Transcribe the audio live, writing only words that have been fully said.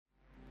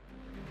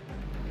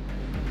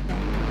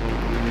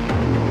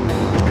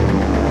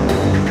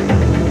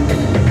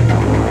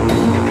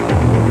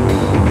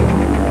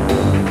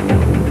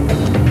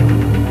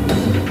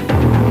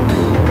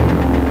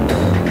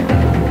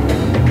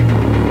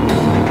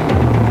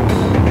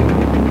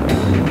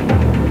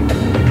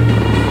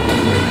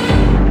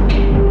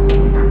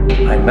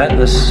met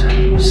this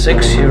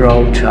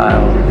 6-year-old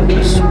child with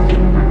this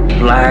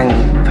blank,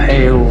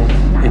 pale,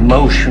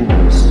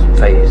 emotionless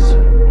face.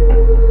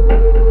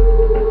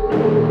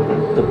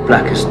 The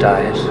blackest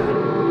eyes,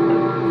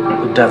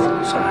 the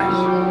devil's eyes.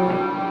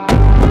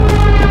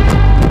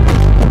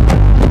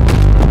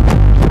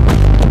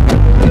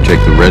 You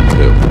take the red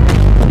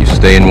pill, you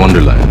stay in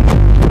Wonderland,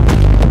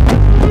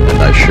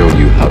 and I show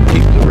you how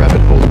deep the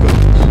rabbit hole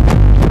goes.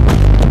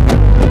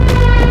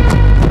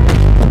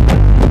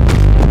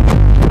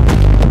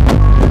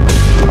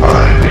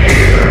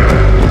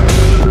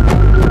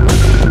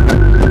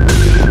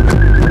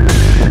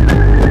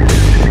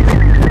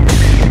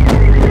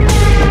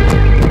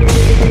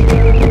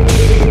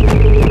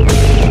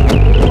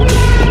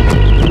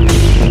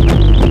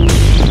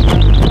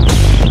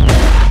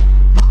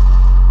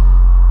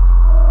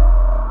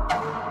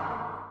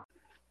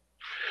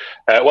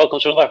 Welcome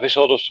to another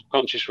episode of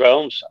Subconscious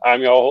Realms.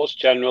 I'm your host,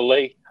 General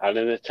Lee, and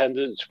in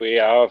attendance we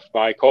have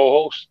my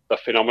co-host, the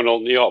phenomenal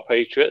New York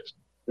Patriot.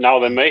 Now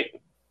then, mate.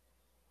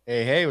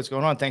 Hey, what's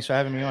going on? Thanks for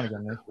having me on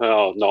again, man.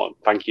 Oh, no,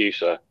 thank you,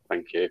 sir.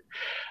 Thank you.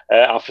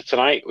 And for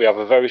tonight, we have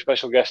a very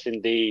special guest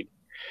indeed,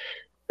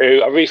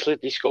 who I recently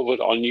discovered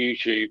on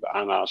YouTube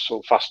and has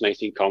some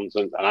fascinating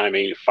content, and I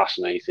mean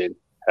fascinating.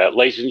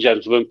 Ladies and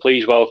gentlemen,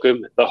 please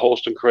welcome the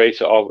host and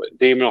creator of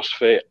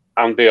Demonosophy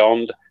and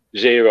Beyond,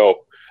 Xero.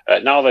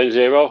 Now then,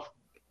 Xero.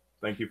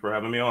 Thank you for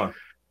having me on.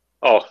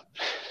 Oh,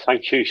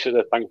 thank you,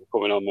 sir. Thanks for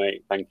coming on,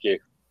 mate. Thank you.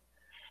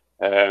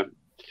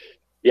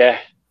 Yeah,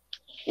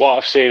 what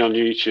I've seen on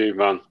YouTube,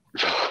 man.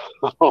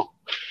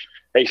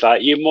 It's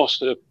like you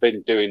must have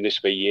been doing this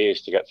for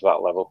years to get to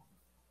that level.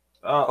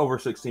 Over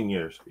 16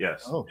 years,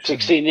 yes. Oh,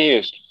 16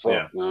 years? Fuck,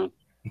 yeah. Man.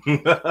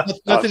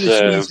 Nothing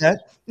to sneeze at.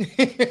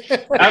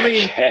 I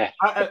mean,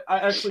 I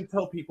actually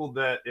tell people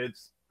that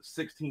it's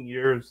 16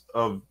 years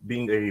of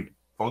being a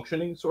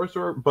functioning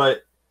sorcerer,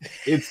 but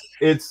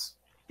it's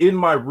in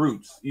my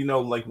roots. You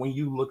know, like when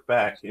you look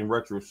back in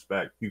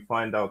retrospect, you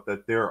find out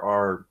that there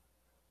are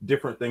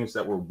different things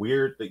that were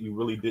weird that you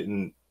really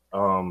didn't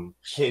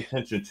pay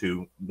attention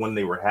to when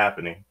they were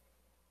happening,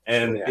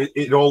 and sure, yeah,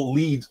 it all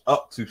leads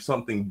up to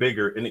something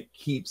bigger, and it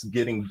keeps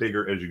getting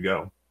bigger as you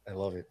go. I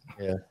love it.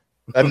 Yeah,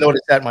 I've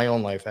noticed that in my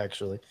own life,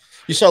 actually.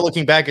 You start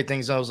looking back at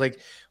things, and I was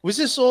like, was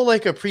this all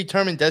like a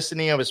predetermined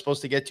destiny I was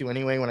supposed to get to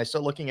anyway? When I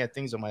start looking at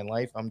things in my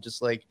life, I'm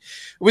just like,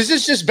 was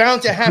this just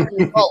bound to happen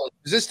in college?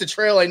 Was this the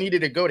trail I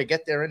needed to go to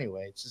get there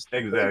anyway? It's just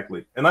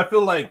exactly. And I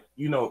feel like,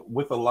 you know,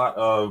 with a lot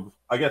of,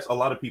 I guess a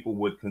lot of people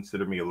would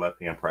consider me a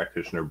left-hand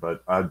practitioner,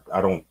 but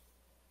I don't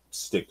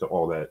stick to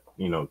all that,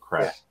 you know,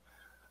 crap.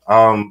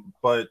 Yeah.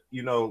 But,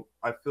 you know,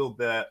 I feel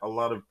that a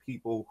lot of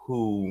people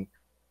who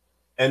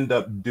end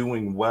up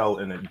doing well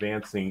and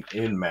advancing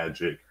in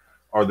magic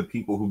are the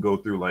people who go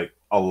through like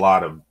a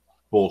lot of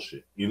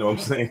bullshit. You know what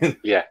I'm saying?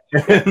 Yeah.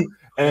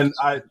 and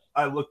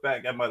I look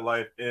back at my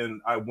life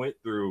and I went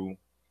through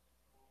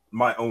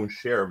my own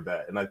share of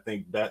that. And I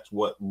think that's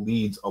what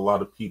leads a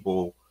lot of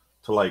people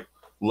to like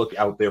look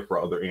out there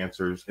for other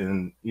answers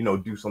and, you know,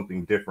 do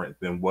something different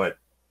than what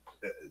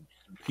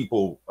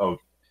people of,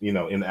 you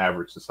know, in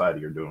average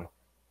society are doing.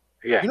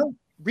 Yeah. You know,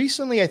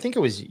 recently, I think it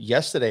was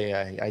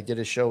yesterday, I did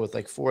a show with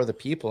like 4 other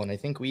people, and I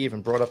think we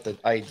even brought up the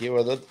idea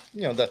or the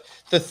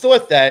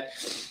thought that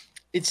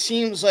it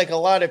seems like a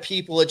lot of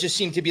people, it just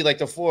seemed to be like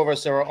the 4 of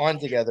us that are on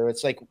together.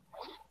 It's like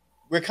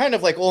we're kind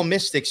of like all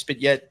mystics,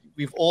 but yet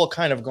we've all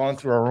kind of gone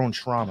through our own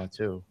trauma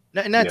too.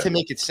 Not to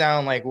make it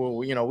sound like,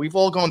 well, you know, we've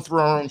all gone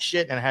through our own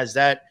shit, and has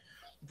that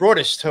brought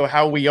us to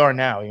how we are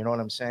now? You know what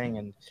I'm saying?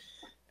 And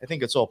I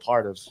think it's all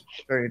part of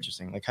very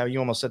interesting, like how you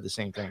almost said the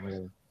same thing,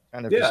 really.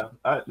 Kind of yeah,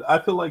 I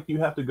feel like you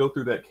have to go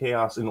through that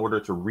chaos in order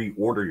to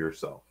reorder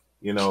yourself.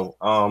 You know,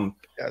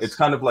 yes. It's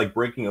kind of like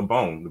breaking a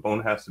bone. The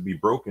bone has to be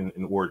broken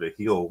in order to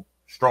heal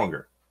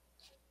stronger.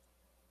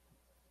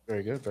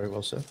 Very good. Very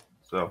well said.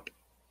 So,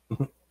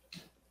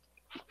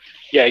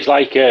 yeah, it's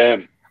like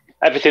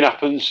everything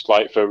happens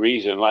like for a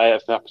reason. Like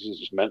everything happens is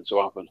just meant to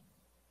happen.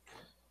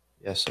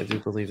 Yes, I do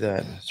believe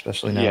that,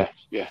 especially now.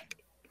 Yeah.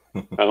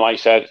 And like I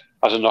said,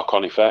 has a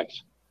knock-on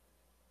effect,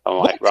 and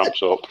like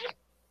ramps up.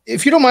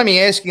 If you don't mind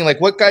me asking,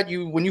 like, what got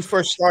you when you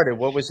first started?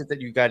 What was it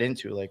that you got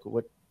into? Like,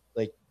 what,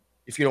 like,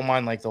 if you don't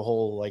mind, like the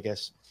whole, I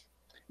guess,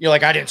 you're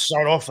like, I didn't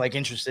start off like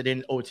interested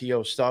in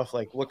OTO stuff.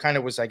 Like, what kind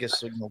of was, I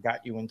guess, you know,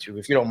 got you into?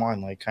 If you don't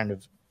mind, like, kind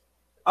of.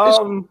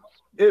 When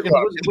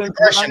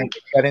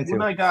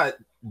I got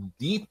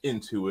deep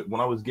into it,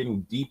 when I was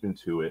getting deep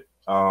into it,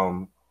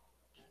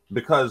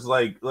 because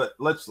like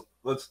let's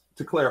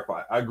to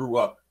clarify, I grew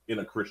up in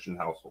a Christian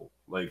household,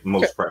 like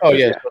most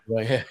practitioners. Oh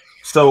yeah.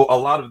 So a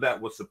lot of that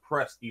was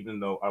suppressed, even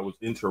though I was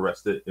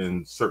interested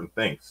in certain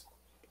things.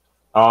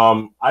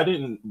 I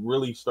didn't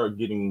really start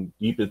getting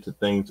deep into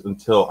things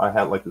until I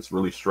had like this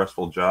really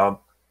stressful job,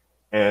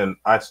 and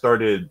I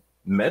started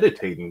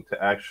meditating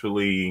to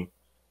actually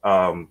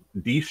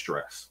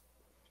de-stress.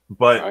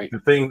 But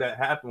the thing that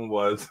happened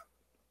was,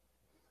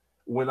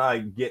 when I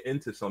get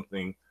into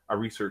something, I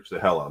research the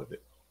hell out of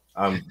it.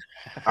 I'm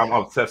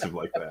obsessive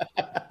like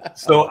that.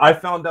 So I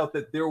found out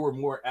that there were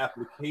more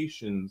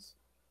applications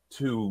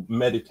to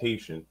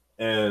meditation,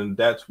 and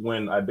that's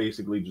when I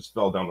basically just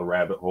fell down the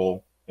rabbit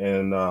hole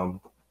and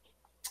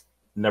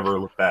never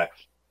looked back,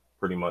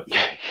 pretty much.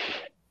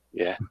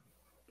 Yeah.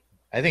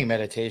 I think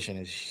meditation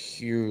is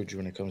huge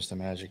when it comes to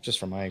magic, just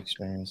from my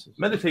experiences.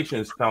 Meditation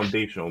is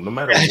foundational, no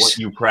matter what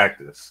you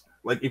practice.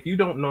 Like, if you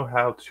don't know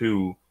how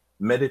to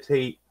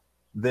meditate,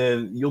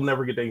 then you'll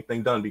never get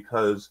anything done,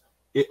 because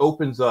it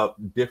opens up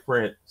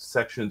different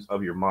sections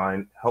of your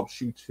mind,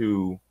 helps you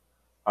to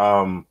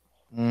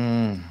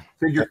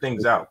figure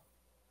things out.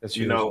 That's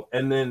you know,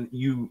 and then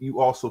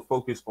you also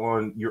focus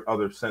on your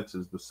other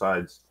senses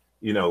besides,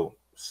 you know,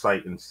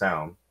 sight and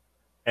sound.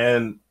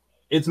 And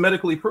it's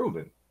medically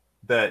proven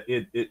that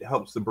it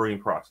helps the brain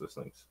process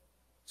things.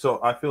 So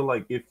I feel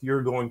like if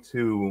you're going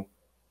to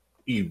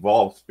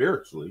evolve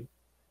spiritually,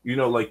 you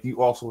know, like,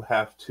 you also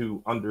have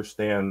to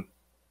understand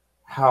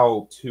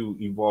how to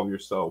evolve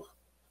yourself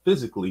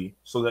physically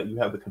so that you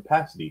have the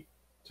capacity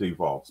to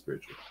evolve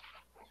spiritually.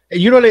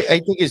 You know what I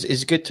think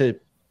is good to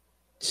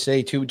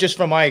say too, just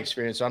from my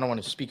experience. I don't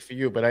want to speak for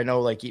you, but I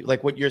know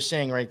like what you're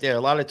saying right there.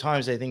 A lot of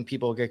times I think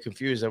people get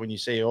confused that when you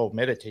say, "Oh,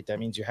 meditate," that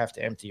means you have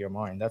to empty your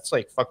mind. That's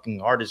like fucking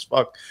hard as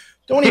fuck.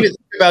 Don't even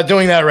think about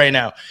doing that right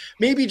now.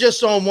 Maybe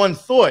just on one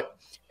thought.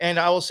 And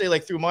I will say,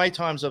 like, through my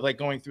times of like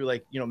going through,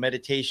 like, you know,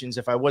 meditations,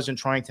 if I wasn't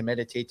trying to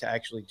meditate to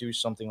actually do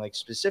something like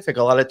specific,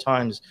 a lot of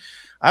times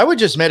I would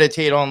just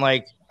meditate on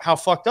like how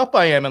fucked up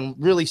I am and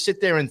really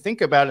sit there and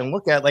think about it and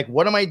look at like,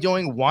 what am I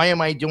doing? Why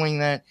am I doing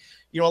that?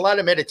 You know, a lot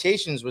of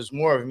meditations was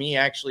more of me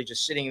actually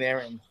just sitting there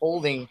and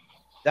holding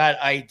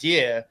that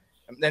idea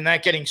and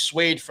not getting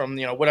swayed from,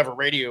 you know, whatever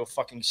radio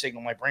fucking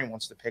signal my brain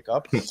wants to pick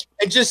up, and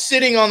just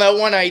sitting on that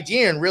one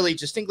idea and really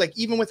just think, like,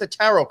 even with a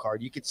tarot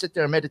card, you could sit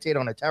there and meditate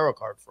on a tarot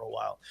card for a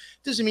while.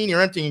 Doesn't mean you're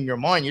emptying your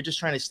mind. You're just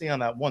trying to stay on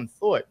that one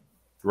thought.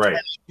 Right.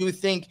 I do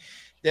think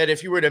that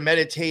if you were to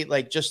meditate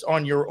like just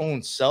on your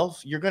own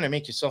self, you're going to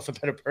make yourself a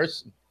better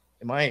person,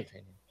 in my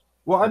opinion.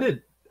 Well, I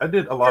did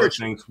a lot of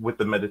things with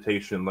the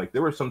meditation. Like,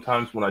 there were some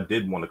times when I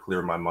did want to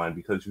clear my mind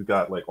because you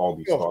got like all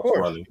these thoughts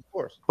running. Of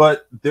course.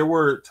 But there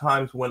were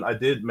times when I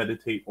did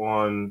meditate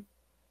on,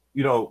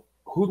 you know,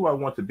 who do I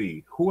want to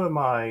be? Who am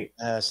I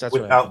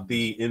without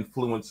the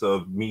influence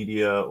of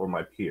media or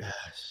my peers?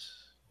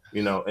 Yes.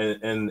 You know,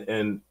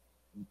 and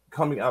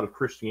coming out of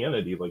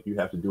Christianity, like, you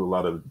have to do a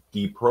lot of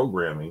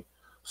deprogramming.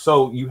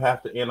 So you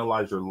have to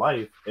analyze your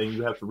life, and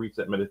you have to reach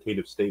that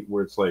meditative state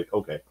where it's like,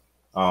 okay,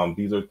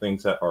 these are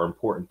things that are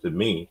important to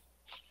me,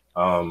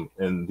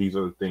 and these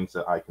are the things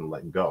that I can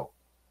let go.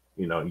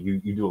 You know, you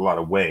do a lot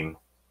of weighing.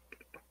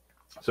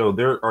 So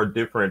there are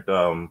different,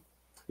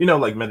 you know,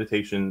 like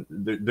meditation.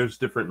 There's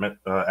different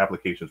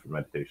applications for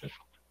meditation.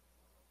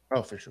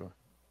 Oh, for sure.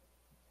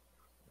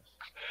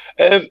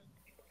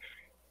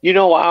 You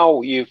know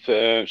how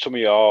you've some of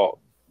your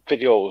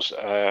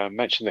videos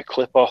mentioned the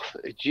clip off.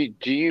 Do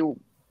you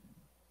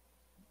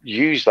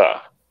use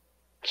that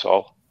at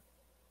all?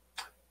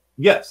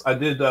 Yes, I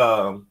did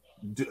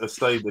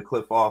study the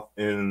clip off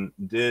and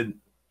did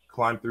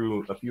climb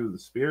through a few of the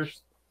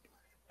spears.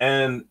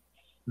 And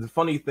the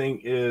funny thing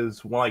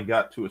is, when I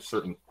got to a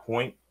certain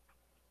point,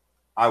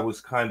 I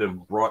was kind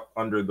of brought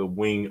under the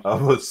wing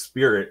of a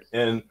spirit.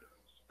 And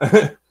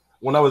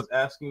when I was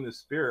asking the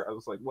spirit, I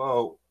was like,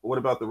 well, what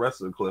about the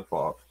rest of the clip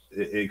off?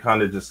 It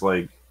kind of just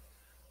like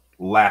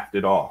laughed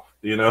it off,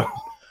 you know?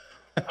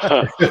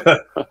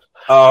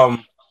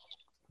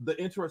 The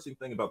interesting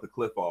thing about the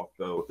clip off,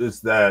 though,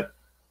 is that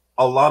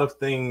a lot of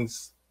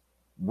things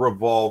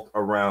revolved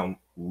around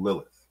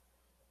Lilith.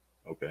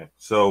 Okay,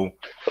 so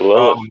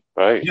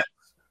right? Yeah,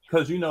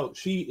 because, you know,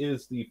 she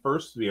is the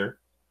first sphere,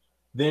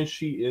 then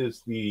she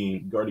is the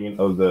guardian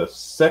of the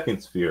second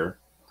sphere.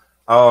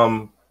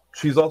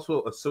 She's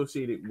also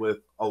associated with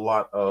a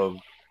lot of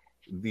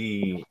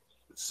the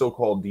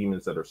so-called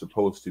demons that are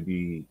supposed to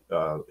be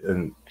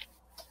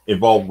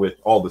involved with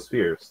all the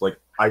spheres, like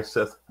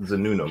Iseth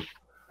Zanunum.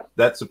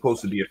 That's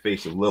supposed to be a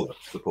face of Lilith,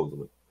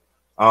 supposedly.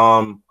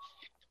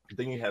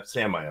 Then you have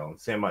Samael,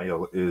 and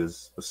Samael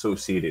is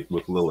associated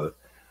with Lilith.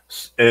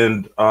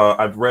 And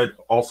I've read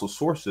also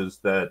sources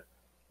that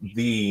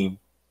the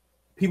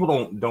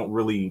people don't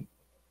really,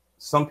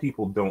 some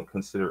people don't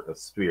consider a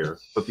sphere,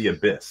 but the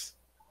abyss.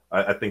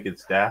 I think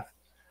it's Daft.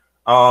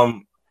 I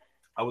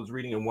was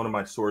reading in one of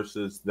my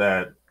sources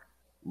that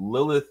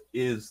Lilith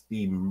is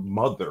the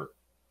mother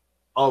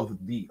of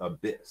the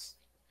abyss.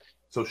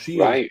 So she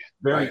is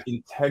very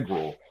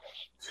integral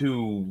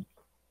to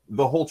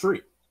the whole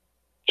tree.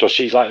 So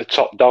she's like the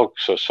top dog,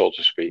 so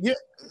to speak. Yeah,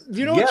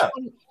 you know what's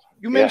funny?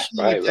 You mentioned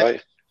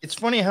right. It's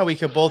funny how we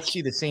could both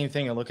see the same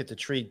thing and look at the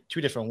tree two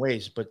different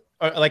ways. But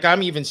like,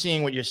 I'm even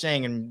seeing what you're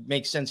saying and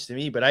makes sense to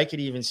me. But I could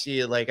even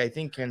see it, like, I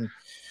think in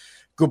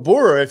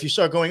Gabora, if you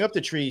start going up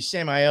the tree,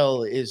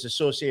 Samael is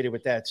associated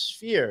with that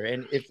sphere.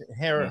 And if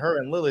her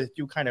and Lilith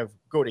do kind of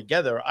go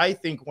together, I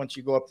think once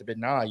you go up to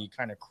Binah, you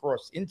kind of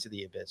cross into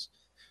the abyss.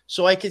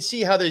 So I could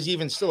see how there's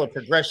even still a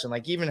progression.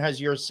 Like, even as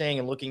you're saying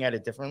and looking at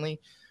it differently,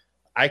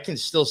 I can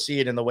still see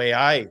it in the way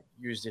I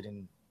used it.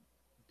 And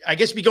I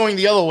guess be going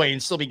the other way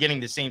and still be getting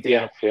the same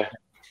thing. Yeah.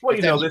 Well, If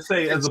you that know, they makes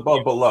say sense as to above,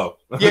 you. below.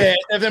 Yeah,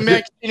 if it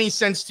makes any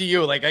sense to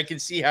you, like I can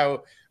see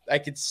how I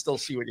could still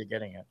see what you're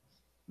getting at.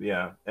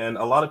 Yeah, and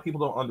a lot of people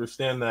don't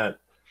understand that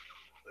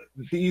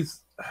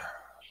these,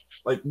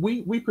 like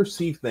we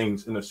perceive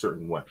things in a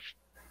certain way.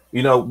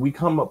 You know, we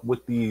come up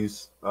with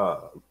these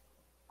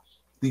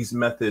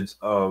methods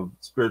of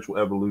spiritual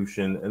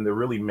evolution, and they're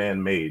really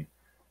man-made.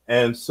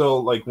 And so,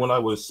 like when I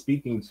was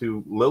speaking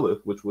to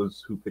Lilith, which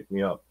was who picked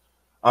me up,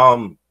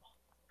 um,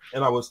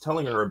 and I was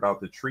telling her about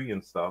the tree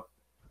and stuff,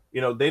 you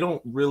know, they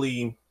don't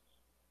really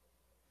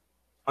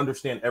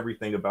understand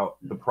everything about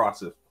the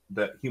process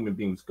that human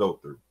beings go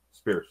through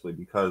spiritually,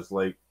 because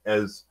like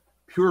as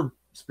pure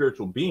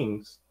spiritual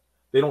beings,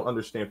 they don't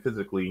understand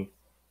physically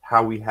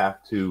how we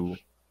have to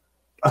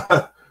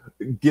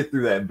get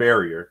through that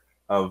barrier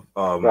of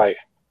Right.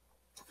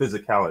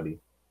 physicality.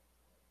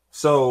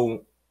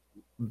 So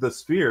the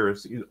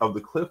spheres of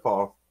the cliff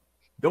off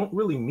don't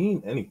really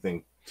mean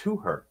anything to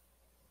her.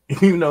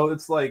 You know,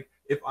 it's like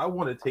if I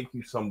want to take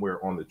you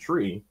somewhere on the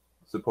tree,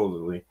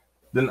 supposedly,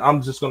 then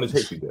I'm just going to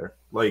take you there.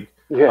 Like,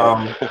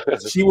 Yeah.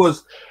 she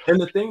was, and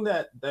the thing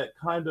that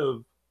kind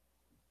of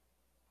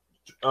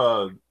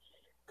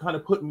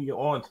put me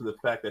on to the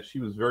fact that she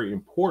was very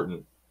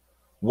important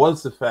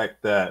was the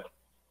fact that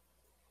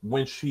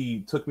when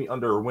she took me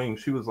under her wing,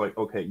 she was like,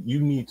 okay,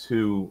 you need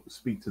to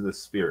speak to this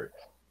spirit.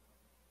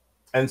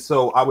 And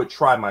so I would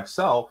try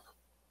myself,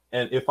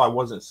 and if I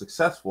wasn't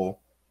successful,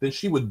 then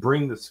she would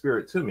bring the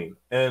spirit to me.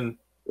 And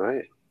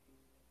Right.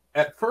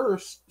 at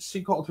first,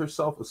 she called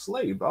herself a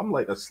slave. I'm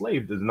like, a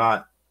slave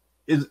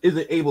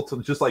isn't able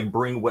to just like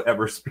bring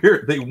whatever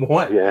spirit they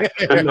want, Yeah.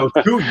 you know,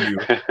 to you.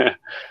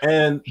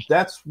 And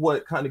that's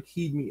what kind of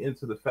keyed me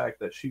into the fact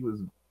that she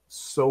was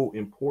so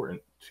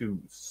important to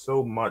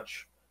so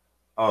much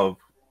of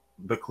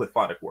the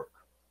Cliphotic work.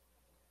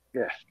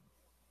 Yeah.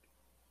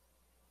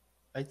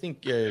 I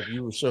think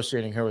you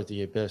associating her with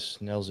the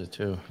abyss nails it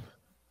too.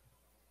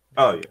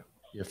 Oh yeah.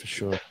 Yeah, for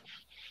sure.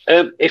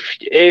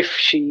 If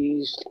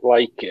she's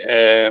like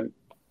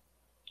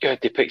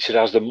depicted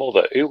as the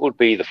mother, who would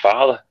be the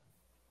father?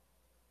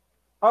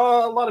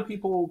 A lot of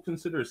people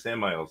consider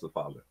Samael as the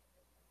father.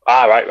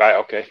 Ah, right,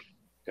 okay.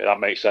 Yeah, that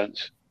makes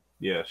sense.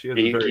 Yeah, she has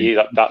You a very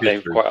that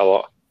name quite a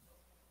lot.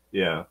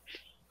 Yeah.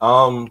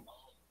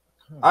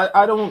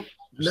 I don't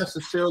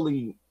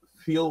necessarily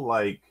feel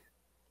like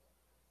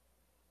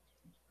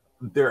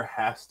there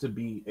has to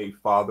be a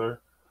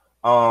father.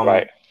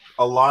 Right.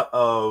 A lot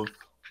of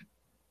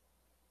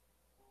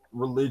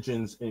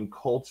religions and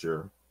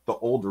culture, the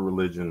older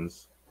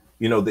religions,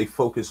 you know, they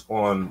focus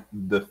on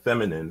the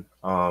feminine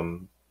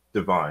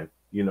divine,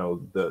 you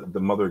know, the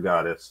mother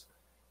goddess,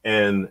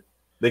 and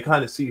they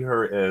kind of see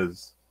her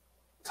as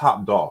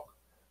top dog.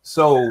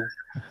 So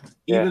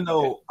even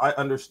though I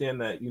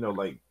understand that, you know,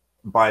 like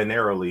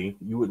binarily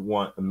you would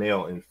want a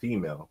male and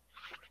female,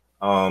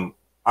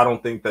 I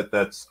don't think that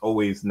that's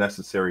always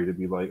necessary to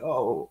be like,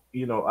 oh,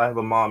 you know, I have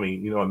a mommy,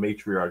 you know, a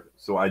matriarch,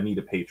 so I need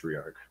a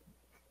patriarch.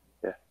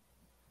 Yeah.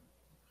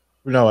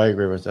 No, I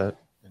agree with that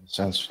in a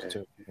sense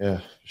too. Yeah,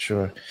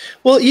 sure.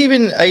 Well,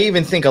 I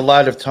even think a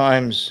lot of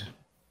times,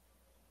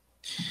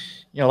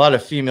 you know, a lot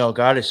of female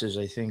goddesses,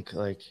 I think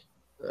like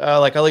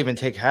I'll even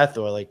take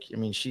Hathor. Like, I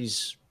mean,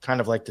 she's kind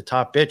of like the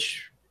top bitch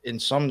in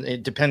some,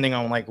 depending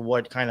on like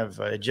what kind of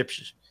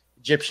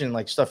Egyptian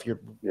like stuff you're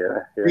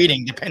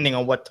reading, depending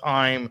on what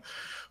time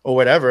or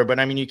whatever. But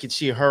I mean, you could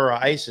see her or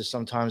Isis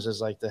sometimes as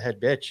like the head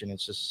bitch, and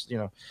it's just, you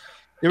know,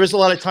 there is a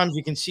lot of times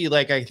you can see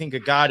like I think a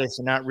goddess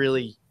and not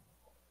really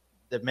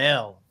the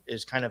male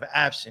is kind of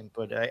absent,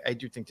 but I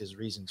do think there's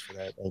reasons for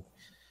that. Like,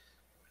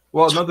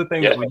 well, another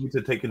thing that we need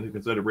to take into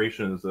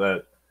consideration is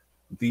that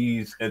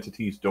these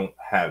entities don't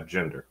have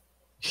gender.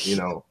 You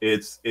know,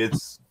 it's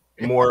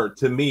more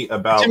to me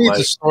about like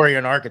a story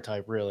and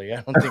archetype, really.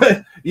 I don't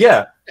think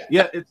yeah,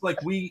 it's like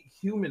we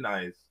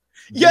humanize.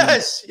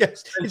 Yes.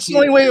 It's the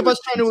only way of us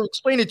trying to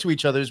explain it to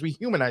each other is we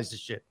humanize this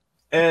shit.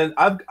 And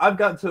I've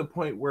gotten to a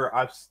point where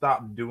I've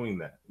stopped doing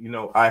that. You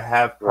know, I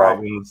have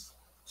problems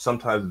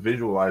sometimes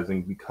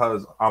visualizing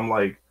because I'm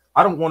like,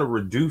 I don't want to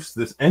reduce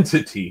this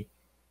entity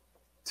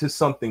to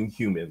something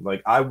human.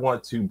 Like, I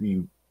want to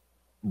be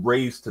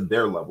raised to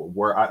their level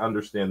where I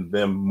understand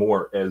them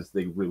more as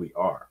they really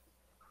are.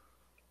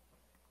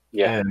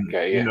 Yeah. And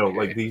you know,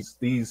 like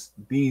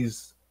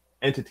these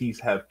entities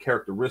have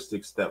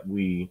characteristics that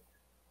we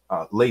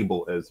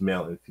label as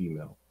male and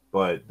female,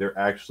 but they're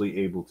actually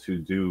able to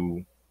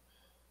do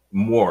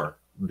more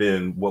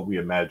than what we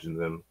imagine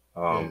them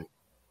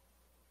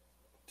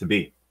to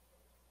be.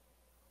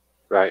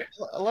 Right.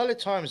 A lot of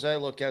times I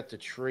look at the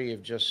tree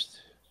of just,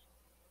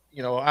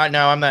 you know,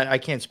 I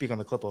can't speak on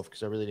the clip off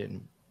because I really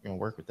didn't, you know,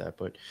 work with that,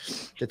 but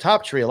the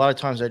top tree, a lot of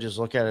times I just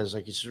look at it as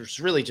like it's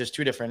really just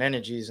two different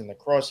energies, and the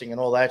crossing and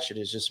all that shit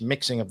is just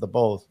mixing of the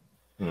both.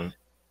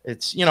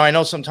 It's, you know, I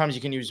know sometimes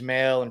you can use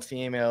male and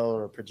female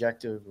or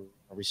projective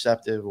or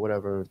receptive or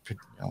whatever, you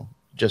know,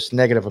 just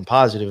negative and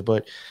positive,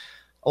 but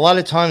a lot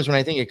of times when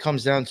I think it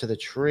comes down to the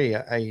tree,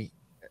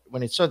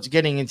 when it starts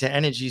getting into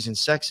energies and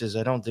sexes,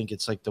 I don't think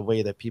it's like the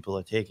way that people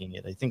are taking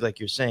it. I think, like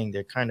you're saying,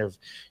 they're kind of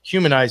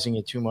humanizing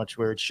it too much,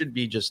 where it should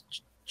be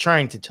just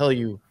trying to tell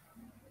you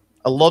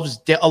a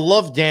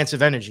love dance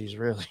of energies,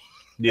 really.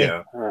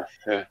 Yeah.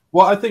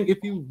 Well, I think if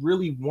you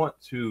really want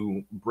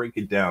to break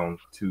it down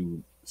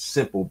to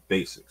simple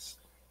basics,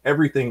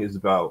 everything is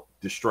about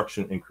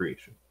destruction and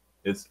creation.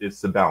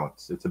 It's a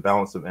balance. It's a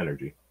balance of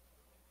energy,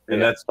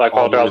 and that's like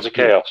all balance of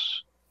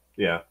chaos.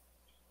 Yeah.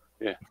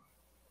 Yeah.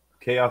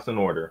 Chaos and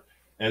order.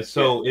 And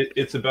so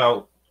it's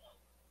about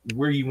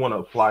where you want to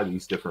apply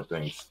these different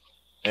things.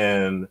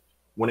 And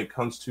when it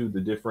comes to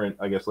the different,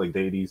 I guess, like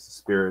deities,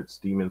 spirits,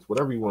 demons,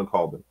 whatever you want to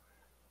call them,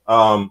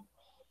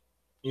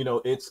 you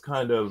know, it's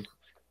kind of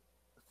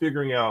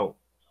figuring out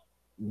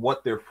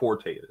what their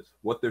forte is,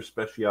 what their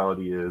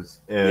speciality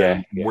is,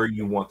 and where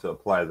you want to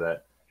apply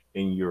that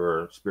in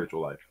your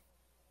spiritual life.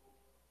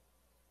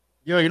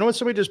 Yo, you know what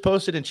somebody just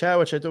posted in chat,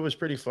 which I thought was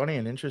pretty funny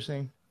and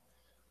interesting?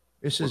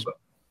 This is,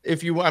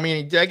 if you, I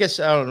mean, I guess,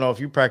 I don't know if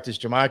you practice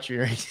gematria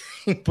or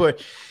anything,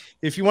 but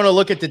if you want to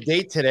look at the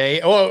date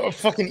today, or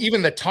fucking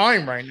even the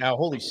time right now,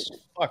 holy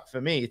fuck,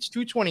 for me, it's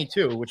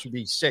 2:22, which would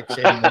be 6.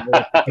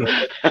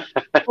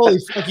 Holy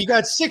fuck, you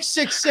got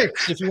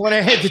 666 if you want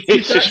to head to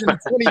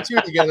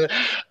 2022 together.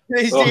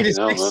 Today's date is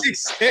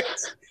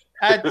 666.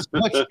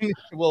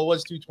 Well, it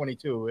was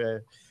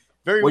 2:22.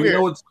 Very weird. You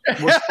know what's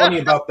funny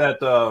about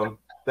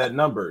that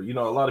number? You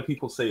know, a lot of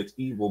people say it's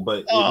evil,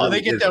 but really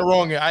they get that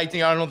wrong. I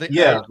don't think.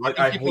 Yeah,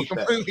 I hate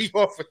completely that.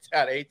 Off with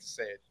that. I hate to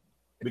say it.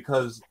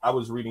 Because I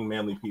was reading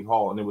Manly Pete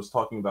Hall, and it was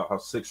talking about how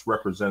 6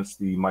 represents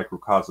the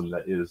microcosm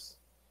that is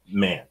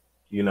man,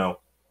 you know,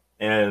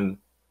 and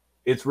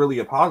it's really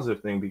a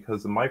positive thing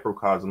because the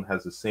microcosm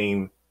has the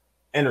same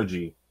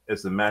energy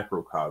as the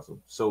macrocosm.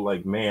 So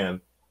like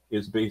man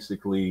is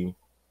basically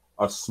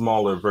a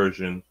smaller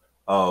version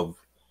of,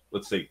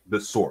 let's say, the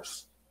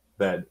source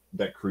that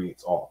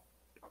creates all.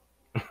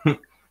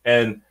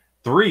 And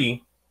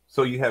 3,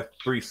 so you have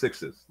 3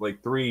 6s.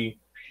 Like 3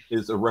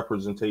 is a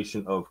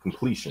representation of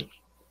completion.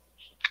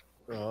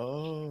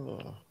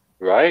 Oh,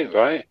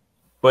 right.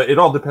 But it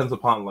all depends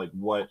upon like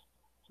what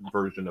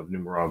version of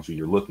numerology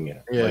you're looking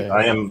at. Yeah. Like,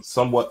 I am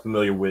somewhat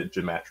familiar with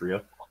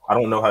gematria. I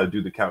don't know how to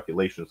do the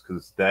calculations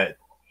because that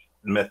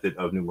method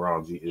of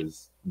numerology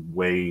is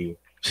way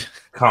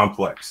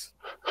complex.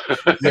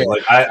 Yeah.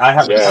 Like I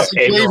have. Yeah.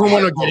 I even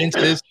want to get into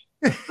this.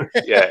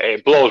 Yeah,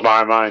 it blows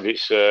my mind.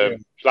 It's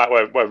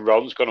like when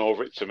Ron's gone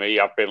over it to me,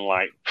 I've been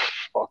like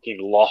fucking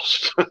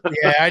lost.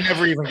 Yeah, I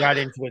never even got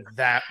into it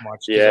that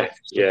much. This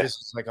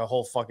is like a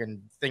whole fucking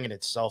thing in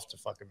itself to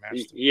fucking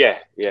master. Yeah.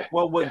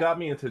 Well, what got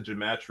me into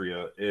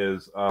gematria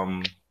is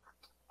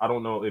I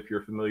don't know if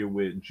you're familiar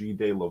with G.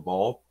 de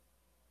Laval.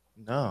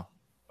 No.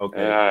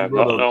 Okay.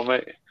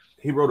 Mate.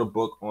 He wrote a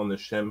book on the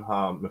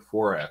Shemha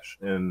Meforash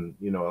and,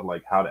 you know,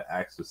 like how to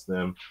access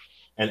them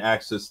and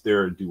access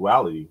their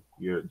duality,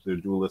 their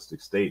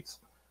dualistic states.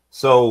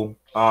 So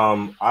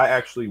I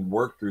actually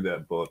worked through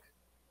that book,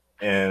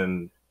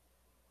 and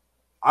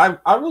I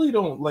really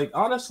don't, like,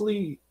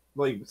 honestly,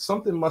 like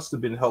something must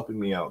have been helping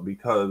me out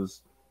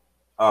because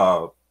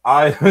I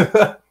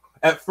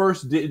at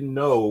first didn't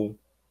know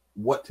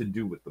what to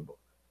do with the book.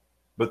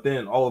 But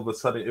then all of a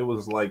sudden it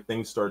was like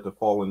things started to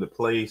fall into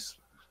place.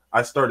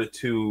 I started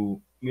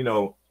to, you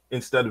know,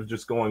 instead of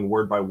just going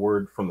word by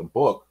word from the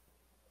book,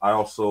 I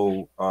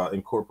also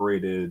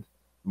incorporated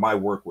my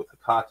work with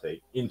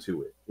Hecate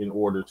into it in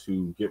order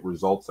to get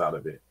results out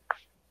of it.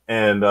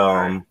 And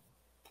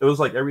it was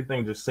like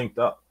everything just synced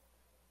up.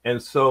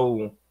 And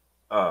so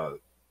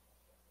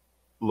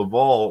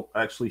Laval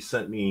actually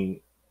sent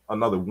me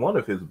another one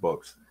of his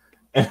books.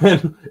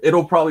 And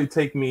it'll probably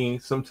take me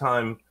some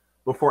time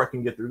before I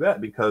can get through that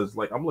because,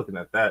 like, I'm looking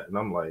at that and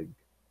I'm like,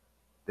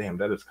 damn,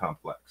 that is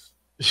complex.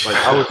 Like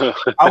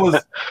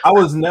I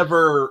was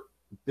never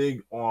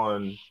big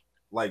on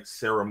like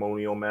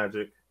ceremonial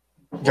magic,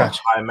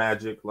 Gotcha. high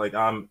magic. Like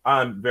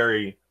I'm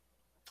very,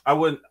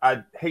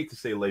 I'd hate to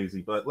say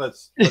lazy, but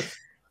let's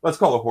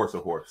call a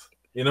horse,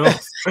 you know?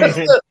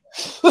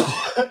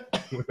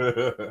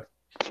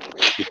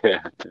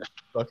 Yeah.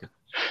 Okay.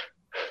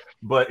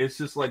 But it's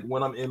just like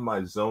when I'm in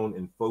my zone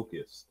and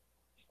focused,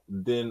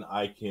 then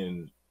I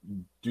can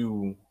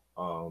do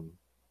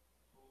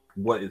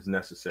what is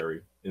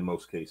necessary in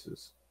most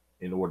cases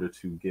in order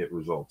to get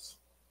results.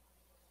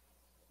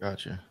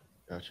 Gotcha.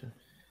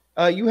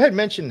 You had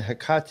mentioned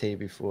Hecate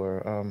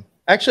before.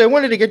 Actually, I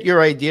wanted to get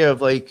your idea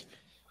of, like,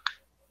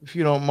 if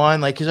you don't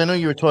mind, like, because I know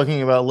you were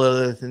talking about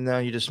Lilith and now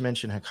you just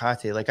mentioned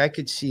Hecate. Like, I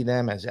could see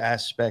them as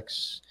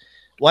aspects.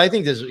 Well, I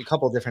think there's a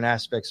couple of different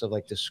aspects of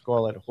like the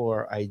Scarlet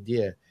Whore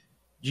idea.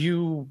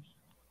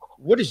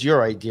 What is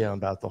your idea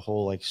about the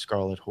whole like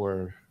Scarlet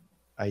Whore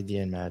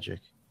idea in magic?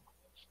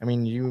 I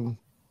mean,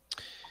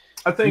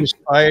 I think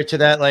prior to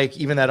that, like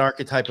even that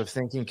archetype of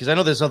thinking, because I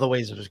know there's other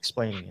ways of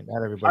explaining it.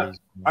 Not everybody.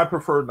 I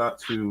prefer not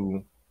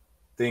to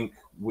think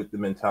with the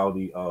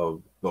mentality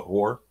of the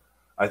whore.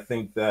 I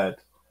think that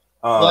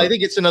Well, I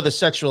think it's another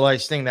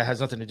sexualized thing that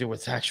has nothing to do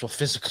with actual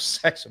physical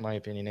sex, in my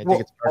opinion. I think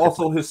it's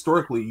also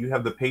historically, you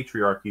have the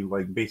patriarchy,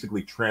 like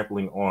basically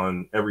trampling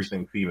on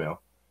everything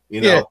female,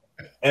 you know,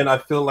 and I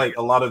feel like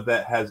a lot of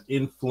that has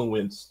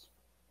influenced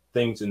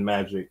things in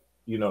magic,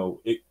 you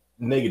know, it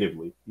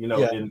negatively, you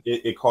know, and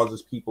it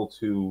causes people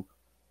to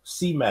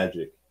see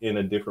magic in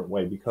a different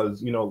way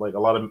because, you know, like a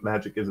lot of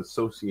magic is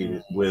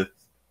associated with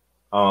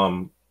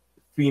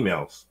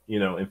females, you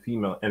know, and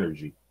female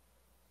energy.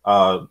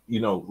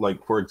 You know,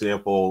 like for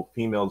example,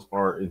 females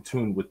are in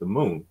tune with the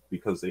moon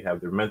because they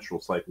have their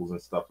menstrual cycles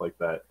and stuff like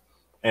that.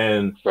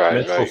 And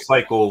menstrual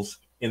cycles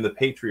in the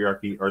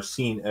patriarchy are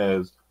seen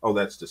as, oh,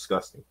 that's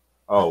disgusting.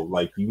 Oh,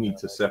 like you need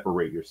to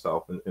separate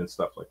yourself and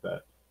stuff like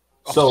that.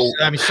 So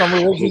I mean, some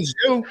religions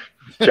do.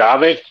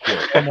 Charming.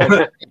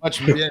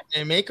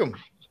 They make them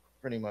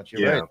pretty much.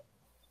 You're right.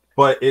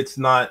 But it's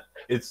not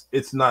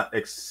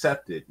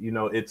accepted. You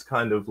know, it's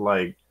kind of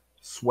like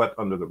swept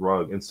under the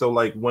rug. And so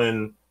like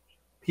when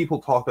people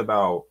talk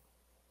about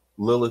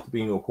Lilith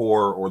being a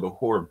whore or the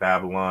whore of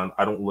Babylon,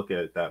 I don't look at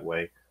it that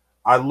way.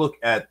 I look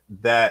at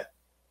that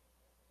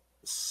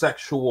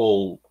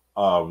sexual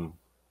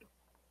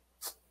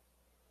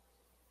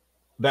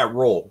that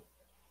role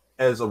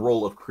as a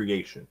role of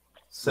creation.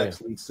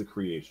 Sex leads to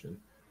creation,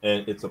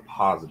 and it's a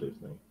positive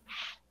thing.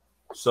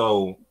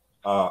 So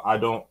I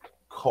don't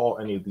call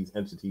any of these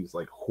entities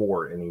like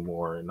whore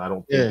anymore, and I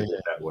don't think of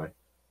it that way.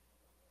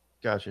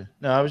 Gotcha.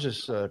 No, I was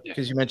just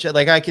because you mentioned,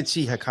 like, I could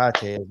see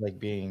Hecate as like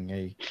being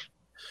a.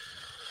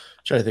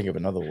 Try to think of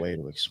another way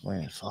to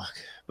explain it. Fuck,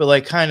 but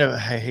like, kind of,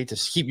 I hate to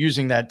keep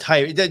using that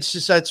type.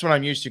 That's what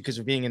I'm used to because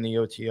of being in the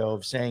OTO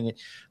of saying it.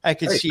 I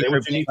could see her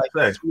being like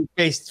a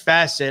two-faced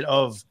facet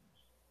of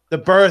the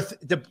birth,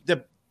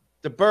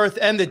 the birth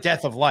and the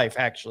death of life.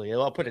 Actually,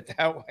 I'll put it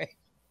that way.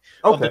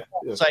 Okay.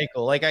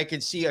 Cycle. Like I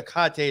could see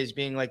Hecate as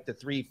being like the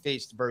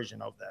three-faced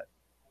version of that.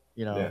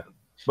 You know. Yeah.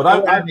 But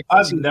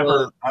I've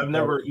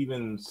never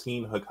even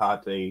seen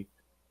Hecate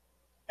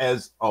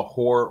as a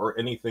whore or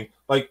anything.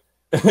 Like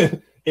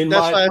in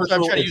my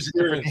personal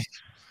experience,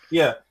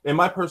 in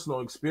my personal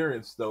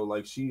experience though,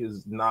 like she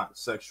is not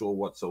sexual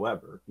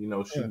whatsoever. You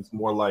know, she's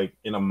more like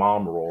in a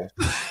mom role.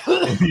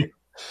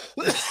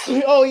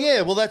 Oh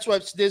yeah, well that's why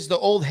there's the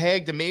old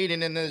hag, the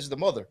maiden, and there's the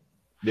mother.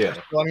 Yeah,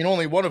 well, I mean,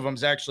 only one of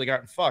them's actually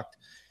gotten fucked.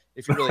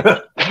 If you really,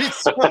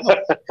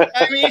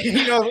 I mean,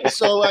 you know,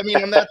 so I mean,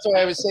 and that's why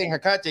I was saying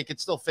Hecate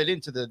could still fit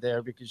into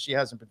there because she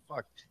hasn't been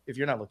fucked. If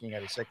you're not looking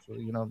at it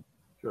sexually, you know.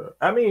 Sure.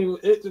 I mean,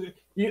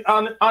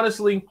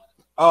 honestly,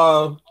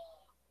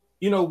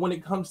 you know, when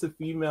it comes to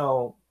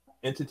female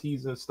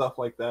entities and stuff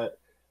like that,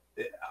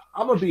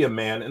 I'm gonna be a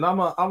man, and I'm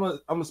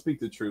gonna speak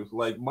the truth.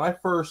 Like my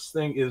first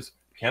thing is,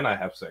 can I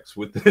have sex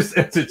with this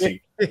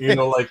entity? You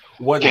know, like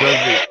what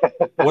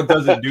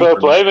does it do? Fair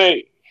play,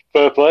 mate.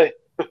 Fair play.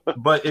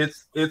 But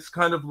it's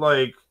kind of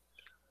like,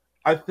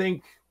 I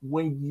think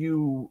when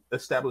you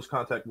establish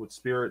contact with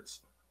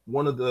spirits,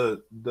 one of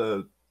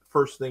the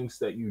first things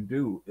that you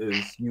do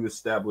is you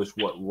establish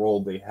what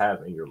role they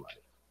have in your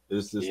life.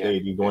 Is this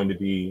deity going to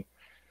be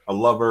a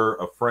lover,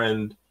 a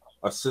friend,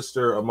 a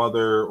sister, a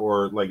mother,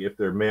 or like if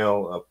they're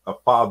male, a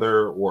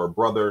father or a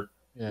brother?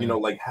 You know,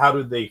 like how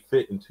do they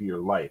fit into your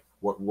life?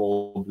 What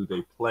role do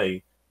they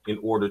play in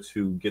order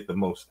to get the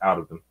most out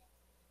of them?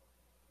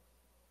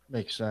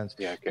 Makes sense.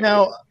 Yeah. Okay.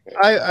 Now,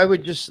 I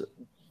would just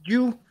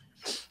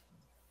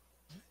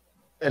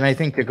and I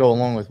think to go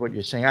along with what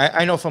you're saying,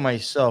 I know for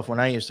myself when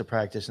I used to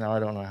practice. Now I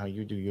don't know how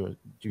you do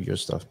your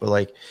stuff, but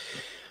like,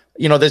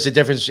 you know, there's a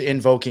difference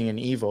invoking and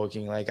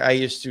evoking. Like I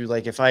used to,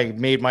 like if I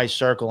made my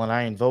circle and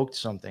I invoked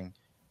something,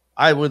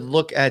 I would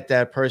look at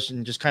that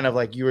person just kind of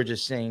like you were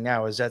just saying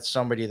now. Is that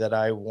somebody that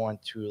I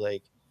want to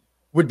like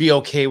would be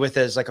okay with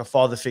as like a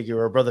father figure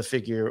or a brother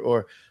figure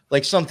or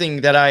like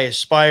something that I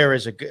aspire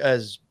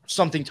as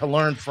something to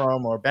learn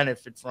from or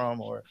benefit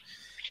from? Or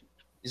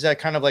is that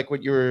kind of like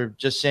what you were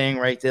just saying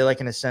right there,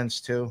 like in a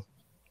sense too?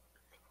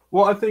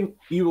 Well, I think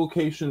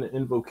evocation and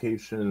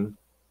invocation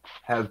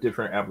have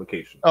different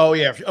applications. Oh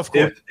yeah, of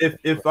course.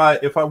 If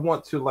I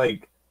want to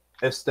like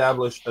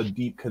establish a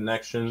deep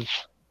connection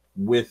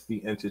with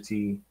the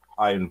entity,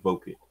 I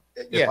invoke it.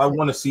 If I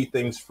want to see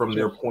things from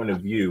their point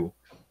of view,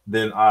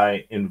 then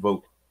I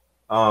invoke.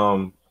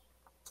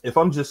 If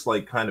I'm just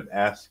like kind of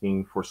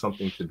asking for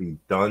something to be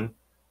done,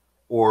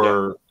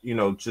 or you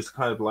know, just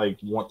kind of like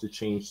want to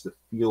change the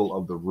feel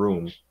of the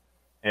room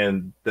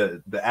and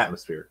the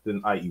atmosphere,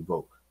 then I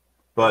evoke.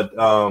 But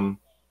on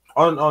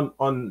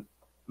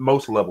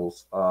most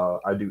levels,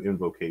 I do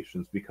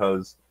invocations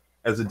because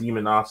as a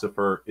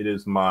demonosopher, it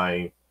is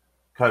my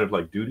kind of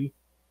like duty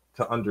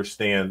to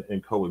understand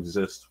and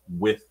coexist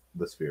with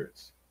the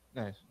spirits.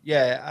 Nice.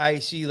 Yeah, I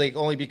see. Like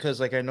only because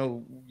like I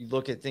know you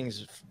look at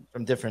things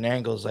from different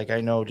angles. Like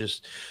I know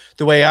just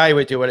the way I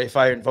would do it. If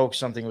I invoke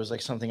something, it was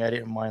like something I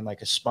didn't mind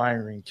like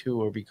aspiring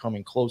to or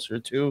becoming closer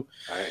to,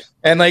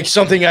 and like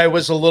something I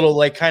was a little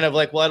like kind of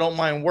like, well, I don't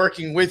mind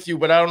working with you,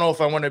 but I don't know if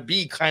I want to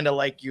be kind of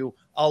like you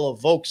I'll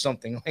evoke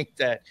something like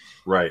that.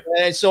 Right.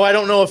 And so I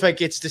don't know if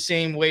it's the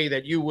same way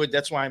that you would.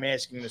 That's why I'm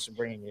asking this and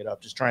bringing it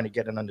up, just trying to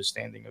get an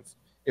understanding of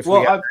if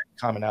we have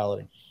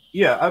commonality.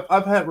 Yeah,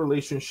 I've had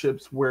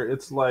relationships where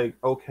it's like,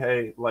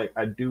 okay, like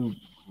I do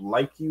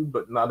like you,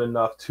 but not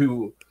enough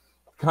to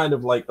kind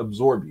of like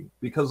absorb you,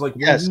 because like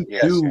when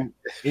you do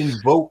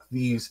invoke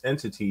these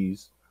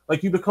entities,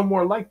 like you become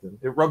more like them.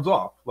 It rubs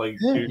off, like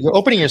you're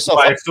opening yourself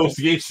by up.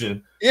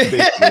 association.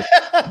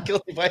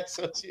 Guilty by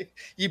association.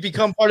 You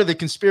become part of the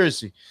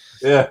conspiracy.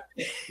 Yeah.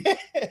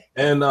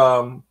 And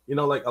you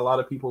know, like a lot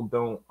of people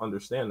don't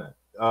understand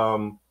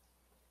that.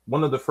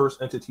 One of the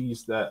first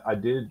entities that I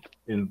did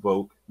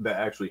invoke that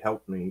actually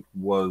helped me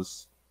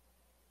was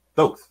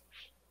Thoth.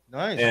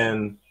 Nice.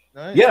 And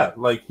yeah,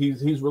 like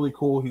he's really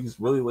cool. He's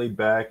really laid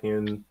back,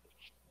 and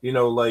you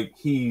know, like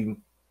he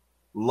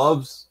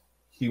loves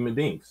human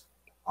beings.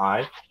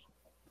 I,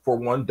 for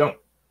one, don't.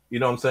 You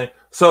know what I'm saying?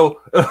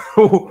 So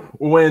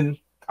when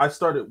I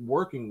started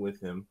working with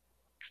him,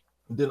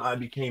 then I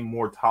became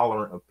more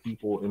tolerant of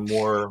people and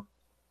more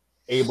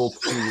able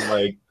to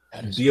like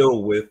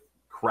deal with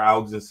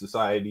crowds in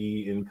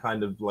society and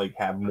kind of like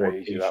have more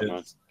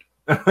patience.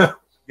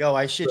 Yo,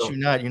 I shit you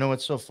not. You know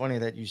what's so funny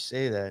that you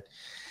say that?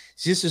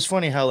 See, this is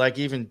funny how like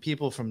even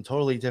people from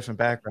totally different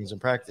backgrounds and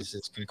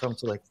practices can come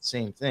to like the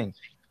same thing.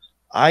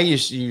 I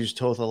used to use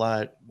Thoth a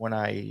lot when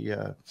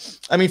I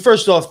mean,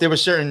 first off, there were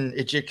certain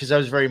because I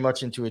was very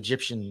much into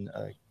Egyptian,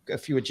 a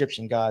few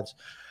Egyptian gods.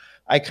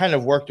 I kind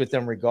of worked with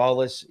them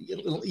regardless,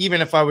 even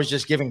if I was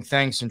just giving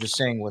thanks and just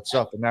saying what's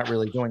up and not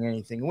really doing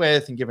anything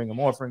with and giving them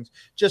offerings,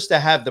 just to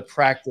have the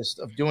practice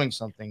of doing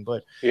something.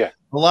 But a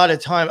lot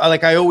of time,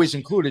 like I always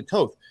included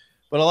Thoth,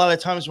 but a lot of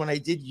times when I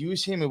did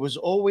use him, it was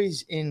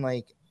always in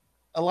like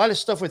a lot of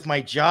stuff with my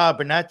job,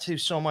 but not too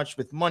so much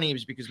with money. It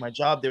was because my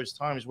job, there's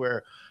times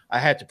where I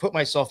had to put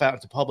myself out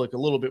into public a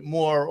little bit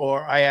more,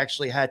 or I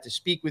actually had to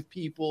speak with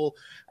people.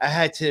 I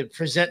had to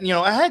present, you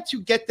know, I had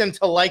to get them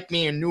to like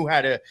me and knew how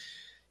to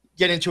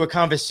get into a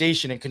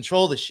conversation and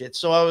control the shit.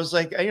 So I was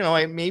like, you know,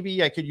 I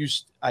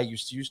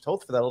used to use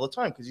Thoth for that all the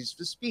time because he's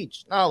for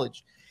speech,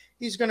 knowledge.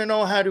 He's going to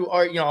know how to,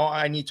 you know,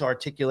 I need to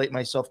articulate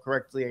myself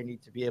correctly. I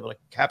need to be able to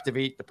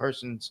captivate the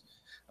person's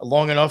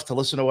long enough to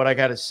listen to what I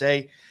got to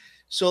say.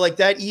 So like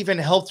that even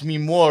helped me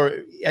more,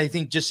 I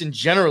think, just in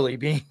generally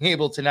being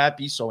able to not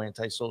be so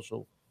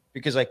antisocial,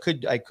 because I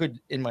could,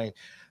 you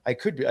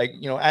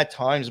know, at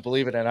times,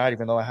 believe it or not,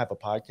 even though I have a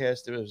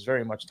podcast, there was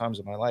very much times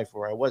in my life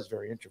where I was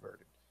very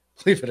introverted,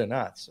 believe it or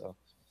not. So,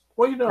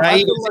 well, you know,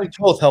 I feel like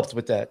both helped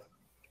with that.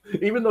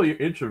 Even though you're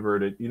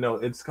introverted, you know,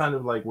 it's kind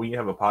of like when you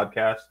have a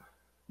podcast,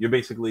 you're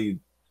basically,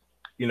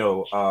 you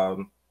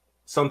know,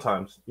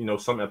 sometimes, you know,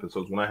 some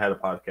episodes when I had a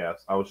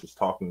podcast, I was just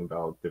talking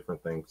about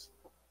different things.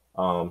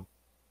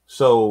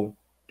 So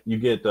you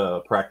get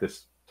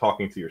practice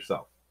talking to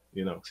yourself,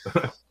 you know.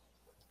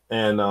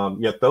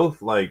 And yet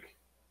Thoth, like,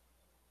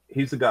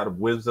 he's the god of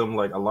wisdom.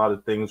 Like a lot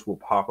of things will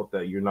pop up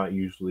that you're not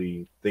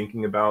usually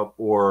thinking about,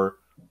 or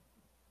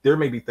there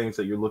may be things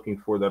that you're looking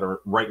for that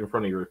are right in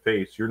front of your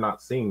face. You're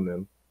not seeing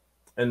them.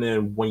 And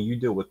then when you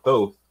deal with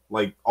Thoth,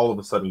 like all of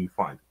a sudden you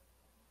find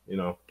it, you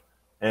know.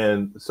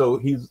 And so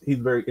he's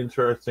very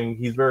interesting.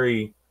 He's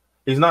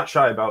not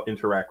shy about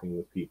interacting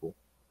with people.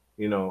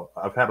 You know,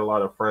 I've had a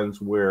lot of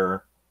friends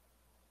where,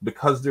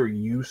 because they're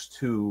used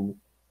to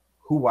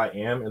who I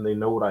am and they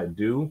know what I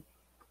do,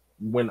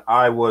 when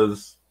I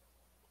was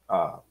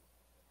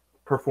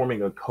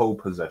performing a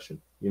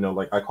co-possession, you know,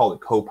 like I call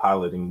it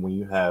co-piloting, when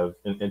you have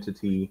an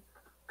entity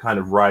kind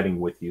of riding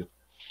with you.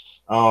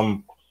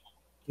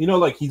 You know,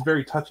 like he's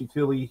very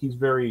touchy-feely, he's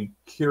very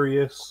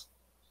curious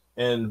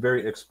and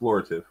very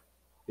explorative,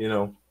 you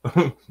know,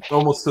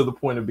 almost to the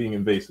point of being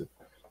invasive.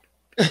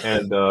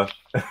 And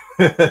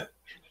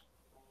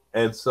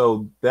and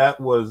so that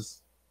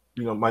was,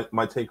 you know,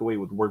 my takeaway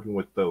with working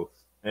with Thoth.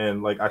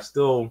 And like I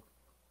still,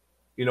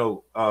 you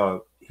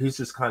know, he's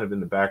just kind of in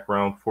the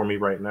background for me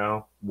right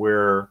now,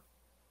 where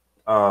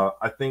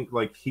I think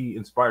like he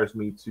inspires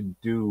me to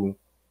do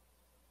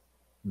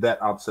that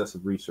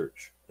obsessive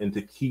research and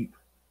to keep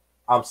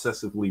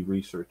obsessively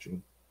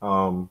researching.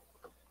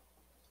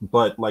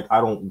 But like I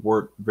don't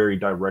work very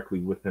directly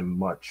with him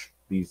much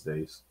these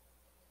days.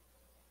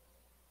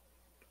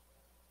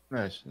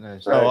 Nice.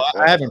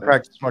 I haven't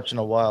practiced much in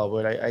a while,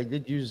 but I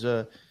did use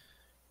I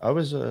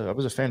was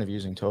a fan of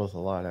using Thoth a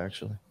lot,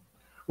 actually.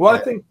 Well, I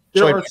think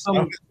there are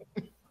some.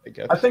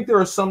 I think there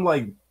are some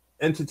like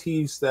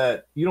entities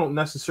that you don't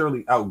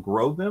necessarily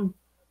outgrow them,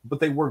 but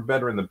they work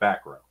better in the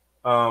background.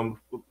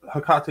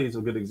 Hecate is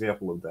a good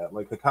example of that.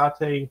 Like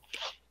Hecate,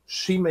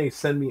 she may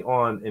send me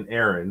on an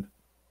errand,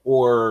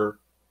 or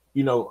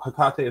you know,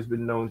 Hecate has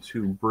been known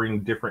to bring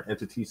different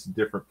entities to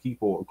different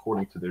people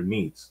according to their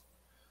needs.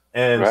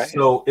 And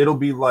so it'll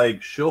be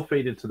like she'll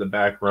fade into the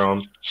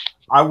background.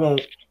 I won't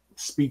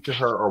speak to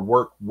her or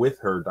work with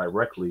her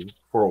directly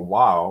for a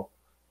while,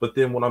 but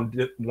then when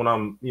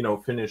I'm you know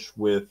finished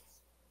with,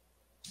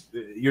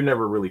 you're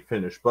never really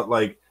finished, but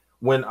like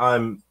when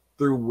I'm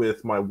through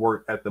with my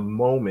work at the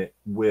moment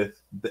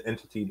with the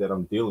entity that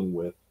I'm dealing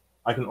with,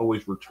 I can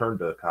always return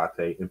to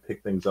Kate and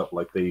pick things up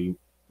like they,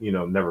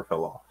 never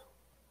fell off.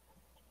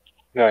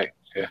 Right.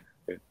 Yeah.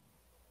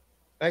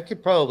 I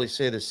could probably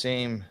say the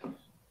same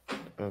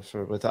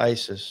with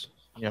ISIS.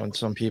 And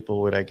some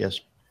people would, I guess,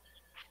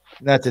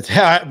 not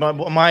that.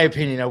 My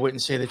opinion, I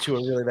wouldn't say the two are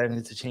really that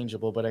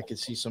interchangeable, but I could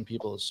see some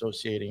people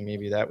associating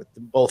maybe that with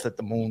both at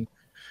the moon,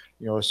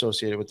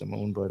 associated with the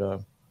moon.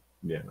 But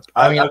yeah,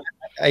 I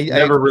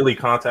never really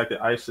contacted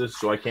ISIS,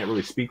 so I can't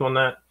really speak on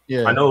that.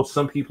 Yeah, I know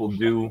some people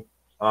do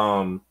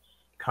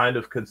kind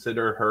of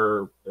consider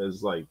her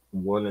as like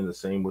one and the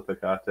same with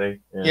Hecate.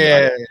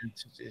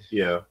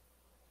 Yeah.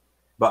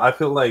 But I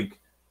feel like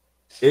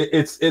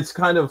it's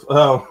kind of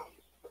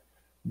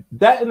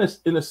that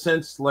in a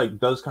sense like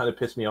does kind of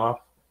piss me off,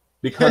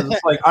 because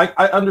it's like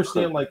I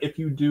understand, like, if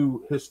you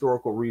do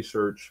historical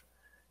research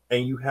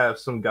and you have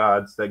some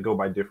gods that go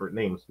by different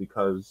names,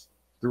 because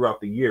throughout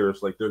the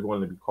years, like, they're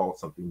going to be called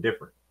something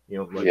different,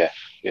 like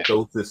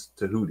Sothis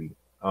Tahuti.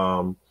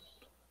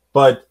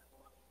 But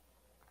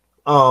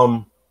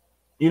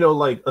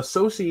like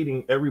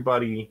associating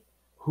everybody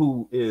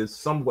who is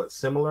somewhat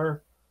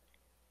similar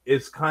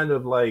is kind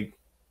of like,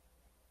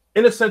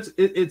 in a sense,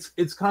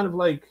 it's kind of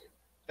like,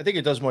 I think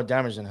it does more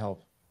damage than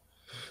help.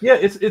 Yeah,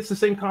 it's the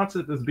same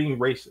concept as being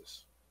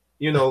racist.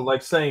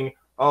 Like saying,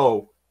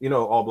 oh,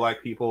 all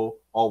black people,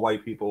 all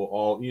white people,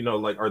 all,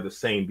 like, are the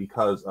same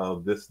because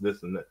of this,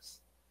 and this.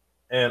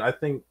 And I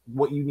think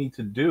what you need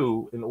to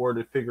do in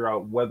order to figure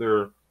out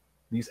whether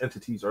these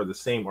entities are the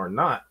same or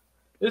not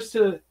is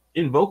to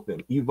evoke them,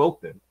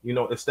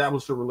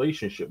 establish a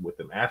relationship with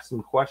them, ask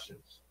them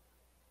questions.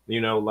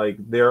 Like,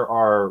 there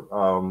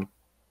are,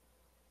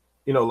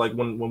 like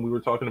when we were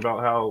talking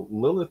about how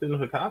Lilith and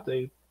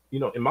Hecate,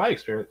 in my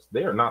experience,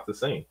 they are not the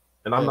same.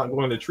 And I'm not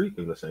going to treat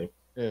them the same.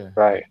 Yeah.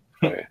 Right.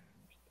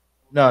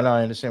 No,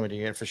 I understand what you're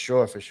getting, for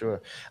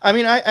sure. I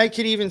mean, I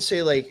could even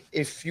say, like,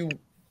 if you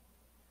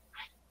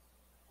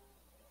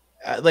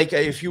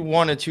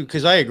wanted to,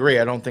 because I agree,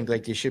 I don't think,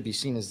 like, they should be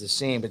seen as the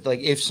same, but, like,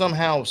 if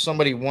somehow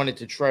somebody wanted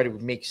to try to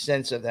make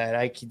sense of that,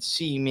 I could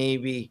see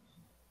maybe,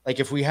 like,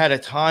 if we had a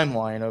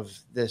timeline of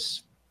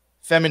this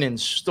feminine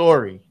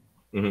story,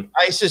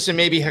 Isis and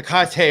maybe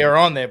Hecate are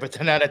on there, but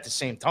they're not at the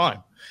same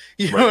time.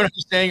 You know what I'm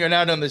saying? Or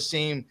not on the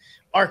same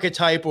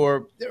archetype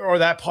or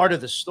that part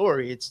of the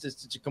story.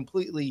 It's a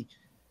completely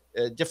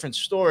different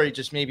story,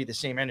 just maybe the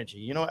same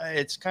energy.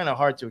 It's kind of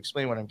hard to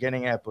explain what I'm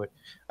getting at, but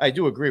I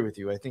do agree with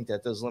you. I think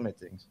that does limit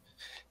things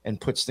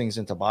and puts things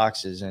into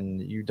boxes, and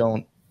you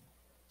don't.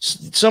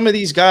 Some of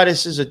these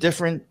goddesses are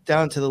different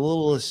down to the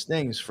littlest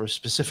things for a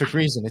specific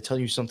reason to tell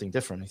you something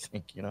different, I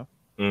think,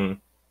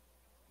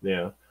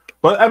 Yeah.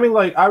 But I mean,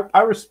 like,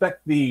 I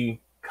respect the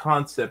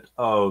concept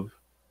of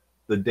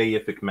the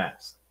deific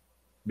mask,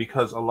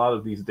 because a lot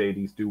of these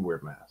deities do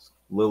wear masks.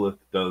 Lilith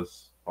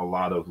does a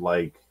lot of,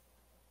 like,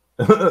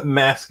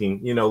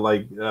 masking,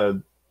 like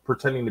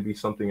pretending to be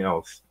something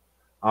else.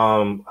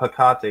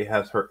 Hecate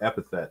has her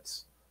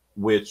epithets,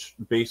 which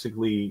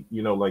basically,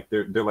 like,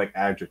 they're like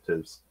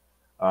adjectives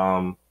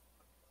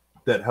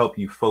that help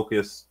you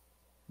focus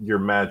your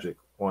magic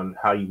on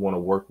how you want to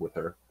work with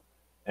her.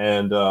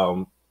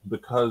 And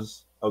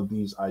because of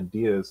these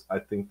ideas, I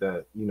think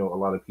that, a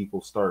lot of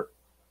people start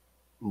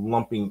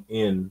lumping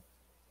in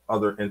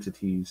other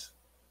entities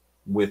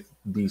with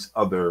these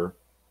other,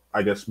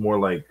 I guess, more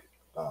like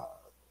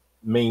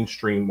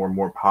mainstream or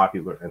more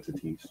popular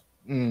entities.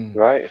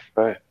 Right.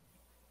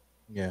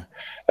 Yeah.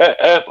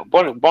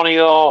 One of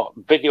your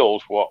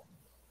videos,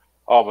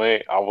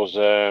 mate, I was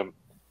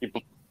it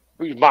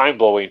was mind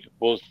blowing,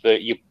 was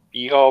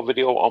your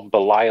video on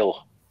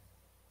Belial.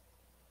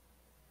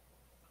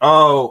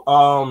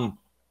 Oh,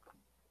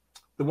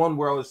 the one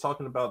where I was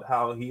talking about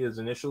how he is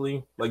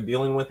initially, like,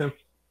 dealing with him.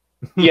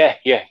 Yeah.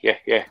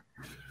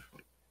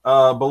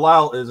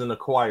 Belial is an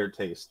acquired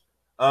taste.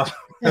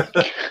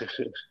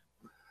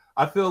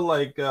 I feel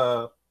like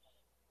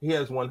he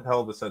has one hell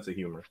of a sense of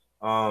humor.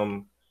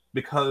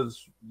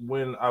 Because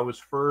when I was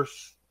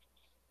first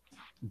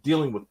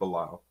dealing with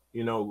Belial,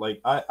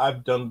 like,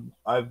 I've done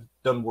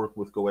work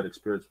with Goetic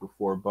spirits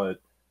before, but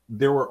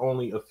there were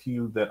only a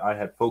few that I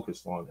had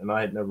focused on, and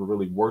I had never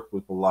really worked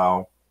with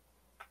Belial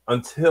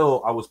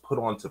until I was put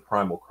on to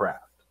Primal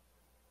Craft.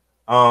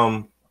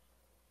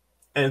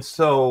 And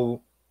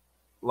so,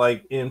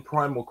 like, in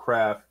Primal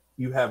Craft,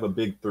 you have a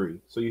big three.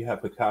 So you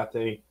have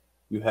Hecate,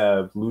 you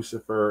have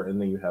Lucifer, and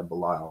then you have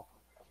Belial.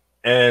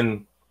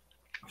 And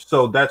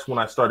so that's when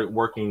I started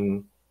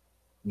working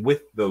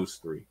with those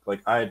three.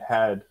 Like, I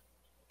had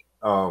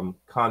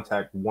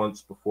contact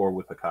once before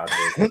with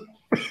Hecate,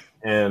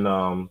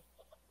 and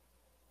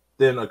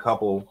then a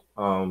couple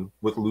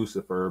with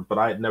Lucifer, but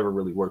I had never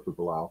really worked with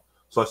Belial.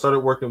 So I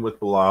started working with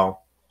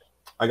Belial.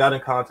 I got in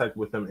contact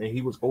with him, and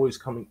he was always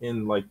coming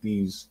in like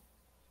these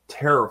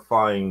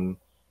terrifying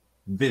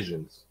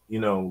visions,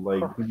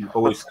 like, he would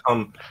always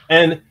come,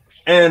 and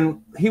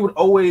he was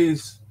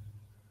always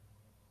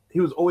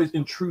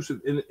intrusive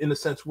in a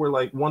sense where,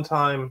 like, one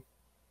time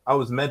I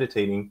was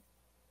meditating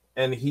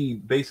and he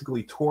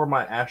basically tore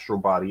my astral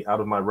body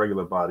out of my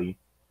regular body,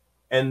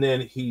 and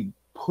then he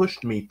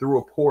pushed me through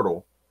a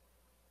portal.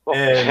 What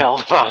and the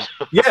hell, man?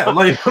 yeah,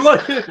 like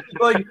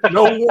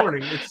no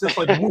warning. It's just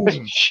like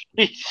boom.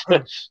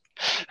 Jesus.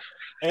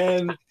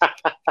 And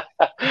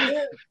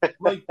yeah,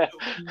 like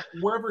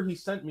wherever he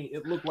sent me,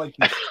 it looked like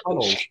these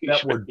tunnels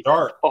that were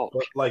dark, but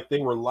like they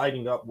were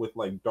lighting up with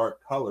like dark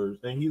colors.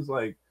 And he's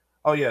like,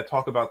 "Oh yeah,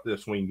 talk about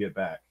this when you get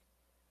back."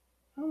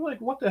 I'm like,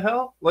 "What the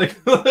hell?" Like,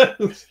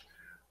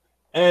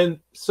 and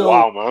so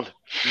wow,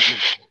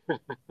 man.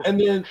 and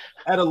then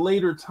at a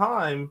later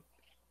time,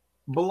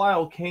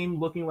 Belial came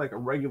looking like a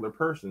regular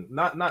person,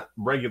 not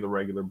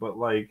regular, but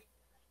like,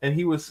 and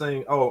he was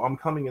saying, "Oh, I'm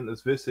coming in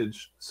this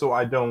visage so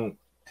I don't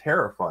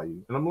terrify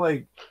you." And I'm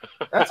like,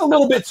 that's a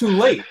little bit too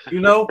late, you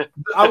know.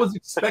 I was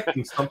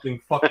expecting something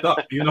fucked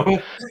up, you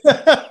know.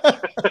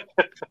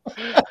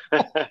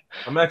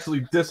 I'm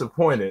actually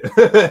disappointed.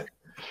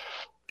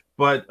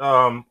 But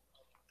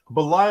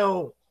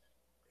Belial,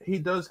 he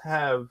does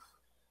have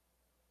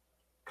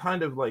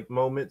kind of like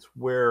moments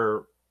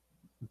where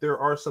there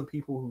are some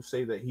people who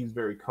say that he's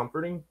very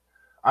comforting.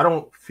 I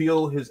don't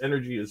feel his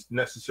energy is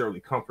necessarily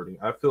comforting.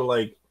 I feel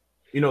like,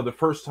 you know, the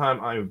first time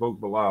I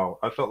invoked Belial,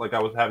 I felt like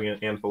I was having an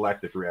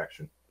anaphylactic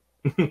reaction.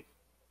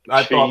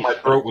 I thought my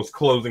throat was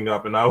closing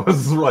up and I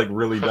was like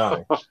really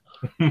dying.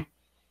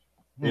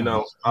 You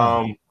know,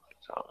 sounds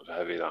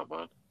heavy, that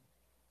man.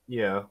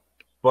 Yeah,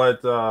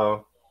 but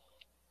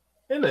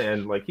in the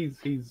end, like he's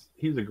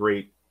a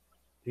great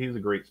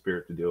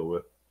spirit to deal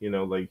with. You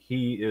know, like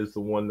he is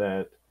the one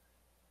that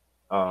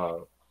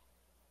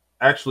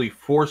actually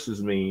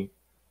forces me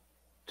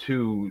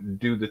to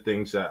do the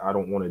things that I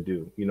don't want to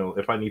do. You know,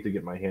 if I need to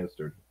get my hands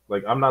dirty.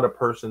 Like I'm not a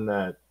person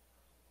that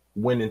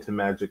went into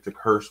magic to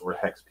curse or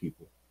hex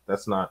people.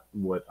 That's not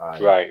what I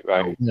right.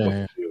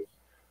 to do.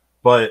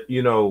 But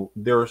you know,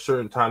 there are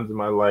certain times in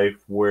my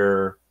life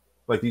where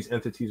like these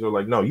entities are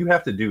like, no, you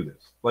have to do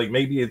this. Like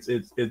maybe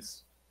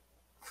it's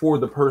for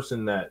the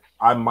person that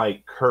I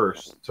might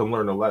curse to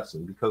learn a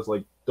lesson, because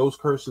like those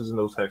curses and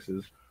those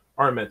hexes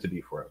aren't meant to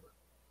be forever.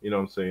 You know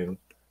what I'm saying?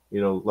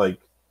 You know, like,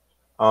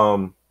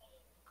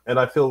 and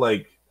I feel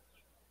like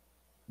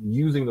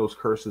using those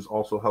curses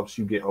also helps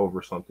you get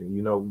over something,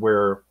 you know,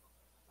 where,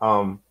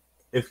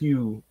 if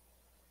you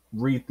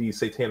read the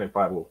Satanic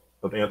Bible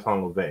of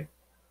Anton LaVey,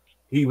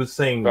 he was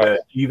saying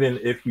that even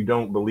if you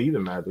don't believe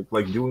in magic,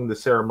 like doing the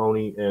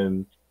ceremony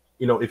and,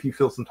 you know, if you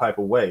feel some type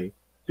of way,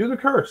 do the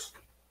curse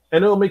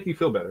and it'll make you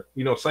feel better,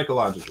 you know,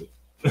 psychologically.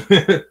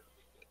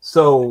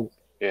 So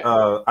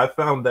I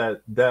found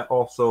that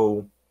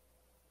also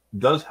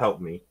does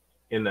help me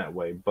in that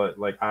way. But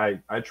like I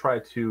try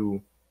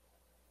to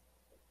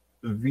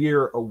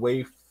veer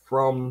away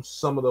from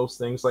some of those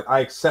things. Like I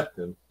accept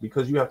them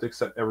because you have to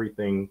accept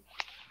everything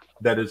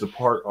that is a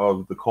part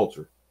of the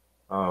culture.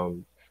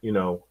 You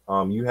know,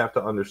 you have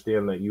to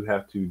understand that you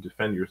have to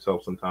defend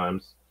yourself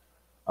sometimes.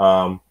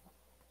 But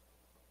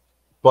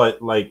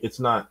like it's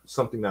not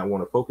something that I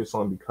want to focus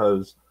on,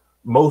 because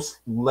most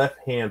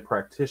left-hand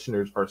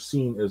practitioners are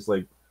seen as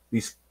like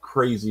these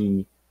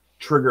crazy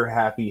trigger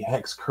happy,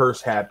 hex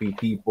curse happy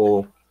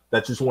people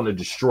that just want to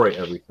destroy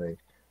everything.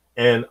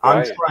 And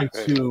I'm trying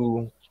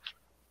to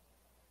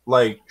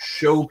like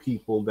show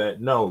people that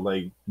no,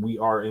 like we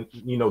are,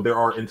 you know, there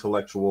are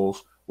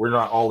intellectuals. We're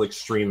not all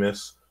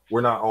extremists.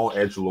 We're not all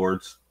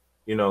edgelords.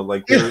 You know,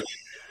 like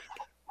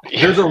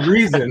there's a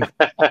reason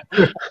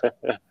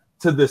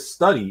to this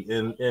study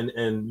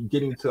and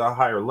getting to a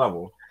higher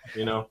level,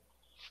 you know.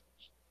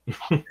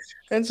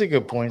 That's a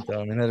good point,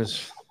 though. I mean, that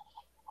is.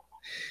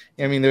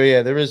 I mean,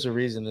 there is a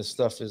reason this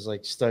stuff is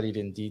like studied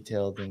and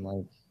detailed, and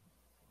like,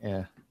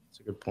 yeah, it's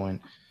a good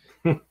point.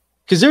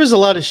 Because there is a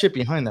lot of shit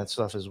behind that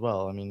stuff as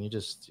well. I mean, you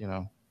just, you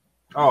know,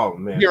 oh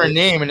man, hear a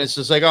name and it's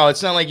just like, oh,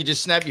 it's not like you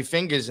just snap your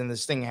fingers and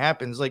this thing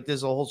happens. Like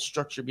there's a whole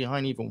structure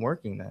behind even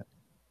working that.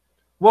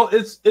 Well,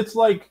 it's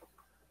like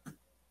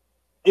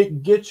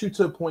it gets you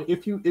to a point.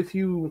 If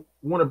you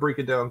want to break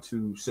it down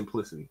to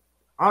simplicity,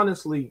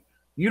 honestly,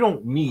 you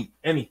don't need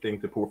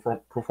anything to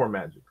perform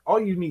magic. All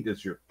you need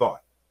is your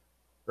thought,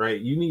 right?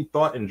 You need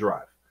thought and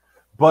drive.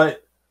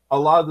 But a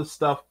lot of the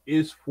stuff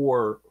is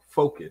for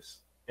focus.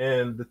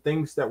 And the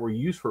things that were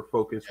used for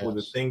focus were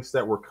the things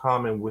that were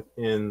common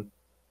within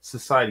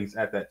societies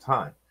at that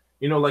time.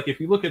 You know, like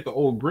if you look at the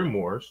old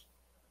grimoires,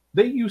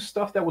 they used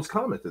stuff that was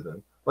common to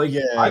them. Like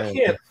I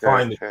can't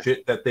find the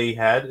shit that they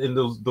had in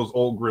those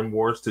old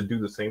grimoires to do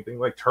the same thing,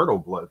 like turtle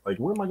blood. Like,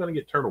 where am I going to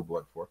get turtle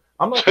blood for?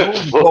 I'm not going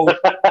to go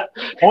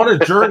on a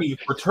journey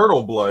for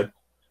turtle blood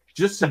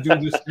just to do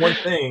this one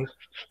thing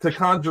to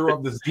conjure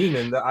up this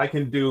demon that I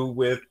can do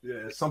with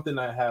something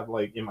I have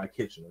like in my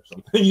kitchen or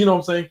something. You know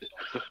what I'm saying?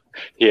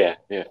 Yeah.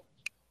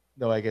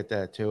 No, I get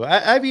that too.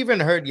 I've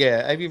even heard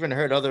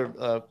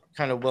other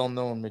kind of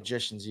well-known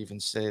magicians even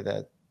say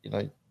that, you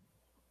know,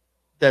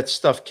 that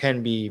stuff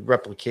can be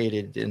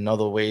replicated in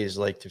other ways,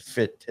 like to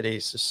fit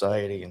today's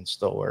society and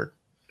still work.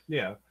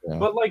 Yeah.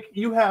 But like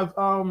you have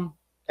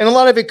and a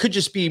lot of it could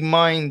just be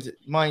mind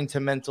to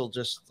mental,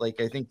 just like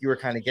I think you were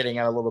kind of getting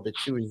at a little bit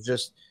too, is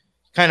just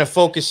kind of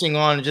focusing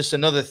on just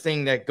another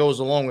thing that goes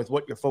along with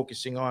what you're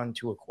focusing on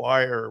to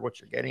acquire or what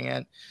you're getting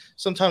at.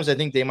 Sometimes I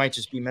think they might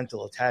just be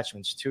mental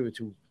attachments too,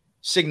 to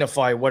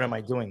signify what am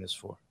I doing this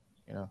for,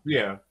 you know?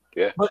 Yeah.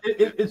 Yeah. But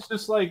it's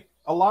just like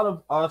a lot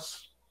of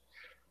us,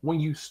 when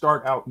you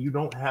start out, you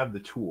don't have the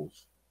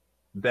tools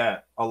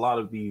that a lot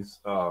of these,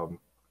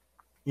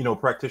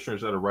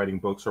 practitioners that are writing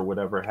books or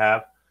whatever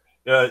have.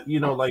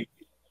 Like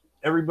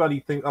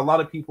everybody think, a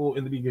lot of people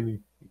in the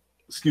beginning,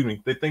 excuse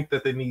me, they think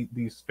that they need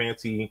these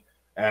fancy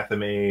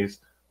athames,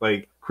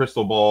 like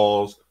crystal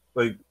balls,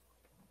 like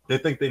they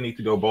think they need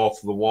to go balls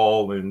to the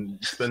wall and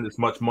spend as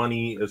much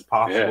money as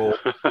possible.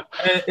 Yeah.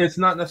 And it's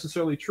not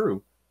necessarily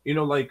true.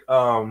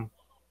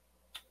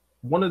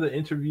 One of the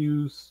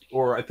interviews,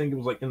 or I think it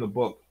was like in the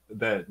book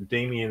that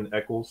Damien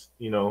Eccles,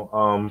 he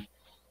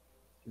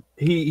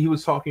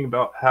was talking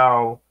about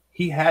how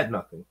he had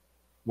nothing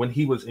when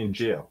he was in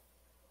jail,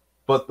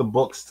 but the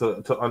books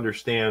to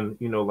understand,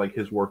 like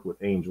his work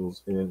with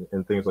angels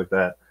and things like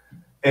that.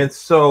 And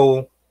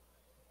so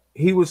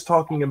he was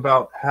talking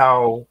about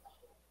how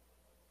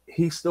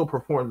he still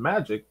performed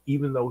magic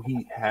even though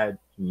he had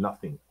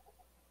nothing.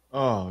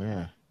 Oh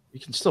yeah, you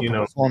can still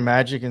perform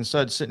magic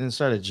sitting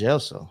inside a jail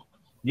cell.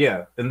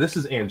 Yeah, and this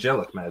is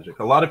angelic magic.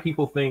 A lot of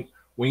people think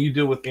when you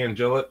deal with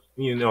angelic,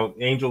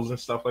 angels and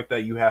stuff like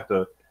that, you have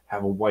to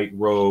have a white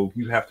robe,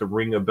 you have to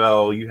ring a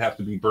bell, you have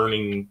to be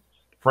burning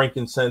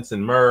frankincense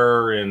and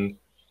myrrh, and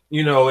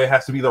it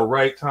has to be the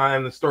right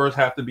time. The stars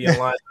have to be in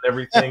line and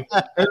everything.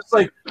 And it's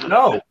like,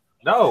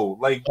 no,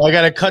 like I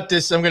gotta cut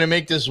this. I'm gonna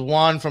make this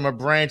wand from a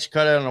branch,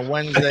 cut it on a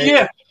Wednesday.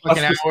 Yeah,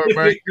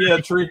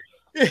 tree.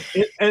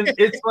 And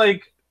it's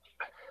like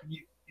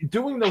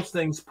doing those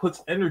things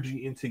puts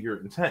energy into your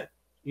intent,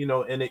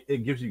 and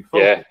it gives you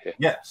focus. Yeah.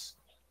 Yes,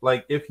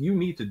 like if you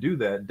need to do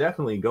that,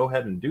 definitely go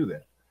ahead and do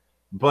that.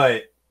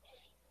 But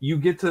you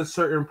get to a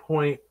certain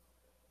point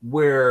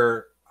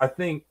where I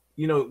think,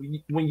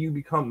 when you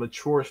become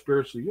mature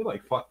spiritually, you're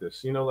like, fuck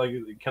this, like,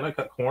 can I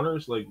cut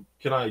corners? Like,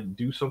 can I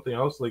do something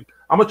else? Like,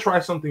 I'm gonna try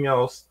something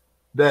else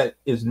that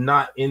is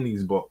not in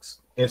these books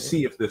and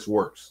see if this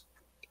works.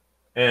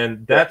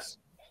 And that's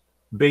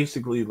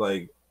basically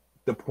like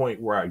the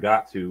point where I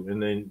got to.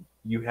 And then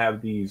you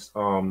have these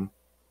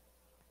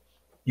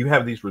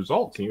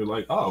results and you're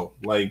like, oh,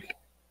 like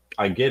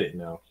I get it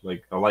now.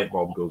 Like a light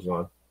bulb goes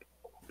on.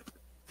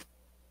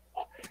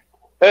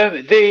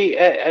 The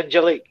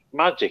angelic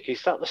magic,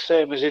 is that the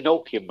same as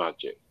Enochian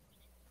magic?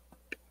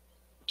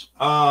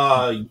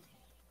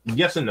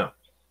 Yes and no.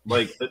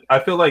 Like I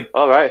feel like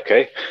all right,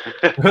 okay.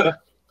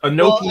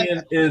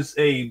 Enochian is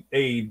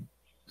a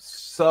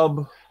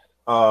sub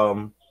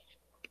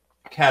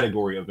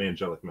category of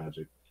angelic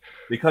magic,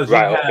 because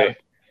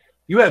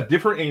you have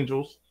different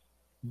angels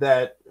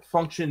that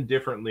function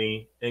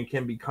differently and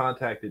can be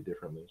contacted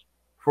differently.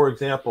 For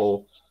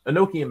example,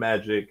 Enochian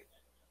magic,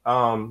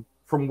 from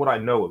what I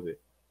know of it,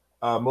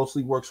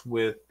 mostly works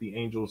with the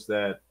angels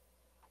that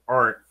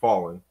aren't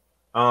fallen.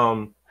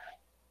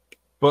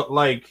 But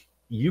like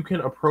you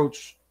can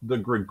approach the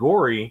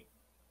Grigori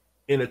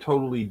in a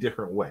totally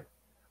different way.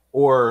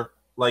 Or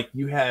like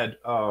you had,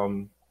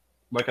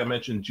 like I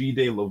mentioned, G.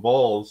 de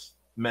Laval's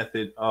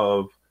method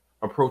of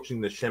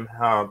approaching the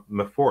Shemha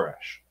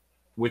Mephorash,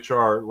 which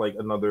are like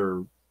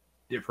another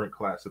different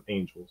class of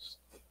angels.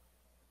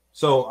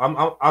 So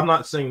I'm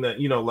not saying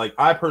that, like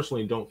I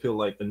personally don't feel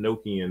like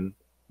Enochian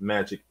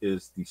magic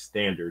is the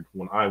standard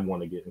when I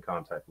want to get in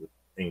contact with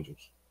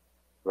angels.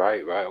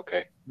 Right,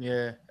 okay.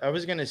 Yeah, I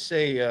was gonna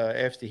say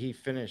after he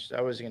finished,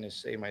 I was gonna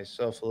say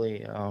myself,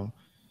 Lee.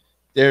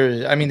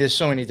 There's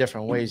so many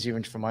different ways,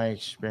 even from my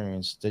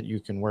experience, that you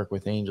can work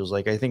with angels.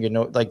 Like I think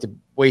like the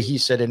way he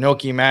said,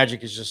 Enochian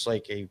magic is just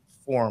like a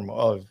form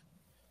of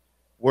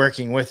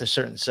working with a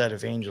certain set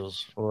of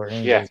angels or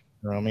angels.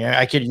 Yeah. I mean,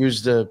 I could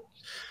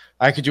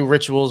do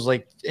rituals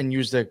like and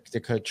use the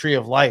tree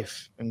of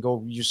life and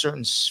go use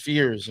certain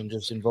spheres and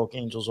just invoke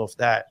angels off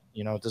that.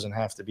 It doesn't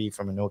have to be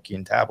from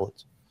Enochian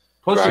tablets.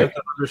 Plus, you have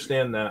to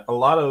understand that a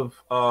lot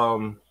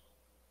of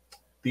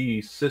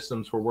the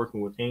systems for working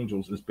with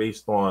angels is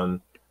based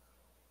on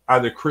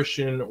either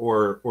Christian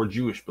or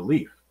Jewish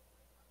belief.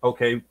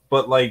 Okay,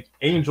 but like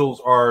angels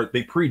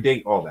they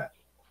predate all that,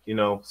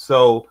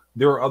 So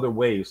there are other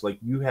ways. Like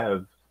you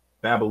have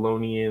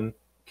Babylonian,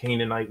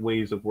 Canaanite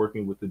ways of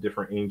working with the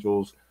different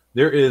angels.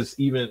 There is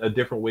even a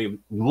different way of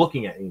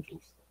looking at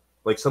angels.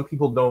 Like some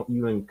people don't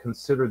even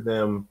consider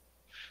them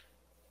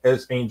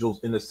as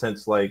angels in the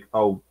sense like,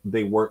 oh,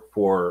 they work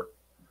for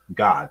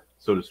God,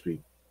 so to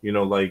speak.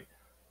 Like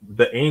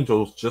the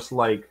angels, just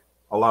like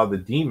a lot of the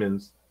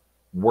demons,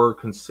 were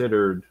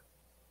considered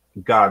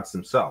gods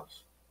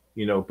themselves,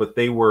 but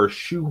they were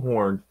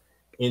shoehorned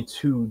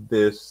into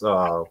this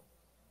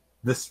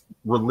this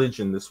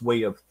religion, this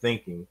way of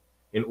thinking,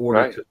 in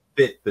order to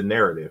fit the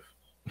narrative.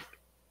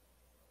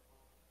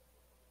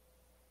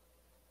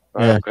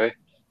 Yeah. Okay.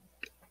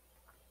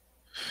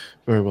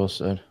 Very well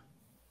said.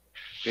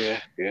 Yeah.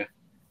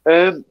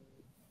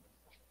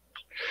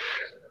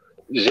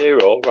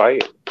 Xero,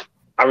 right?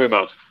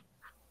 Harryman.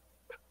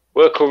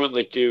 We're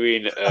currently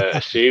doing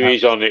a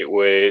series on it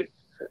with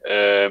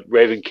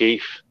Raven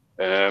Keith,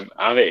 and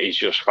it is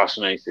just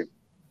fascinating.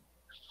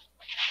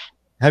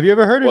 Have you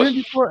ever heard of him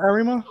before,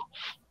 Arima?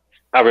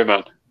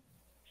 Harryman.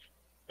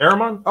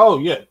 Ahriman? Oh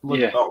yeah,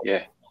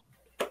 Yeah.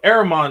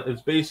 Ahriman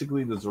is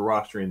basically the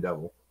Zoroastrian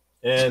devil,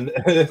 and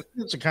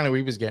That's kind of what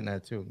he was getting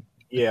at too.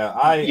 yeah,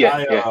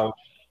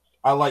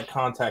 I like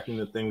contacting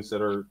the things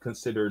that are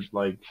considered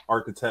like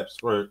archetypes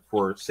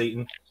for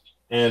Satan,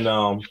 and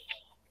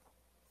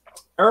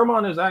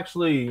Ahriman is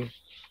actually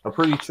a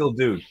pretty chill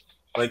dude.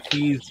 Like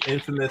he's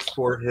infamous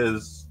for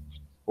his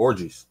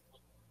orgies.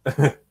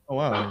 Oh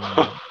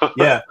wow.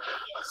 Yeah.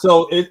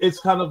 So it's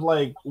kind of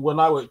like when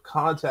I would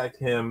contact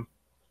him,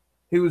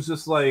 he was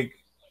just like,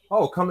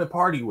 "Oh, come and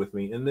party with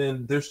me." And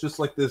then there's just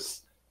like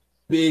this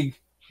big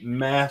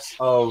mass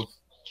of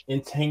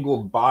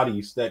entangled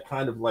bodies that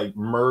kind of like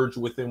merge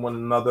within one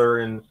another,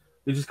 and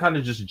they just kind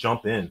of just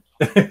jump in.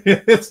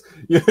 it's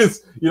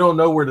you don't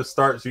know where to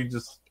start, so you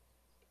just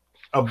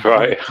you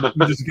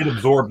just get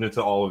absorbed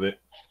into all of it.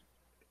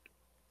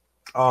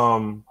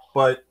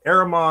 But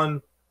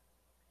Ahriman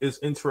is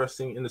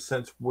interesting in the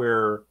sense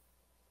where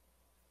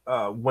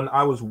when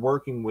I was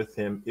working with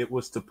him, it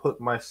was to put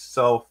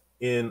myself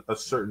in a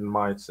certain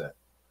mindset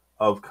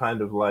of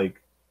kind of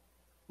like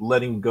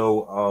letting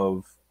go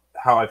of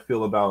how I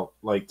feel about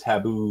like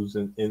taboos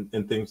and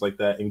things like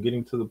that, and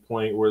getting to the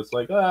point where it's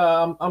like,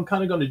 I'm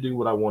kind of going to do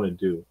what I want to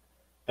do.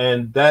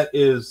 And that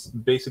is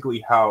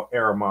basically how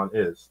Ahriman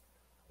is.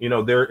 You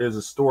know, there is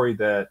a story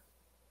that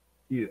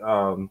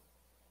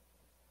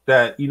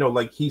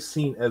like he's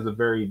seen as a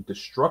very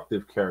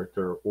destructive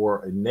character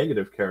or a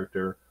negative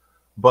character,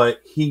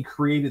 but he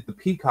created the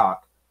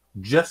peacock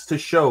just to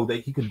show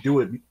that he could do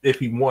it if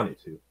he wanted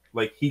to.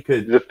 Like he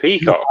could The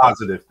peacock? do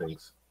positive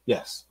things.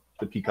 Yes,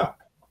 the peacock.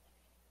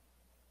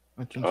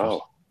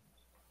 Oh,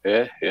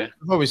 yeah.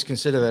 I've always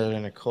considered that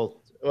an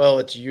occult. Well,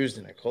 it's used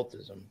in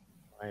occultism, in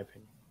my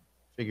opinion.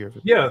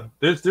 Yeah,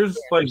 there's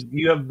like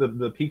you have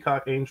the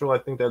peacock angel. I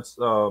think that's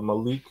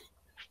Malik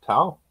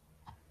Tao.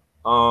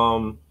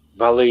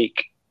 Malik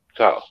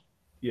Tao.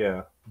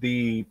 Yeah,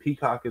 the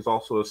peacock is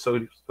also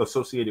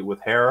associated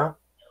with Hera.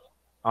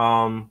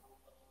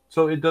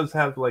 So it does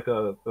have like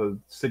a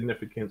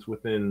significance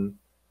within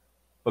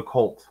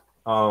occult.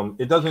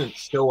 It doesn't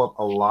show up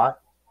a lot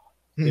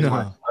in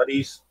my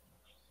studies,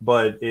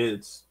 but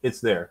it's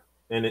there,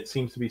 and it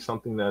seems to be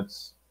something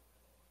that's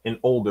an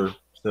older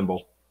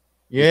symbol.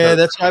 Yeah,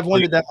 that's I've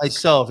wondered that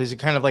myself. Is it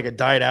kind of like a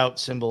died out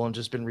symbol and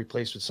just been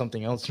replaced with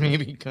something else,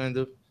 maybe kind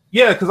of?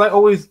 Yeah, because I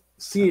always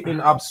see it in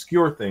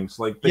obscure things,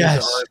 like things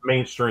that aren't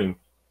mainstream.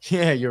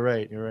 Yeah, you're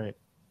right.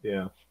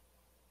 Yeah.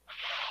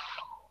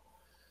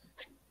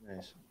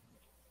 Nice.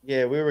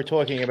 Yeah, we were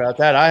talking about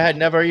that. I had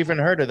never even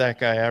heard of that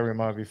guy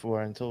Arimar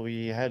before until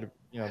we had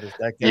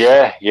that guy.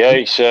 Yeah,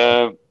 it's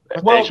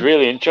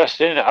really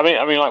interesting. I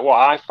mean, like what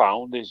I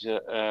found is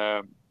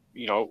that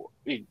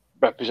he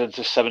represents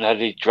a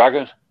 7-headed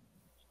dragon.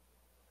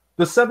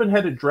 The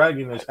 7-headed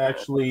dragon is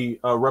actually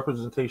a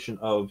representation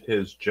of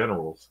his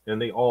generals, and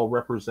they all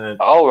represent.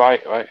 Oh,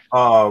 right.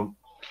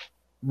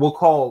 We'll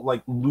call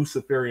like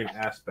Luciferian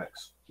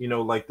aspects.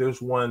 Like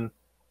there's one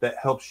that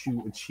helps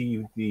you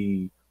achieve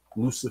the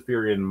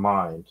Luciferian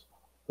mind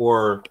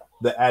or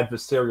the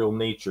adversarial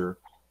nature.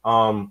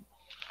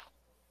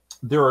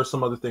 There are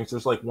some other things.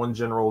 There's like one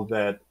general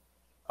that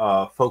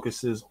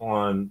focuses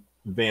on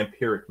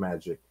vampiric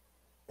magic,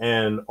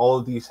 and all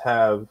of these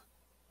have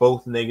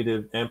both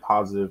negative and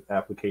positive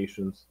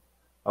applications.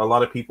 A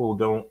lot of people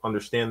don't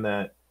understand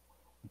that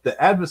the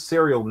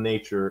adversarial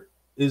nature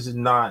is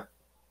not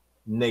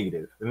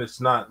negative, and it's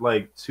not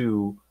like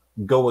to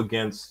go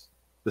against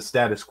the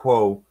status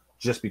quo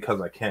just because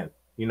I can.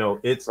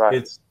 It's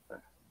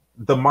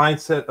the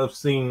mindset of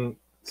saying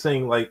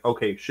like,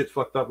 okay, shit's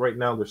fucked up right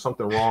now. There's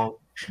something wrong.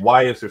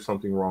 Why is there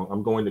something wrong?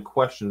 I'm going to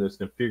question this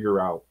and figure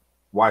out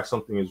why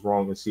something is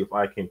wrong and see if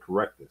I can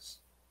correct this.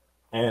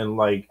 And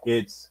like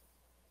it's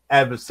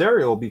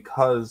adversarial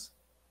because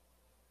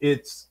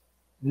it's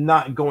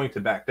not going to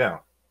back down.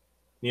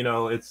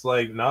 It's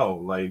like, no,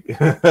 like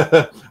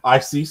I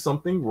see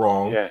something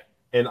wrong,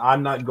 and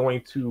I'm not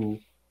going to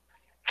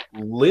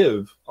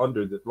live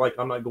under the like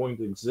I'm not going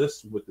to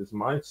exist with this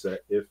mindset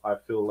if I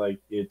feel like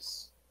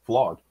it's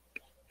flawed.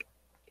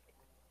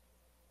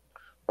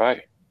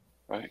 Right.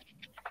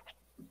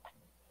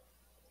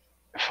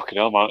 Fucking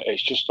hell, man!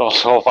 It's just all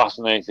so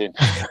fascinating.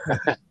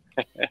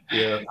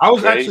 Yeah, I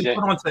was actually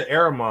put onto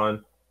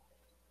Ahriman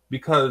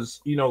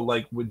because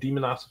like with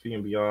Demonosophy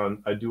and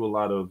Beyond, I do a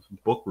lot of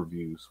book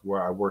reviews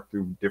where I work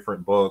through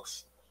different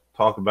books,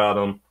 talk about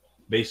them,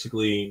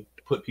 basically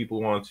put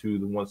people onto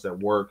the ones that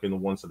work and the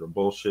ones that are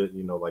bullshit.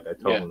 Like I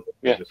tell them.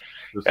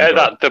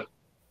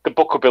 The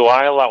Book of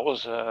Belial, that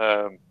was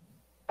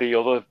the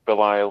other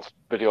Belial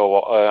video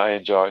I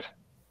enjoyed.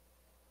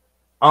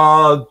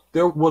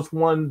 There was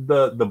one,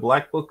 the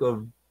Black Book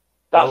of.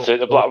 That's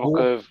it, the Black Book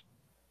of.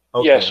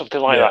 Okay. Yeah, something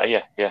like that.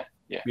 Yeah.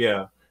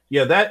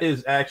 Yeah, that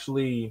is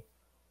actually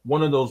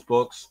one of those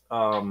books.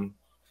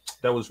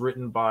 that was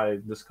written by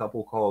this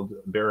couple called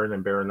Baron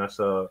and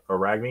Baronessa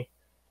Aragni,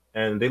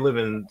 and they live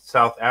in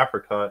South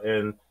Africa.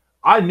 And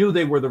I knew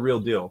they were the real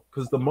deal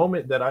because the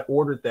moment that I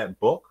ordered that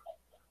book,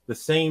 the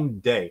same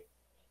day,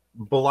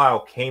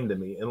 Belial came to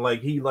me and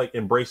like he like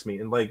embraced me,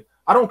 and like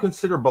I don't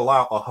consider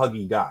Belial a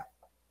huggy guy,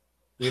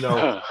 you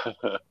know.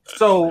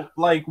 So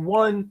like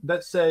one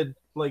that said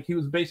like he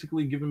was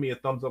basically giving me a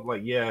thumbs up,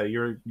 like yeah,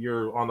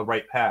 you're on the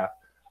right path.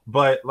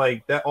 But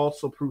like that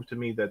also proved to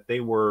me that they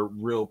were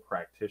real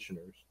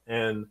practitioners,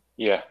 and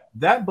Yeah.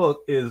 that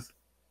book is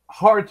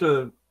hard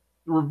to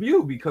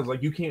review because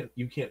like you can't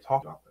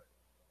talk about that.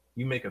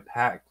 You make a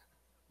pact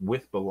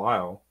with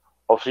Belial.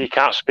 Also, you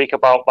can't speak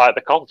about like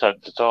the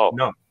content at all.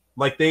 No,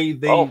 like they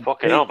Oh,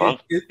 fucking hell, man.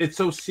 it's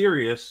so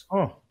serious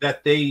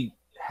that they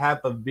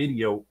have a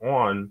video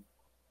on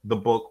the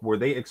book where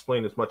they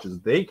explain as much as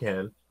they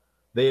can.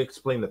 They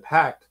explain the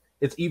pact.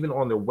 It's even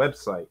on their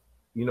website,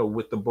 you know,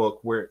 with the book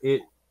where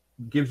it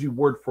gives you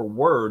word for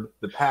word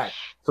the pact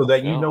so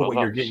that you Yeah, know well, what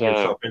you're getting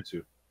yourself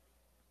into.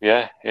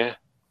 Yeah, yeah.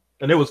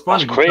 And it was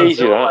funny That's because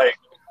crazy,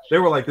 they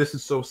were like, this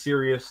is so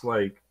serious,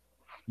 like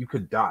you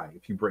could die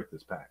if you break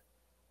this pact.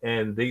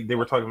 And they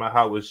were talking about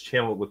how it was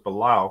channeled with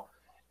Belial.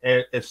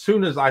 And as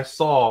soon as I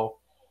saw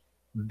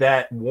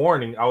that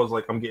warning, I was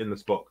like, I'm getting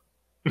this book.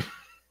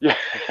 Yeah.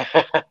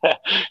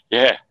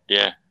 Yeah,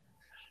 yeah.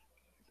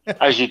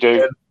 As you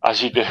do.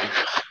 As you do.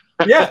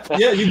 Yeah,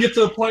 you get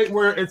to a point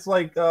where it's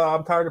like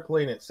I'm tired of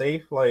playing it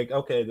safe. Like,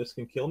 okay, this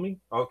can kill me.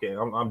 Okay,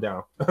 I'm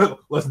down.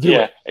 Let's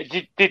do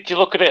it. Did you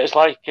look at it as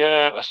like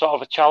a sort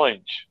of a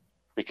challenge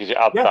because it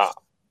had that?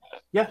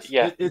 Yes,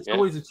 Yeah, it's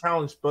always a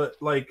challenge, but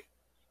like,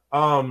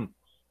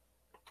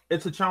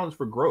 it's a challenge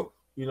for growth.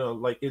 You know,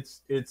 like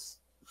it's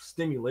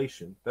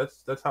stimulation.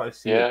 That's how I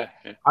see it.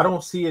 Yeah. I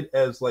don't see it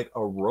as like a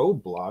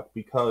roadblock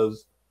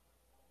because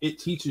it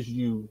teaches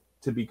you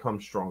to become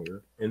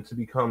stronger and to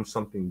become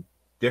something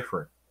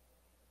different.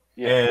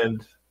 Yeah.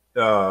 And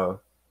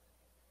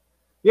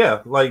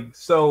like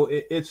so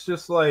it's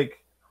just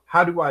like,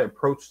 how do I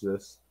approach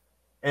this?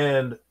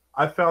 And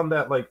I found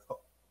that like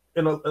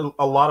in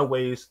a lot of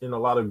ways, in a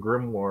lot of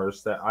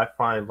grimoires that I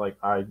find like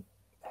I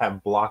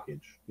have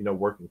blockage, you know,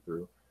 working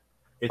through.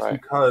 It's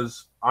Right.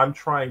 because I'm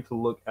trying to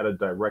look at a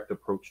direct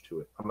approach to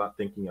it. I'm not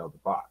thinking out of the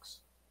box.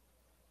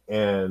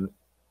 And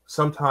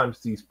sometimes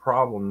these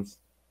problems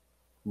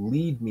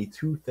lead me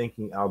to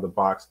thinking out of the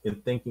box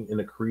and thinking in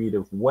a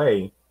creative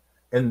way.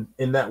 And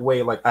in that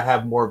way, like I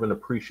have more of an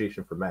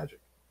appreciation for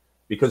magic,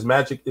 because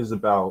magic is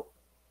about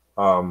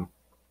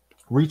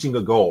reaching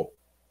a goal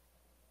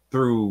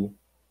through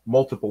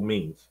multiple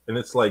means. And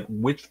it's like,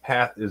 which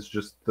path is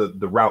just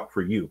the route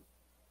for you,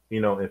 you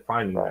know, and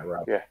finding that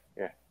route.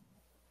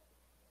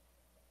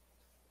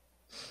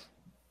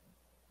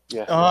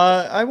 Yeah.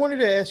 I wanted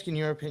to ask, in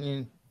your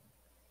opinion,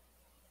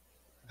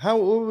 what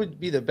would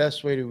be the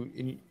best way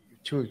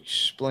to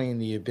explain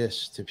the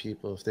abyss to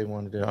people if they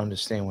wanted to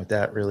understand what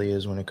that really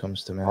is when it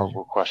comes to magic?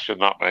 Good question,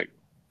 that, mate.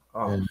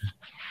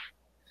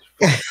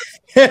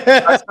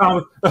 That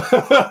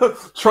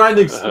sounds trying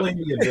to explain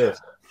the abyss.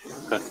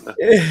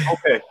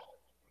 Okay.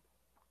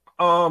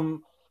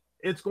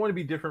 It's going to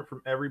be different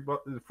from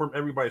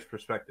everybody's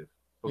perspective,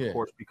 of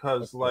course,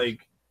 because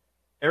like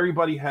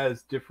everybody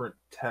has different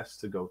tests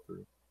to go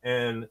through.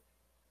 And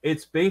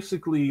it's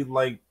basically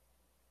like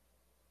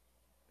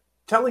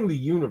telling the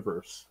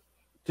universe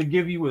to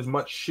give you as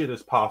much shit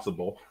as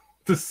possible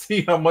to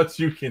see how much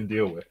you can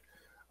deal with,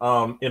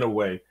 in a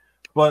way.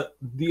 But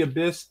the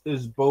abyss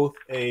is both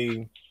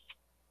a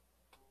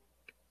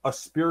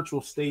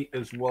spiritual state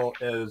as well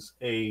as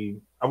I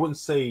wouldn't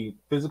say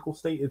physical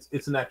state.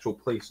 It's an actual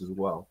place as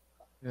well.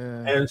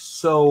 Yeah. And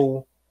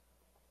so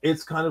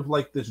it's kind of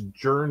like this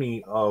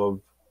journey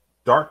of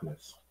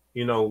darkness,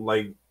 you know,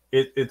 like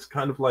it's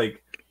kind of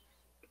like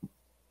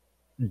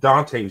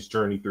Dante's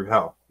journey through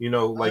hell, you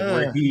know, like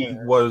where he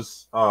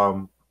was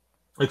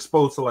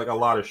exposed to like a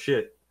lot of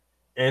shit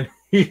and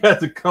he had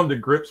to come to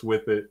grips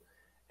with it,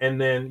 and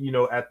then, you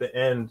know, at the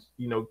end,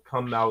 you know,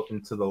 come out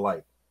into the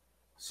light.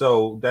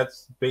 So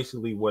that's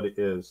basically what it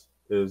is.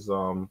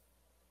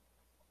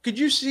 Could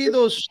you see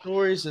those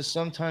stories as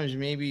sometimes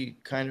maybe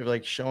kind of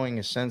like showing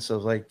a sense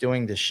of like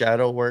doing the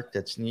shadow work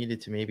that's needed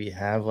to maybe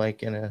have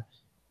like in a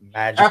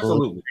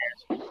magical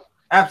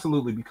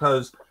Absolutely,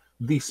 because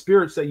the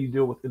spirits that you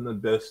deal with in the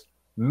abyss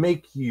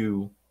make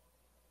you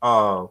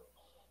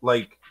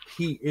like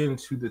key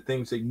into the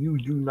things that you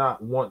do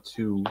not want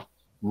to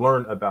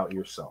learn about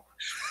yourself.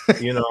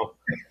 You know,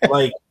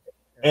 like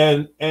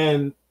and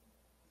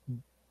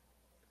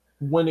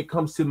when it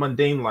comes to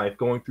mundane life,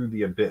 going through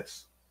the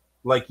abyss,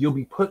 like you'll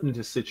be put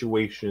into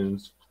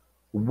situations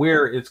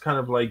where it's kind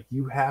of like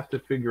you have to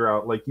figure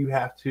out, like you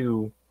have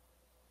to,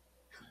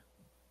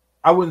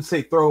 I wouldn't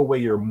say throw away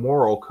your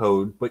moral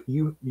code, but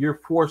you're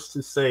forced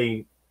to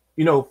say,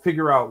 you know,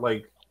 figure out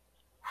like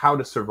how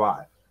to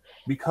survive,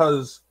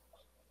 because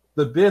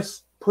the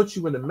abyss puts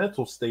you in a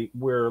mental state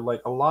where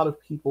like a lot of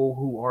people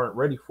who aren't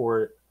ready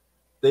for it,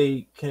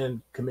 they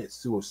can commit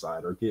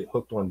suicide or get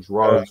hooked on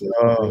drugs.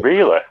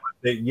 Really?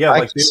 Yeah, I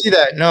like can see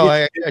that. No,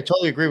 I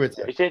totally agree with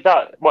that. Is it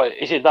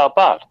that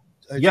bad?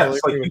 Yes,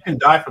 like you can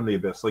die from the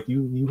abyss. Like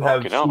you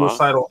have Fucking hell, man.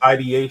 suicidal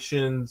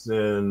ideations,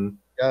 and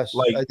Yes,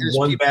 like there's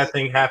one people- bad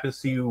thing happens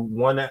to you,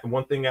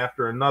 one thing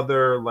after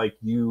another. Like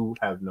you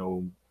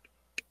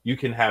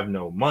can have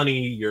no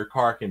money. Your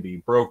car can be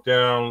broke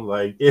down.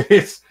 Like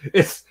it's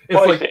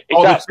Well, like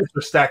all the chips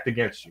are stacked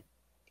against you.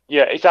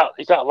 Yeah, is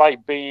that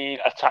like being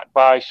attacked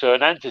by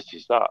certain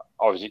entities,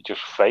 or is it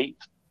just fate?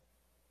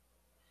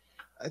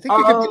 I think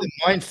it could be the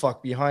mind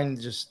fuck behind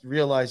just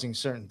realizing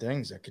certain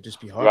things that could just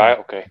be hard. Right.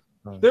 Okay.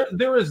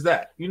 There is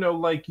that.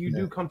 Like you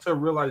do come to a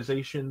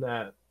realization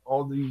that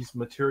all these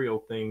material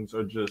things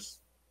are just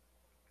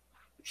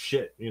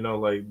shit.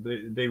 Like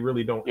they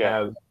really don't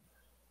have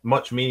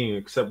much meaning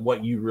except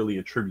what you really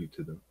attribute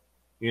to them.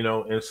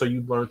 And so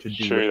you learn to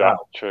do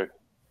without. True.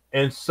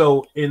 And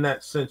so in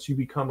that sense, you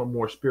become a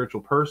more spiritual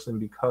person,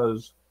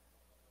 because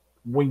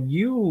when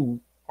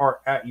you are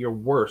at your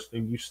worst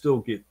and you still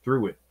get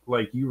through it,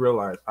 like you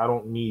realize I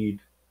don't need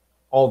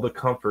all the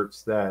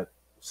comforts that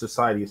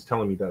society is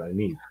telling me that I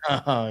need.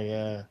 Oh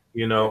yeah.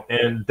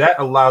 And that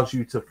allows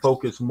you to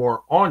focus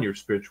more on your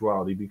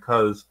spirituality,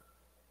 because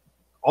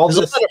there's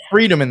a lot of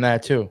freedom in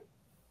that too.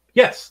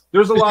 Yes,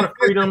 there's a lot of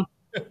freedom,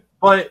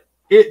 but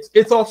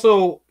it's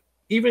also,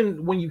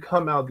 even when you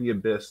come out of the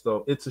abyss,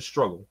 though, it's a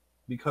struggle,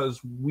 because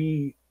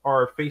we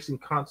are facing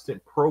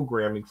constant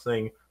programming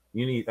saying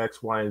you need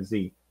X, Y, and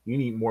Z. You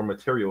need more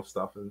material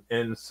stuff.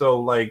 And so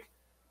like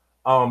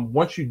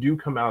once you do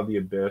come out of the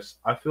abyss,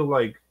 I feel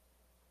like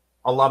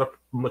a lot of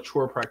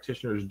mature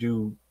practitioners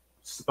do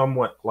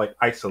somewhat like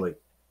isolate,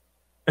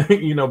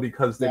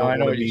 because they don't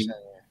want to be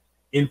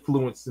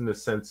influenced in the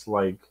sense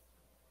like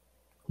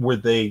where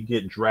they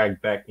get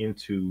dragged back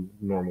into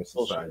normal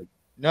society.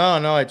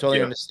 No, I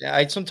totally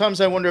understand. Sometimes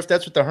I wonder if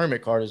that's what the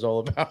hermit card is all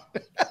about.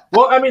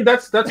 Well, I mean,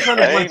 that's kind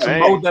of like the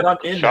mode that I'm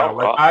in now.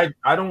 Like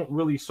I don't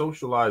really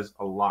socialize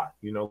a lot,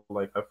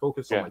 like I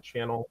focus on my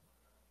channel,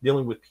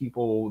 dealing with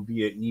people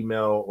via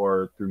email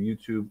or through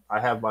YouTube. I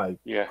have my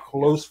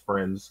close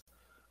friends,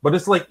 but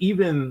it's like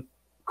even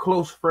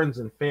close friends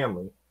and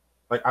family,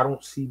 like I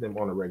don't see them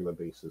on a regular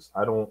basis.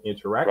 I don't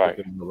interact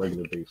with them on a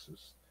regular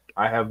basis.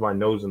 I have my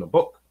nose in a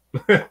book.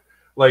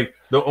 Like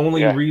the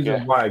only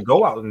reason why I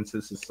go out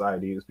into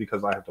society is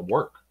because I have to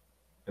work,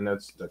 and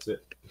that's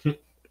it.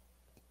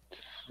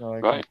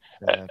 Right.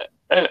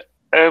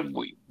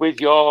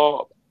 With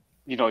your,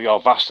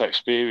 your vast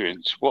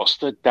experience, what's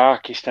the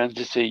darkest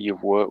entity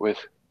you've worked with?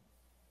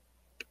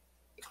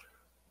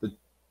 The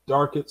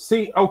darkest.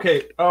 See,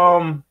 okay.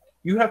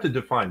 You have to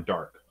define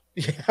dark.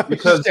 Yeah,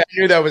 because I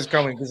knew that was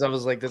coming, because I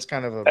was like, that's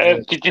kind of a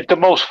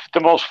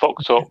the most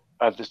fucked up,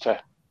 I'd just say,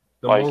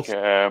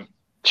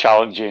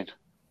 challenging.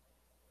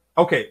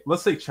 Okay,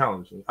 let's say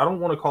challenging. I don't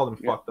want to call them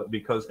fucked up,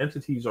 because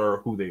entities are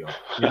who they are.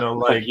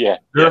 Like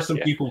there are some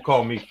people who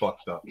call me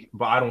fucked up,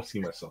 but I don't see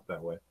myself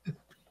that way.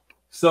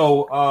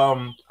 So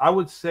I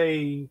would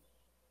say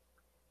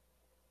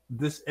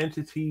this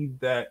entity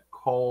that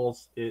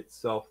calls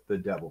itself the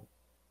devil.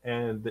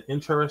 And the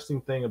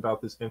interesting thing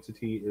about this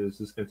entity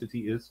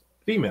is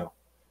female.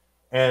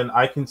 And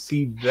I can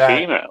see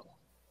that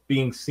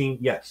being seen,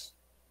 yes.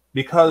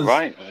 Because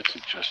that's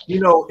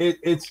interesting.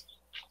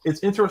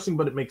 It's interesting,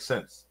 but it makes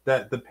sense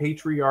that the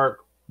patriarch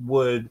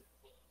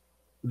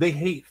they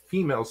hate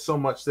females so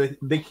much that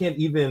they can't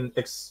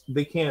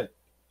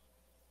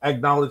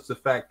acknowledge the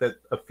fact that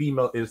a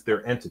female is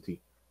their entity.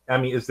 I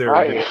mean, is their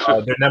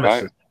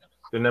nemesis,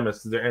 their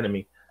nemesis, their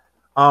enemy.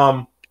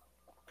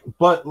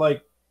 But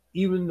like,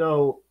 even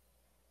though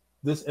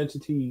this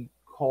entity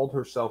called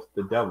herself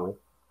the devil,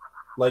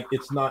 like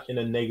it's not in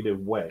a negative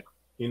way.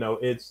 You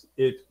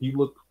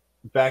look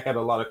back at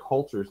a lot of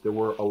cultures, there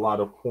were a lot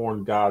of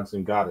horned gods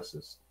and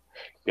goddesses.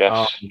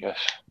 Yes.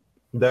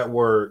 That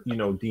were,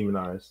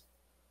 demonized.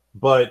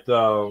 But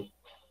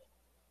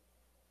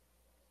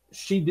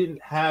she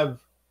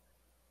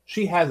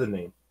has a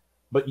name,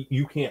 but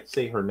you can't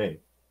say her name.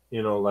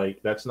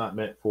 Like that's not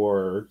meant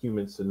for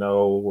humans to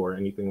know or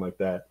anything like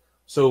that.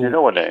 So you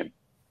know her name?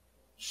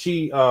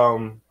 She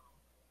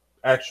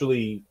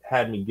actually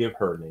had me give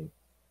her a name.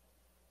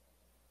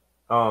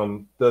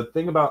 The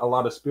thing about a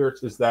lot of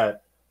spirits is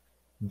that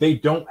they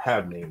don't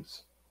have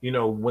names.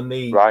 When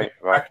they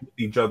interact with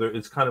each other,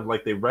 it's kind of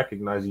like they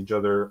recognize each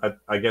other,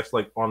 I guess,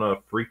 like on a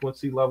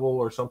frequency level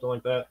or something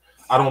like that.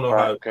 I don't know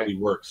how it really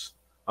works.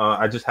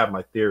 I just have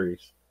my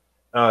theories.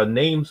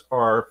 Names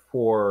are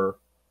for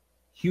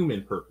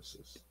human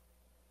purposes.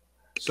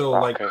 So,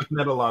 like, I've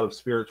met a lot of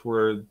spirits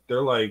where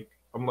they're like,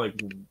 I'm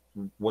like,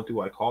 what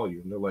do I call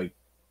you? And they're like,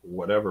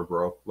 whatever,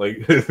 bro.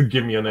 Like,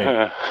 give me a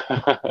name.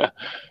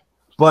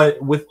 But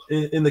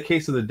in the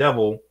case of the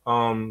devil,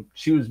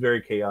 she was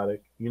very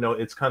chaotic.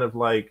 It's kind of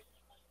like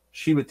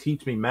she would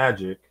teach me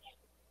magic,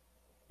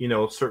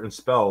 certain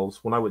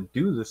spells. When I would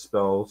do the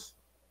spells,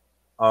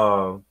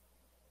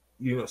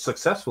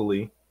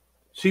 successfully,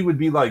 she would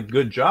be like,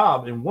 good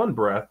job in one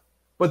breath,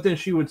 but then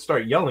she would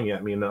start yelling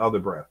at me in the other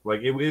breath.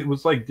 Like it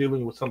was like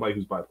dealing with somebody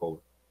who's bipolar.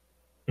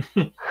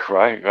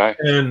 Right.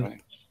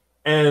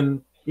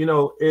 And you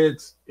know,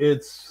 it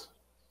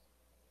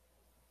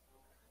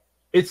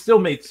still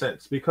made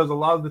sense because a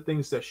lot of the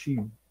things that she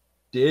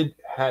did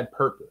had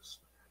purpose.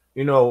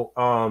 You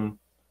know,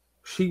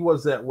 she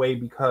was that way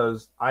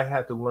because I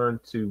had to learn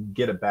to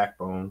get a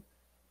backbone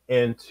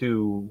and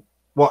to,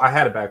 well, I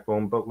had a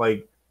backbone, but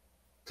like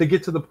to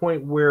get to the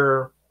point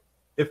where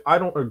if I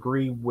don't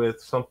agree with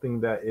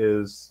something that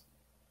is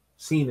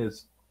seen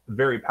as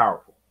very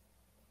powerful,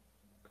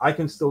 I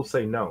can still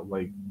say no,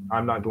 like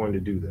I'm not going to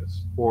do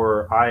this,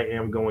 or I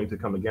am going to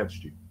come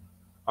against you.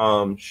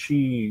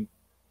 She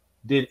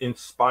did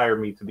inspire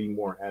me to be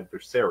more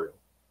adversarial,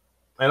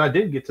 and I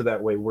did get to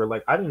that way where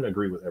like I didn't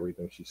agree with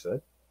everything she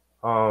said.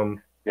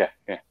 Yeah,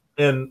 yeah.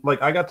 And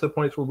like I got to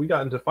points where we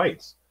got into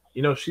fights.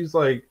 You know, she's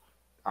like,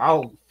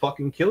 "I'll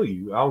fucking kill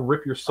you. I'll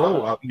rip your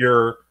soul out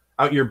your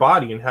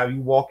body and have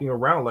you walking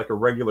around like a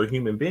regular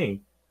human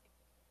being."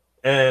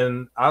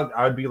 And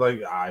I'd be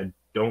like, "I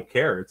don't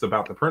care. It's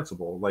about the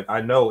principle. Like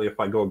I know if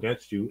I go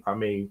against you, I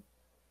may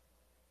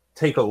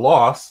take a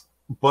loss,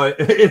 but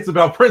it's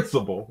about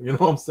principle." You know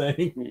what I'm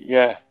saying?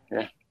 Yeah,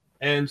 yeah.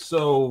 And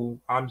so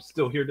I'm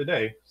still here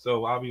today.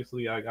 So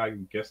obviously, I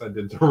guess I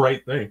did the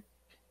right thing.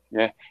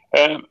 Yeah.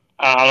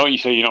 I know you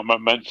say you're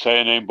not meant to say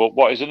her name, but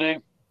what is her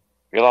name?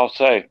 You're allowed to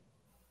say.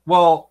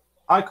 Well,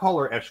 I call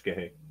her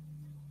Eshkehe,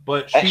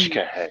 but she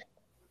Eshkehe.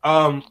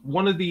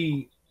 One of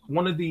the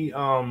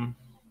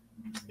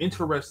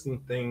interesting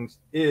things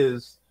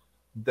is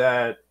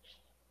that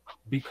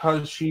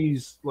because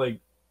she's like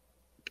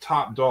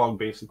top dog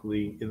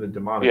basically in the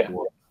demonic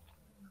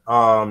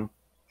world,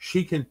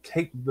 she can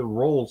take the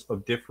roles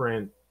of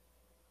different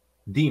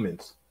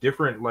demons,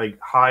 different like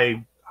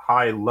high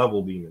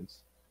level demons.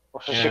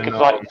 So she could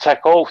like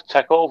take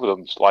over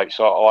them, like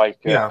sort of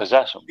like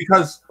possess them.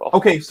 Because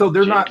okay, so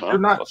they're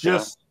not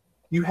just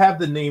you have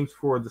the names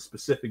for the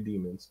specific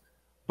demons,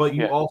 but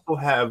you also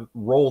have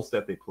roles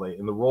that they play,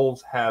 and the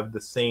roles have the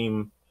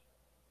same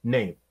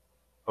name.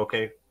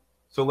 Okay,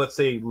 so let's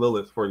say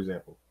Lilith, for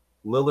example.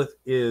 Lilith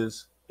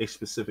is a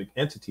specific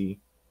entity,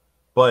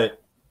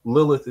 but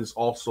Lilith is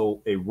also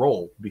a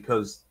role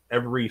because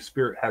every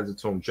spirit has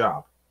its own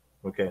job.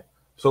 Okay,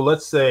 so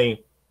let's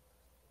say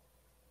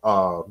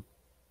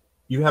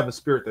you have a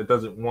spirit that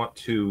doesn't want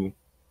to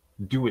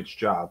do its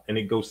job and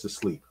it goes to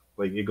sleep,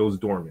 like it goes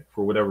dormant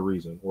for whatever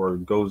reason, or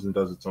it goes and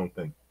does its own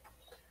thing.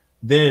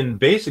 Then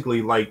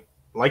basically, like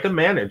a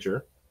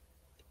manager,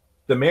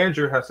 the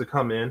manager has to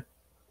come in,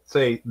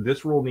 say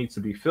this role needs to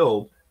be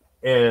filled,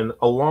 and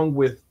along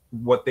with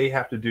what they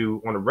have to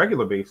do on a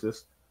regular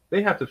basis,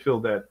 they have to fill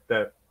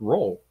that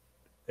role.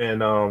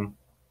 And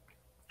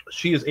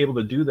she is able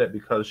to do that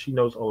because she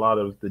knows a lot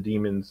of the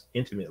demons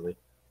intimately.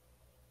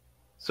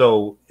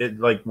 So it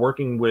like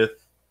working with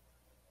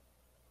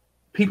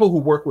people who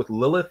work with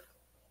Lilith,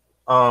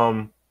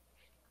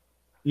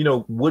 you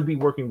know, would be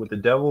working with the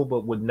devil,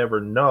 but would never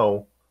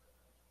know.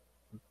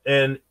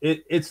 And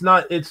it's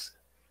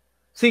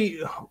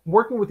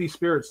working with these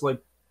spirits,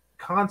 like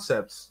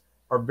concepts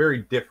are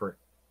very different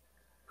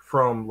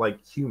from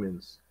like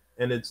humans,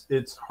 and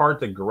it's hard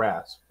to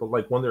grasp. But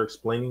like when they're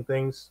explaining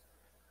things,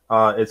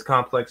 it's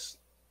complex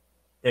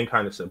and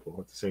kind of simple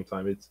at the same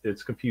time.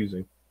 It's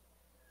confusing.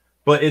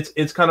 But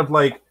it's kind of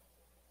like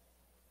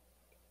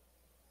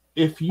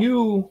if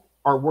you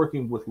are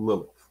working with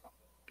Lilith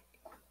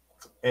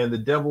and the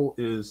devil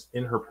is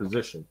in her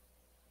position,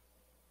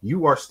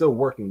 you are still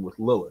working with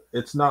Lilith.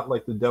 It's not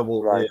like the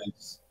devil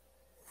is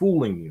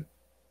fooling you.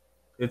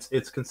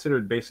 It's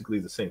considered basically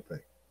the same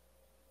thing.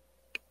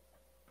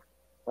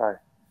 Right.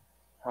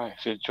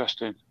 It's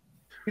interesting.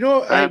 You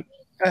know, I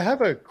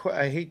have I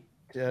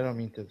don't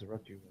mean to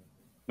interrupt you.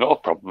 No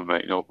problem,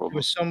 mate. No problem. There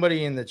was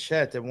somebody in the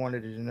chat that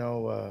wanted to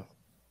know,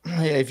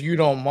 if you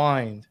don't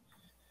mind,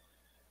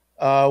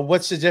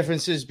 what's the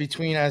differences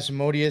between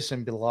Asmodeus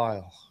and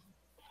Belial?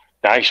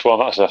 Nice one.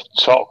 That's a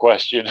top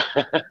question.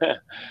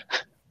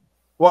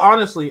 Well,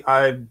 honestly,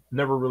 I've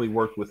never really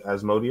worked with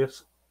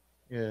Asmodeus.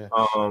 Yeah.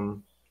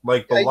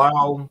 Like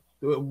Belial,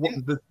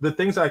 the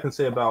things I can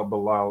say about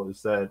Belial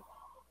is that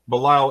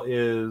Belial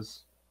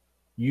is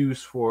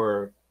used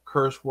for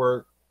curse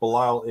work.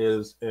 Belial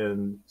is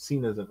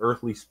seen as an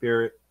earthly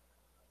spirit.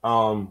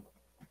 Belial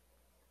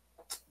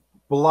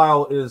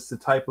is the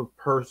type of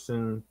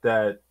person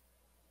that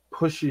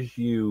pushes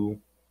you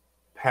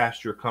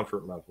past your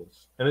comfort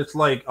levels. And it's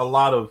like a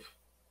lot of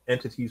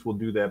entities will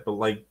do that, but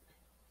like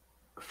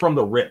from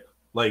the rip,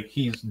 like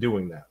he's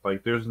doing that.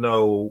 Like there's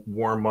no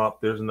warm up,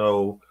 there's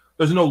no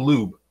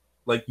lube.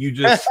 Like you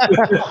just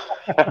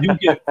you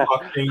get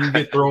fucked and you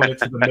get thrown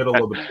into the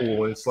middle of the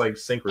pool and it's like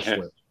sink or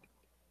swim.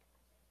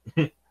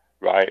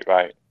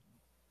 Right.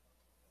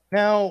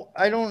 Now,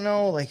 I don't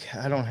know, like,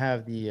 I don't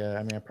have the,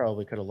 I mean, I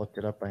probably could have looked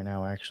it up by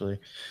now, actually.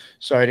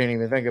 So I didn't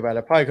even think about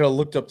it. Probably could have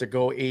looked up the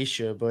Go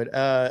Asia, but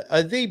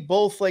are they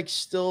both, like,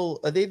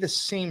 are they the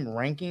same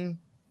ranking?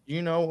 Do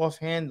you know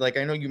offhand? Like,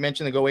 I know you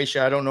mentioned the Go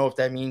Asia. I don't know if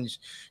that means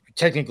you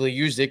technically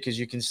used it because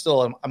you can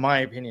still, in my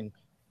opinion,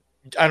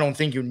 I don't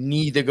think you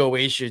need the Go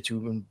Asia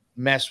to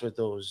mess with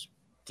those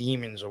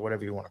demons or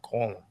whatever you want to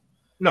call them.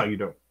 No, you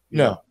don't.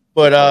 No.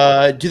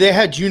 But do they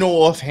have? Do you know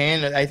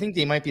offhand? I think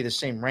they might be the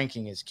same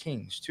ranking as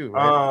kings too,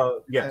 right?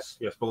 Yes.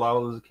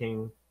 Belial is a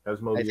king. I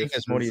think Asmodeus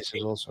Asmodeus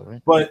is also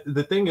right. But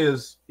the thing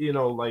is,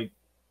 like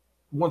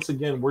once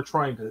again, we're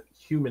trying to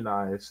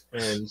humanize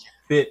and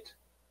fit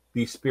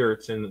these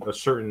spirits in a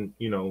certain,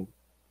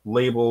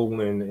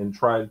 label and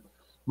try,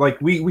 like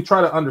we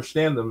try to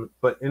understand them,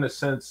 but in a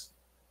sense,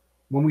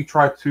 when we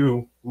try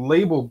to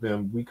label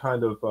them, we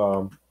kind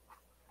of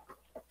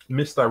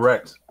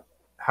misdirect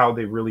how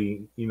they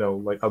really,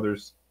 like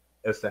others,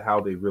 as to how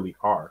they really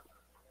are.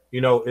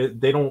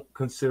 They don't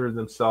consider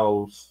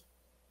themselves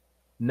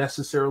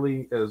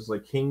necessarily as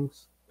like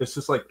kings. It's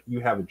just like you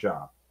have a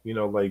job,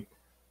 like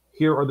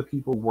here are the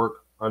people who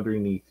work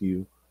underneath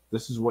you.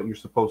 This is what you're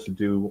supposed to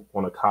do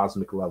on a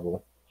cosmic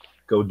level.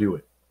 Go do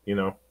it,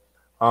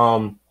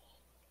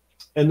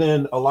 and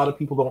then a lot of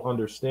people don't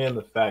understand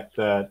the fact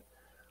that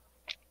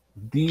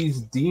these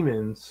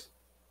demons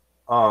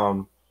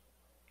are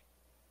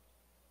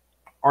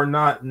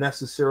not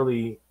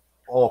necessarily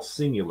all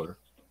singular.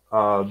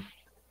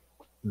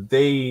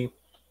 They,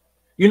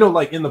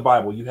 like in the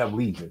Bible, you have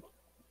legion.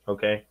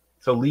 Okay,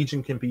 so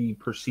legion can be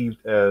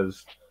perceived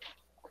as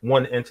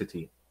one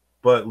entity,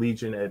 but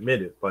legion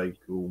admitted, like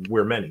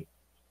we're many.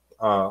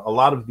 A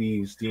lot of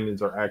these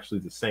demons are actually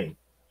the same.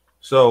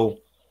 So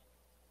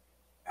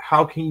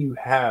how can you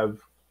have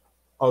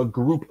a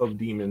group of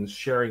demons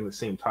sharing the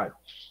same title?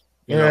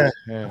 Yeah.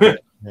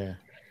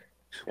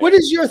 What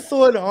is your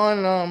thought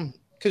on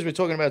because we're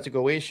talking about the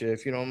Goetia,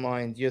 if you don't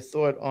mind, your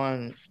thought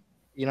on,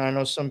 I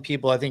know some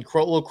people, I think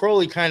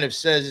Crowley kind of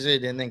says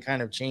it and then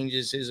kind of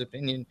changes his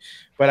opinion,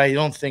 but I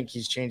don't think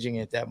he's changing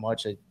it that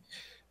much.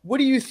 What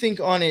do you think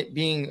on it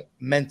being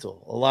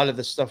mental? A lot of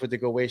the stuff with the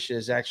Goetia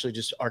is actually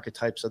just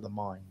archetypes of the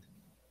mind.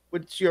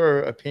 What's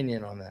your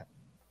opinion on that?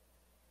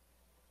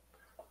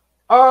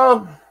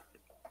 I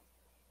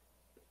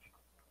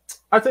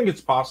think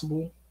it's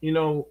possible,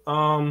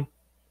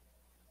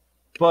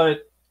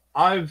 but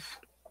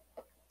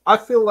I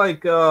feel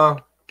like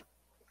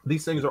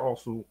these things are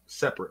also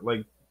separate.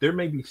 Like there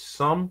may be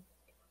some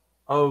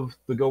of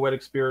the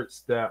goetic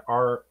spirits that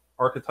are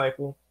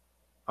archetypal,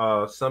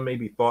 some may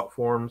be thought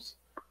forms,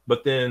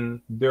 but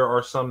then there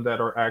are some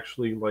that are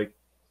actually like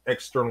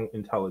external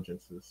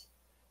intelligences.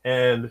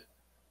 And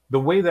the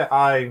way that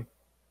I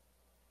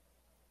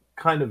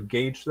kind of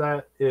gauge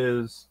that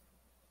is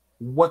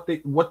what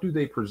do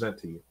they present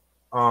to you?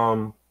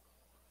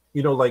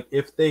 Like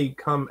if they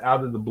come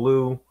out of the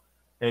blue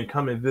and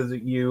come and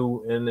visit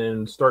you and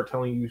then start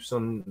telling you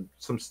some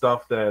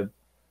stuff that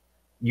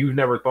you've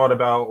never thought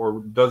about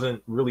or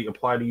doesn't really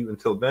apply to you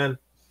until then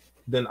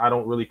I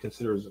don't really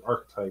consider it as an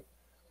archetype.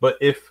 But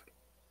if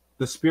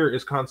the spirit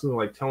is constantly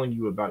like telling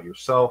you about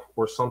yourself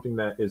or something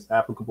that is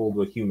applicable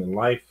to human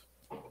life,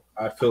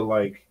 I feel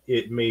like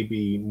it may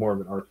be more of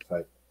an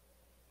archetype.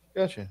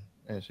 Gotcha.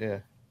 Yes, yeah.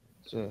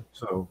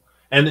 So,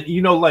 and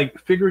like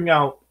figuring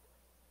out,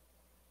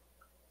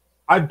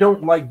 I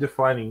don't like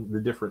defining the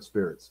different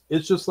spirits.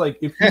 It's just like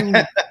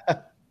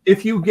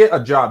if you get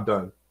a job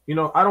done,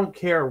 I don't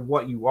care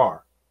what you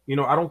are.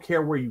 I don't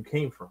care where you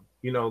came from.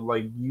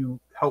 Like you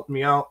helped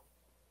me out,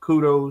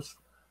 kudos.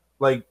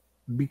 Like,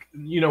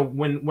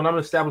 when I'm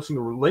establishing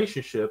a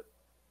relationship,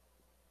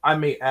 I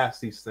may ask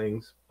these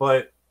things,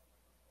 but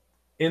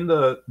in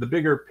the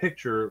bigger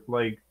picture,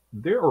 like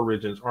their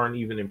origins aren't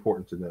even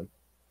important to them.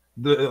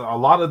 A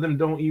lot of them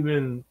don't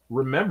even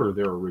remember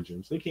their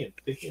origins. They can't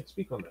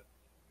speak on that.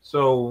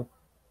 So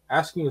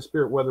asking a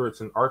spirit whether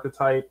it's an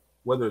archetype,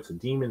 whether it's a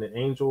demon, an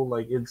angel,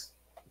 like it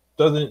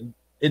doesn't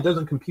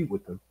compute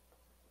with them.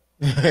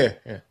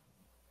 Yeah.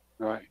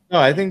 Right. No,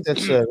 I think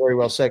that's very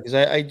well said, because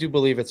I do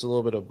believe it's a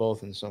little bit of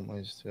both in some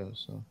ways too.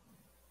 So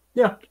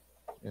yeah.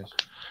 Yes.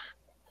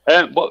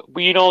 But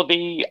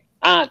the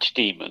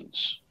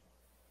archdemons,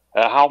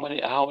 how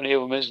many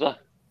of them is there?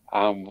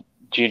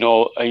 Do you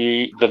know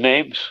the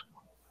names?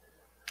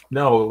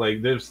 No,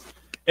 like there's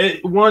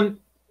one.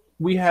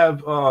 We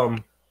have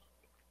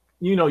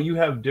you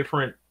have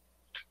different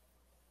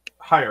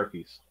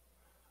hierarchies.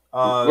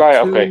 Right.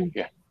 Okay.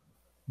 Yeah.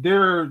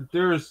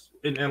 There's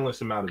an endless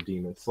amount of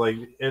demons. Like,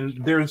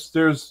 and there's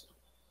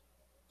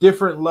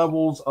different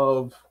levels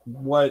of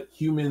what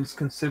humans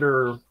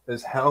consider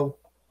as hell.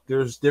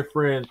 There's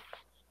different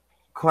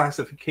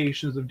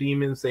classifications of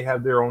demons. They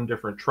have their own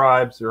different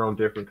tribes, their own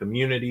different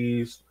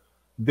communities.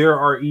 There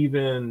are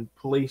even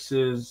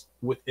places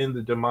within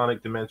the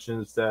demonic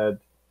dimensions that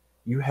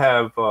you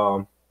have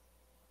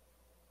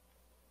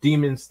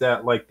demons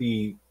that, like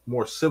the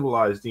more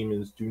civilized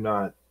demons, do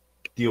not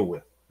deal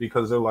with,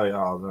 because they're like,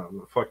 oh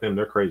no, fuck them,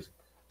 they're crazy.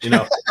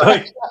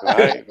 Like,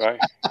 right.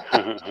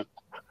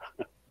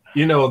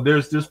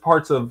 There's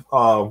parts of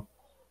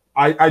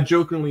I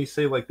jokingly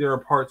say, like, there are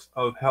parts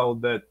of hell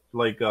that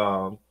like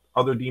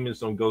other demons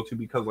don't go to,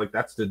 because like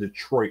that's the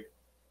Detroit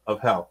of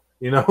hell.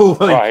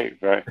 Like,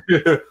 right.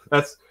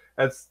 that's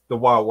the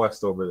Wild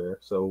West over there.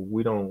 So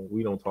we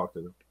don't talk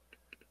to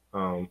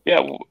them.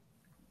 Yeah.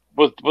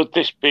 Would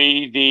this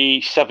be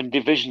the 7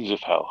 divisions of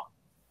hell?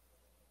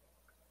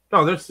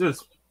 No,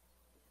 there's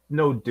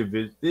no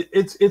division.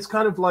 It's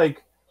kind of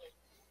like,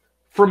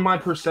 from my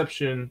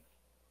perception,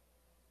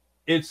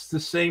 it's the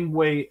same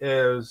way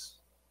as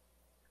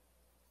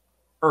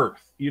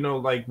Earth. You know,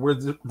 like where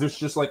there's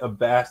just like a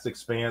vast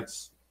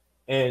expanse,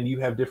 and you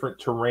have different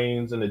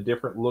terrains and a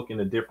different look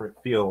and a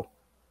different feel.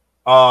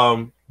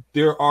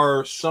 There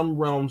are some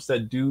realms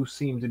that do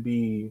seem to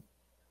be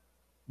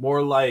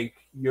more like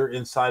you're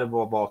inside of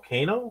a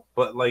volcano,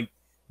 but like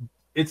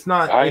it's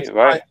not. Right, it's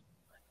right. not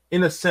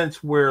in a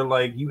sense where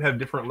like you have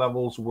different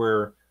levels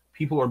where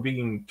people are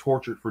being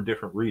tortured for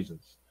different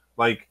reasons.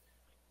 Like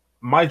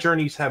my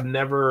journeys have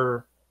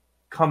never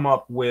come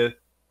up with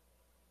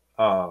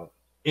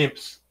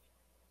imps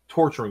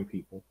torturing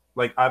people.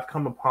 Like I've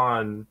come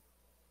upon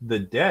the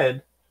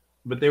dead,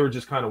 but they were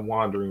just kind of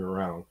wandering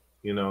around,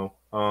 you know.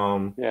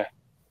 Yeah.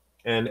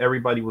 And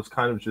everybody was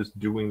kind of just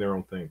doing their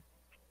own thing.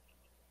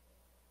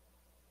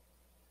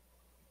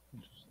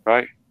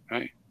 Right,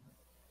 right.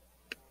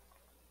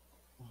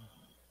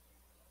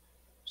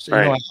 So,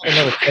 you know, I had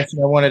another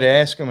question I wanted to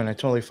ask him, and I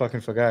totally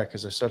fucking forgot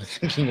because I started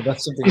thinking about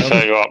something else.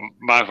 Tell you what,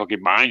 my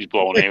fucking mind's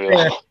blown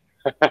here.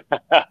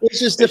 It's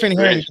just different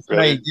hearing.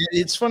 Brilliant.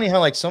 It's funny how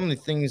like some of the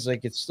things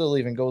like it still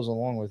even goes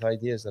along with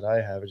ideas that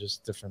I have, are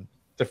just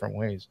different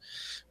ways.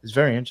 It's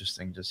very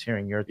interesting just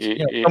hearing your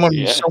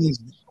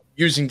someone's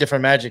using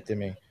different magic than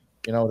me,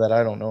 you know, that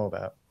I don't know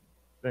about.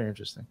 Very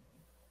interesting.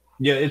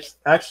 Yeah, it's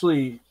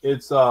actually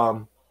that's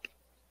one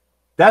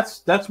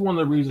of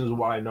the reasons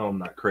why I know I'm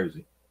not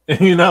crazy.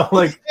 You know,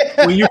 like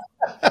when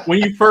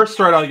you first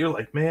start out, you're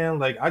like, man,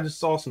 like I just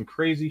saw some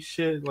crazy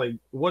shit. Like,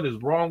 what is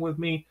wrong with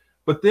me?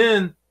 But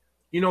then,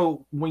 you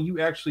know, when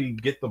you actually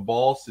get the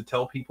balls to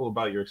tell people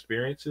about your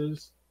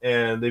experiences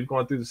and they've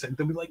gone through the same,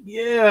 they'll be like,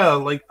 yeah,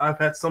 like I've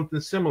had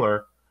something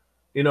similar,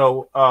 you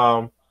know,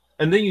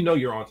 and then you know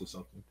you're onto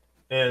something.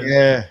 And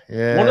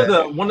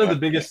one of the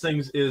biggest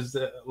things is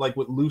that, like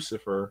with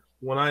Lucifer,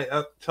 when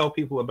I tell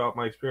people about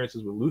my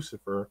experiences with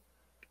Lucifer,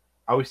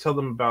 I always tell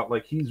them about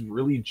like he's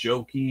really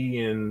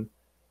jokey and,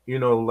 you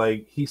know,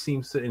 like he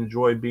seems to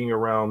enjoy being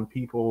around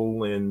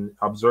people and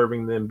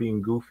observing them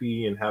being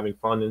goofy and having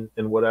fun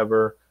and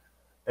whatever.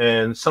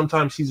 And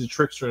sometimes he's a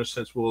trickster in a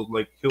sense.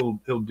 Like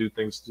he'll do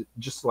things to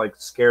just like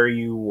scare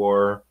you,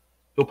 or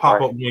he'll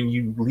pop up when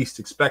you least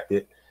expect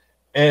it.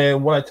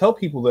 And when I tell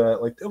people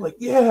that, like they're like,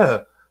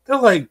 yeah, they're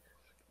like,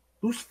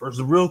 Lucifer's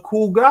a real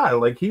cool guy.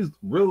 Like he's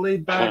real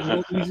laid back,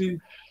 real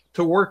easy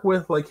to work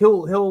with. Like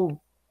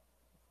he'll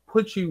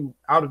put you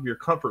out of your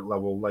comfort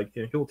level, like,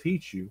 and he'll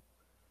teach you.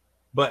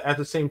 But at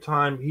the same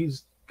time,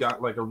 he's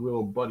got like a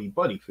real buddy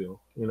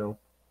feel, you know.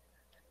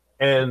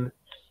 And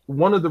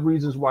one of the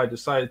reasons why I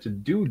decided to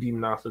do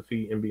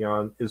Demonosophy and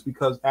Beyond is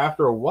because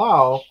after a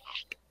while,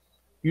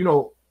 you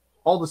know,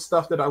 all the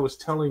stuff that I was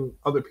telling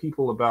other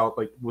people about,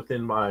 like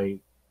within my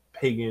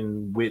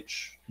pagan,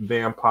 witch,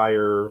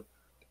 vampire,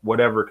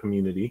 whatever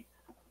community,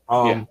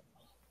 you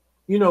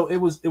know, it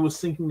was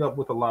syncing up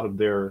with a lot of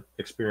their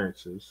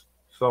experiences.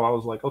 So I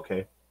was like,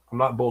 okay, I'm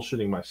not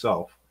bullshitting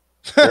myself.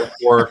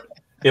 Therefore,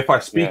 if I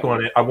speak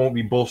on it, I won't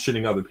be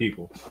bullshitting other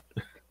people.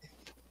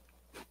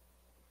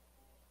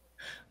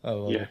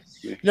 Oh,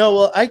 no,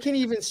 well, I can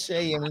even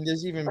say, I mean,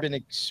 there's even been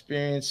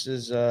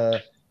experiences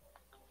that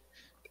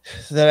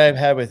I've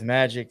had with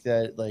magic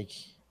that, like,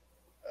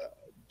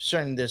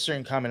 there's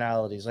certain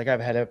commonalities. Like,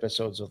 I've had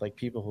episodes of like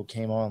people who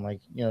came on, like,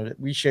 you know,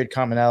 we shared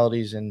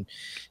commonalities and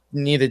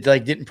neither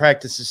like didn't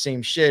practice the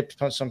same shit.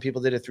 Some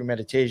people did it through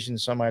meditation.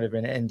 Some might have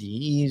been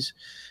NDEs.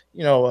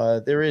 You know,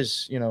 there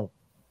is, you know,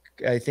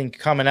 I think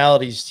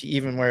commonalities to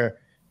even where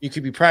you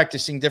could be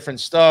practicing different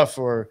stuff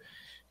or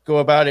go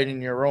about it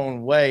in your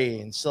own way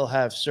and still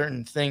have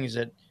certain things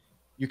that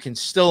you can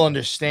still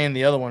understand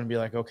the other one and be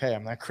like, okay,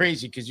 I'm not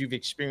crazy because you've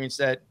experienced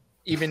that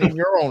even in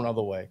your own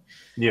other way.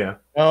 Yeah.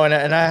 Oh, and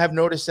I have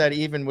noticed that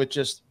even with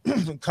just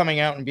coming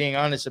out and being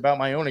honest about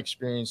my own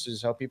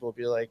experiences, how people will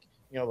be like,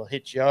 you know, they'll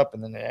hit you up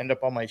and then they end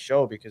up on my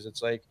show because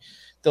it's like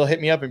they'll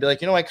hit me up and be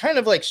like, you know, I kind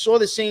of like saw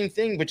the same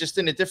thing, but just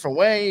in a different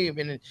way. I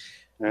mean,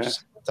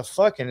 just what the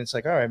fuck? And it's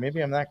like, all right,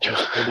 maybe I'm not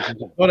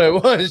what I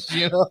was,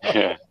 you know?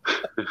 Yeah.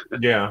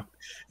 Yeah.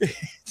 It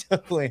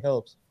definitely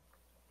helps.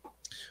 Well,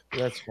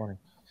 that's funny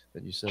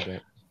that you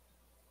said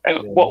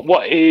that.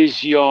 What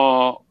is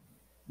the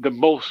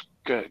most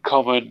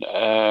common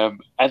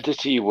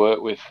entity you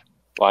work with?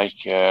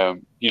 Like,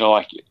 you know,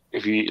 like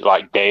if you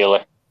like daily.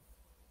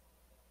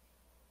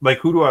 Like,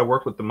 who do I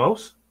work with the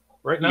most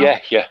right now?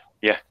 Yeah.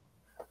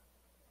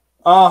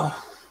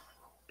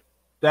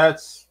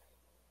 That's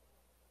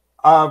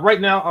right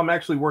now I'm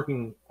actually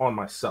working on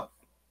myself,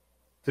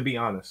 to be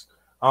honest.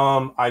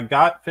 I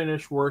got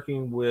finished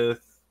working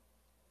with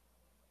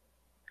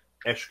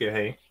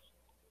Eshkahe.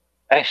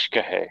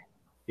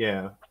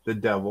 Yeah, the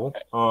devil.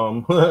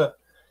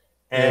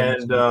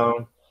 And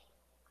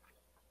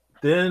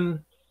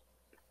then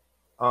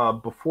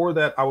before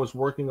that I was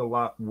working a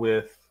lot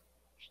with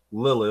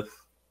Lilith.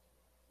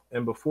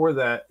 And before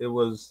that, it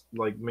was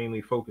like mainly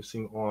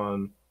focusing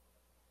on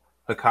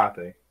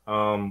Hecate.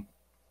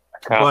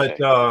 But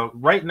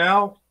right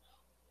now,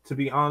 to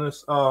be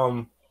honest,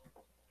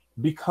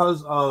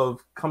 because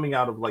of coming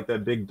out of like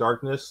that big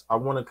darkness, I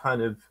want to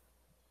kind of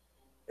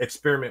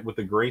experiment with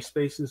the gray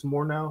spaces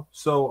more now.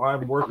 So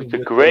I'm working The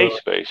with grey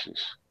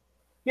spaces.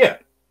 yeah.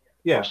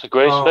 What's the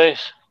grey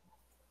space?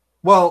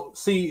 Well,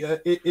 see,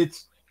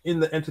 it's in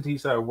the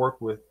entities that I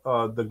work with,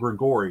 the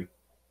Grigori,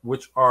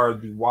 which are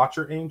the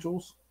Watcher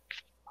Angels.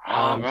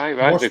 Right. More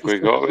The specifically,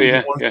 Grigori,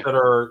 the ones that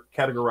are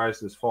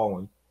categorized as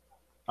fallen,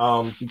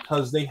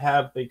 because they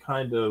have a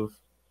kind of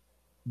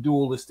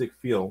dualistic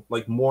feel,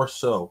 like more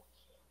so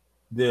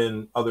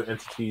than other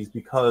entities,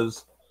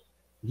 because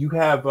you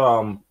have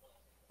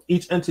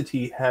each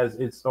entity has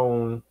its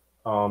own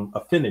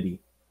affinity.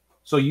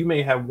 So you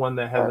may have one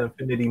that has an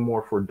affinity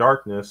more for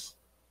darkness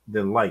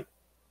than light,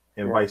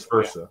 and vice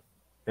versa.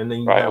 And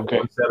then you have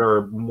ones that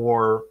are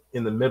more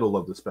in the middle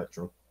of the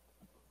spectrum.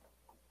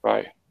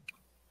 Right.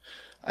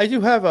 I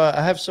do have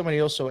I have somebody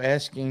also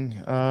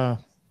asking. I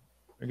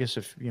guess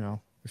if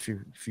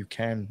you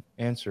can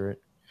answer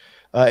it.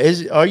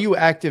 Are you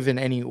active in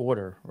any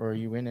order, or are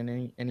you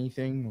in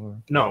anything?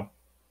 Or no.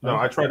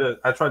 I try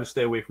to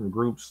stay away from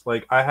groups.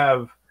 Like I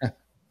have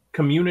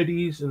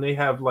communities, and they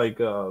have like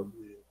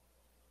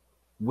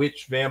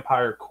witch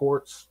vampire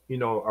courts,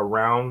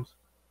 around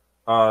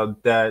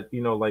that,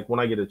 like when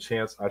I get a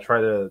chance, I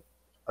try to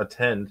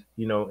attend,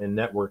 and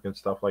network and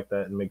stuff like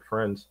that and make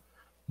friends.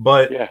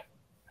 But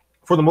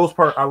for the most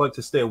part, I like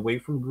to stay away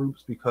from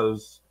groups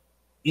because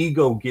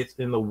ego gets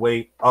in the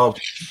way of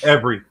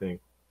everything.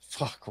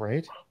 Fuck,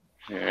 right?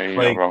 Yeah,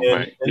 you're not wrong,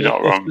 mate. You're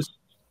not wrong.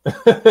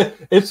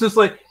 It's just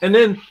like, and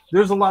then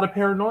there's a lot of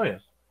paranoia.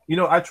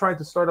 I tried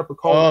to start up a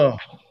cult,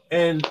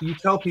 and you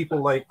tell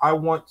people like, I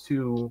want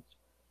to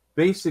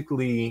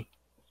basically,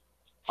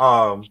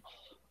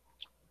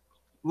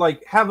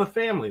 like have a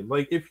family.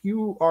 Like if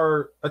you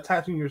are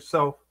attaching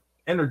yourself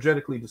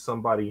energetically to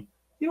somebody,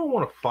 you don't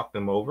want to fuck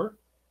them over.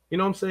 You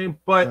know what I'm saying?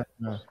 But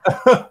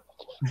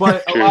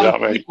but a lot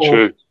of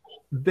people,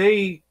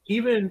 they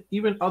even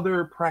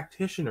other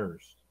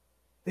practitioners,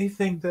 they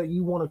think that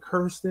you want to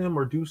curse them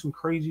or do some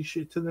crazy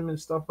shit to them and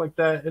stuff like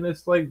that. And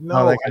it's like,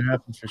 no,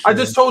 I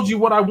just told you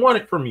what I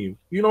wanted from you.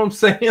 You know what I'm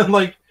saying?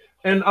 Like,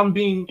 and I'm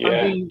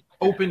being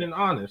open and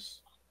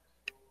honest.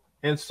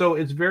 And so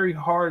it's very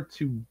hard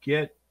to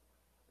get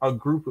a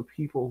group of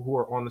people who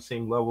are on the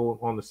same level,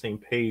 on the same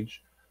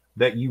page,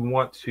 that you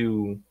want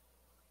to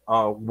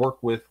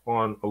work with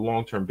on a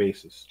long-term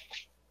basis.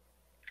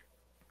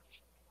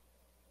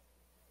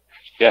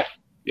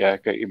 Yeah, I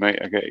get you, mate.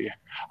 I get you.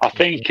 I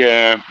think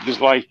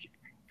there's like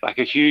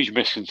a huge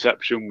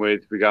misconception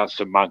with regards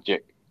to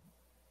magic.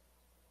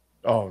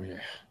 Oh yeah.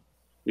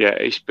 Yeah,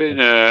 it's been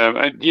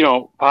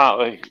and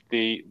partly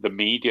the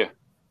media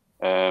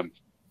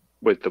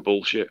with the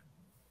bullshit.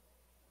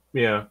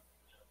 Yeah.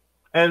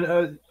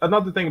 And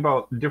another thing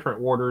about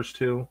different orders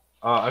too,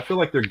 I feel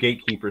like they're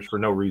gatekeepers for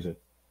no reason.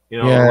 A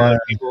lot of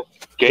people,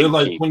 they're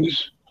like,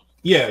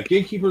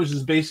 gatekeepers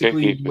is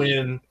basically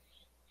when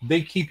they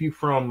keep you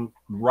from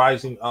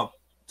rising up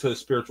to a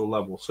spiritual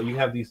level. So you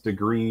have these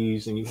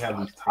degrees and you have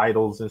these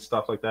titles and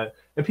stuff like that,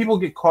 and people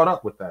get caught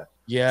up with that.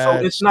 Yeah.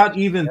 So it's not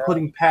even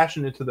putting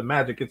passion into the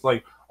magic. It's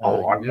like, I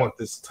want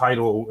this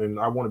title and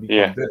I want to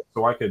become this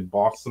so I could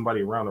boss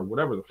somebody around or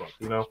whatever the fuck,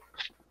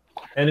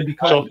 And it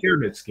becomes a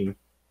pyramid scheme.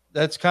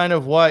 That's kind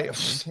of why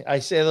I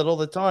say that all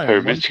the time.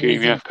 Pyramid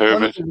scheme, pyramid.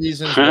 One of the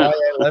reasons why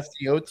I left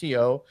the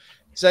OTO,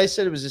 because I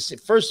said it was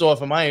first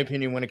off, in my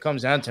opinion, when it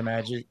comes down to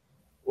magic,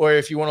 or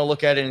if you want to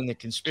look at it in the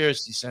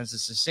conspiracy sense,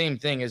 it's the same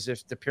thing as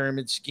if the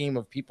pyramid scheme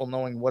of people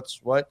knowing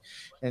what's what,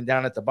 and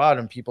down at the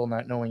bottom, people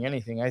not knowing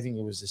anything. I think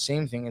it was the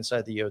same thing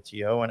inside the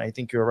OTO, and I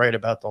think you're right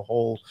about the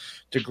whole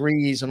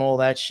degrees and all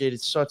that shit.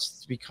 It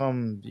starts to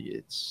become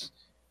It's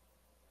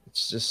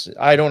just,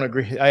 I don't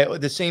agree.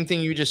 The same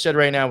thing you just said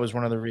right now was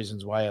one of the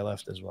reasons why I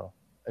left as well.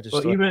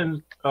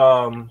 Even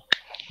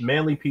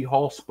Manly P.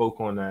 Hall spoke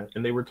on that,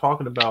 and he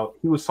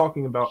was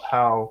talking about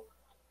how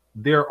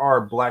there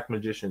are black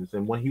magicians.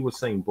 And when he was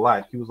saying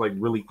black, he was like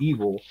really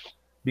evil,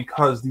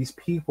 because these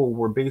people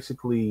were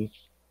basically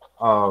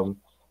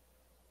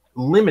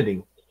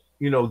limiting,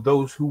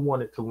 those who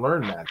wanted to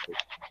learn magic,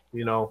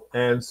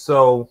 and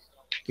so,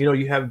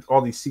 you have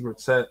all these secret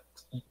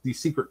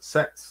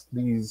sects,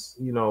 these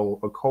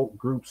occult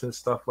groups and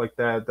stuff like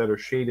that are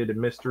shaded in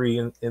mystery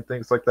and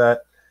things like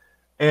that,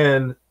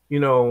 and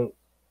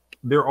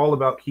they're all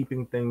about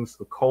keeping things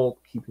occult,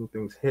 keeping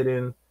things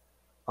hidden,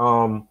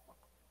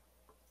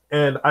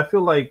 and I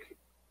feel like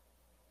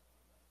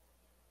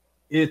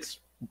it's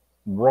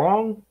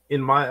wrong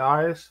in my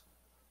eyes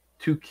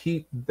to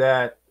keep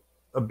that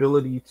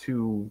ability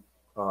to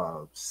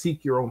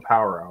seek your own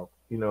power out,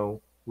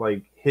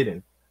 like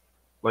hidden.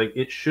 Like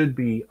it should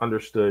be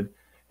understood.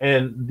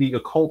 And the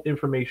occult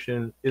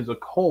information is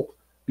occult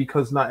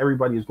because not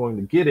everybody is going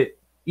to get it,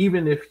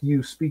 even if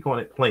you speak on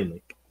it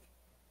plainly.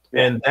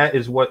 And that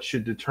is what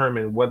should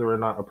determine whether or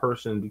not a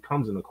person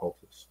becomes an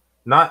occultist.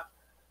 Not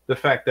the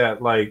fact that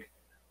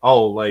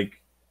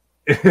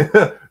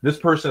this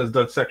person has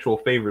done sexual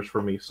favors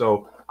for me,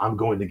 so I'm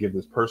going to give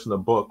this person a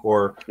book,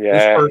 or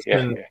this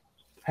person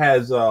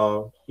has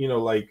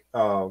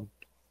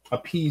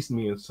appeased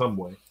me in some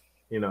way,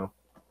 you know.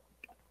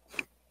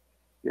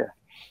 Yeah,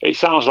 it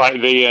sounds like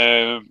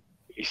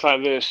it's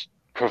like this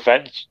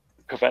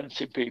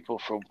preventing people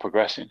from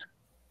progressing.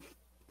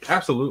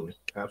 Absolutely,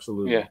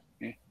 absolutely. Yeah,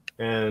 yeah.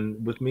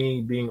 And with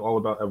me being all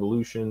about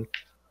evolution,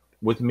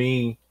 with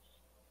me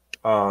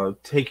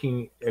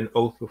taking an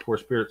oath before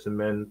spirits and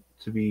men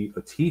to be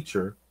a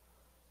teacher,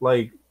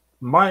 like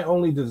my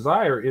only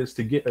desire is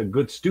to get a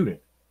good student.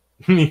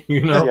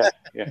 You know. Yeah,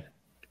 yeah.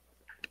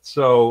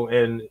 So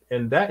and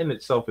that in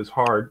itself is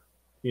hard,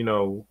 you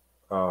know.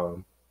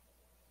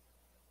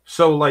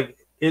 So like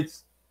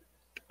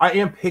I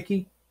am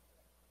picky,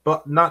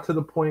 but not to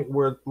the point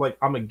where like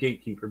I'm a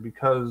gatekeeper,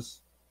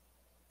 because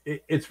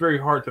it's very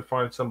hard to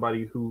find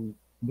somebody who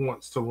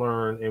wants to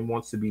learn and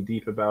wants to be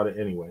deep about it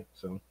anyway.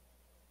 So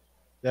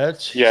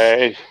That's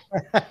Yeah,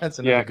 that's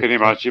yeah, another I good can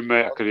point. imagine,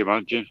 mate. I can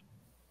imagine.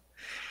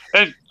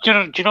 And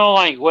do you know,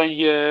 like when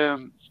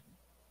you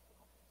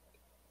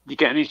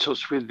getting in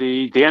touch with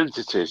the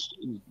entities?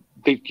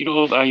 You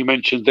know how you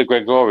mentioned the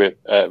Gregorian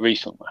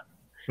recently.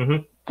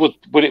 Mhm.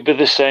 Would it be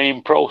the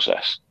same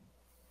process?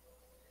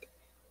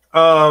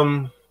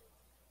 The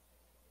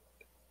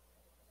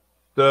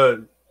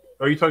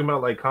are you talking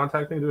about like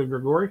contacting the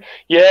Grigori?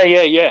 Yeah,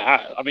 yeah,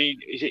 yeah. I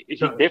mean, is it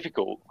No,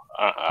 difficult?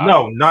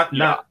 no, not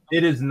Yeah.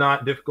 it is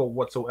not difficult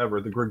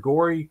whatsoever. The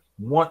Grigori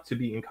want to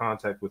be in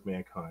contact with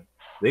mankind.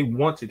 They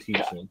want to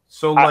teach them.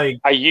 So like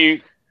Are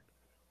you?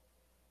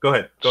 go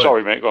ahead.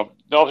 Sorry, mate. Go on.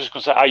 No, I was just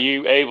going to say, are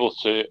you able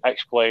to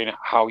explain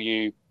how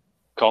you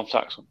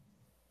contact them?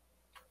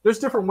 There's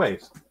different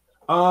ways.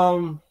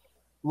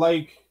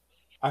 Like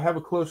I have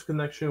a close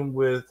connection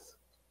with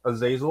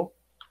Azazel.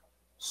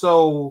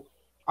 So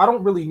I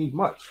don't really need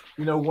much.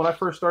 You know, when I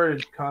first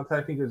started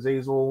contacting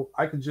Azazel,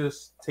 I could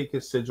just take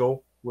his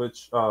sigil,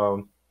 which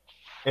and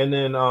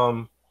then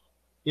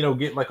you know,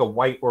 get like a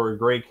white or a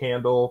gray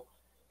candle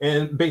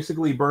and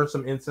basically burn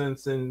some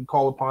incense and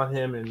call upon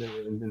him and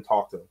then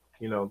talk to him.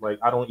 You know, like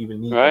I don't even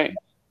need Right.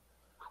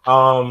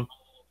 that.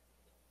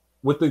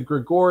 With the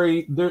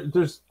Grigori,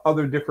 there's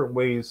other different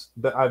ways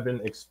that I've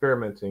been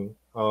experimenting.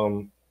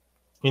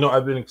 You know,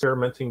 I've been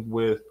experimenting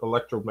with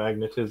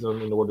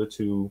electromagnetism in order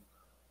to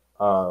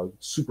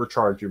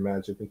supercharge your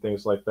magic and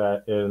things like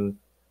that, and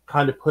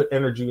kind of put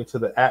energy into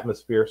the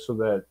atmosphere so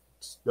that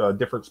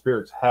different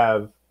spirits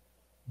have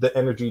the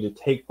energy to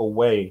take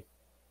away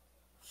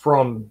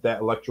from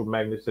that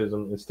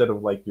electromagnetism instead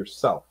of like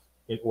yourself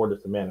in order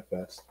to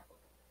manifest.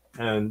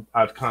 And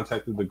I've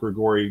contacted the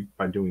Grigori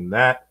by doing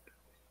that.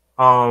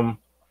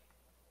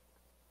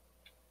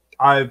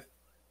 I've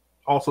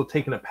also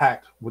taken a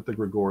pact with the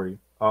Grigori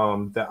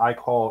that I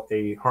call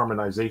a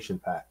harmonization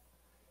pact.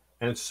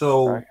 And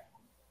so Right.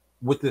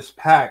 with this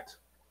pact,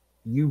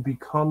 you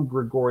become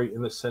Grigori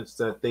in the sense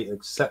that they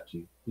accept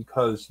you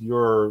because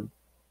you're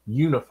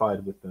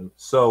unified with them.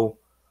 So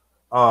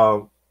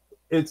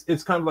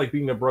it's kind of like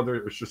being a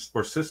brother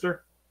or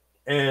sister,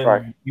 and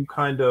Right. you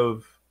kind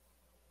of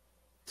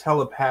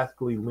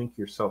telepathically link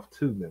yourself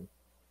to them.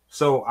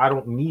 So I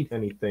don't need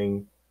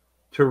anything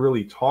to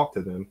really talk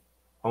to them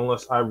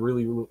unless I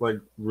really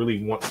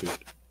want to.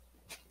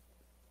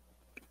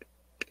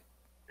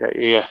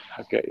 Yeah,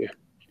 I get you.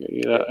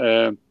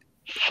 That.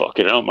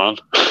 Fucking hell, man.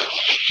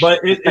 But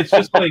it's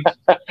just like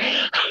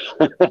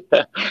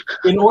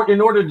in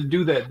order to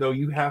do that though,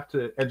 you have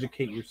to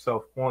educate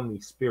yourself on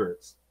these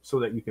spirits so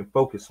that you can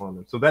focus on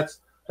them. So that's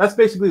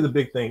basically the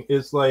big thing.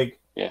 Is like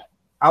Yeah.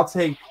 I'll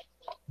take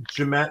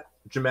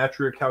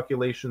gematria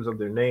calculations of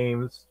their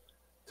names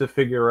to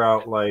figure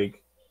out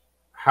like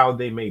how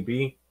they may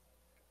be.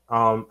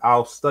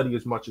 I'll study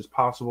as much as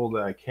possible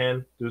that I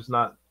can. There's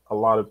not a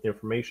lot of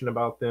information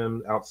about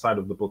them outside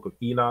of the Book of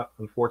Enoch,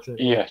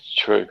 unfortunately. Yeah,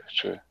 true.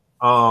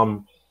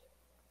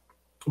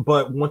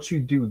 But once you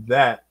do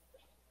that,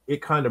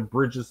 it kind of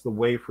bridges the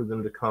way for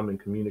them to come and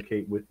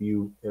communicate with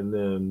you, and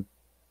then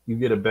you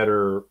get a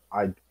better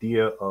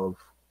idea of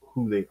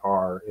who they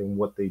are and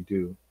what they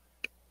do,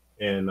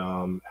 and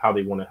how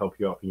they want to help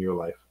you out in your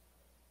life.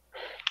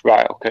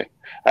 Right, okay.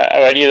 Are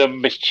any of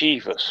them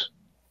mischievous?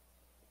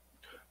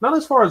 Not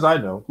as far as I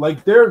know.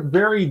 Like they're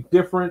very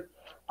different.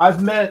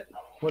 I've met,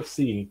 let's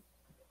see,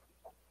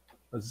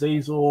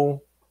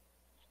 Azazel,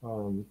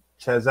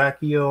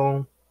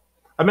 Chazakiel.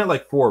 I met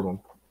like 4 of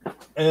them,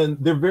 and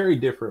they're very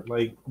different.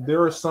 Like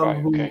there are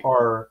some who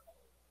are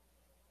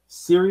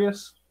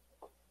serious.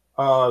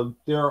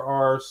 There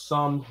are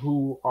some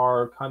who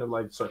are kind of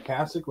like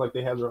sarcastic, like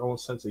they have their own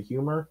sense of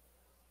humor.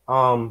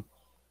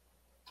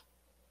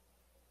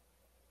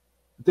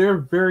 They're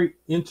very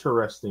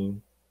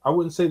interesting. I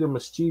wouldn't say they're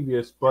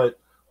mischievous, but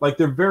like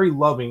they're very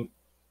loving.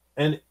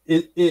 And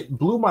it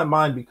blew my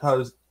mind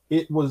because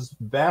it was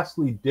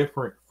vastly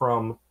different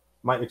from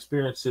my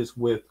experiences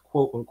with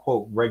quote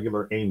unquote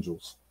regular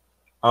angels.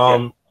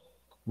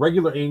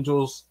 Regular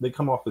angels, they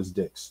come off as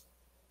dicks.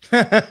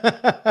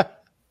 Yeah,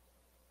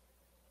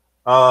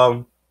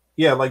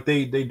 like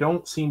they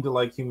don't seem to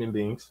like human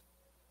beings.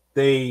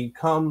 They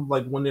come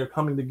like when they're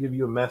coming to give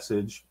you a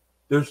message,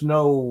 there's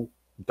no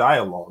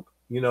dialogue.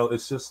 You know,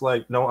 it's just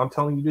like, no, I'm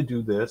telling you to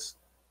do this.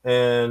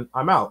 and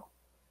I'm out.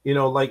 You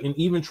know, like, and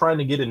even trying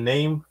to get a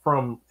name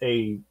from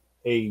a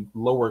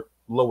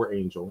lower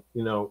angel,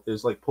 you know,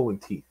 is like pulling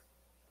teeth.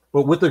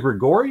 But with the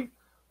Grigori,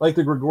 like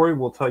the Grigori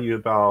will tell you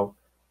about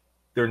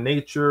their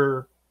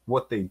nature,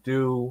 what they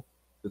do,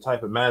 the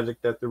type of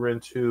magic that they're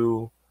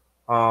into.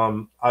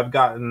 I've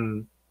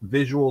gotten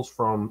visuals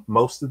from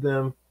most of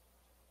them,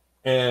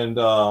 and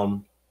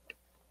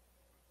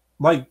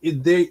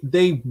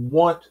they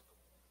want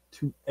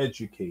to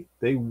educate.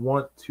 They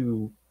want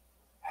you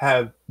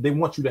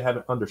to have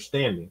an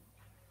understanding.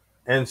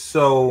 And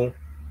so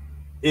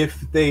if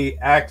they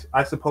act,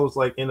 I suppose,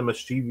 like in a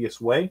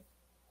mischievous way,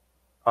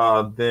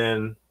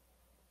 then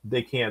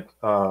they can't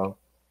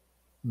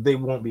they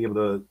won't be able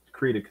to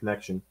create a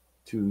connection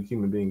to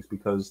human beings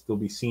because they'll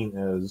be seen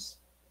as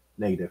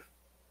negative.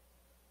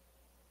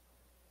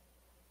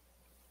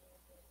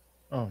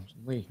 Oh,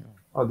 Lee.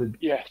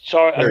 Yeah,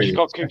 sorry, I There just he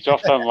got kicked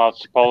off then,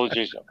 lads.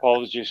 Apologies.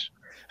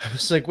 I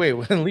was like, wait,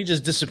 when Lee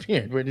just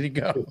disappeared, where did he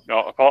go?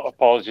 No,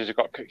 apologies, I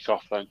got kicked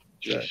off then.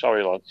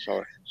 Sorry, lads.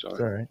 Sorry. It's all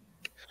right.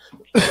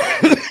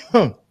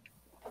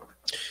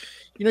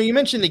 You know, you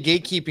mentioned the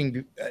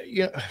gatekeeping.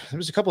 You know, there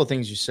was a couple of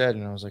things you said,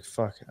 and I was like,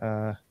 fuck.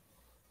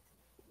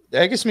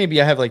 I guess maybe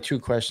I have like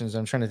two questions.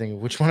 I'm trying to think of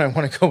which one I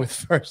want to go with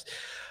first.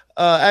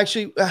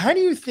 Actually, how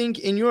do you think,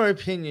 in your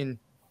opinion,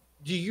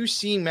 do you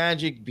see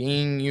magic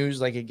being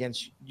used like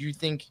against? Do you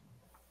think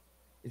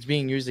it's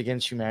being used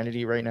against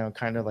humanity right now,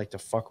 kind of like to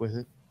fuck with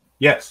it?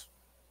 Yes,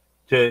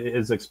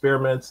 as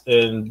experiments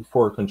and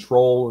for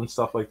control and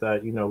stuff like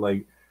that. You know,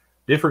 like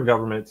different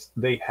governments,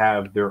 they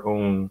have their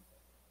own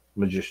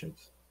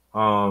magicians.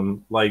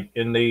 Like,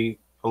 and a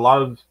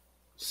lot of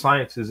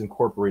science is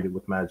incorporated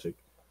with magic.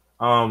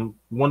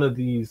 One of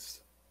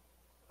these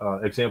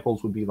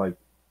examples would be like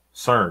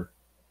CERN,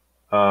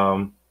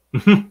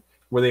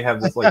 where they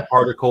have this like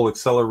particle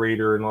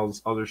accelerator and all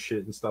this other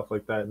shit and stuff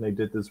like that. And they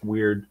did this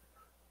weird,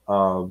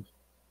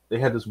 they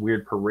had this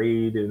weird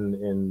parade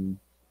and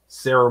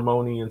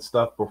ceremony and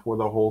stuff before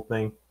the whole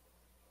thing.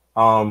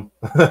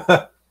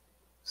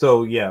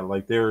 So yeah,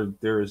 like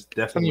there is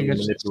definitely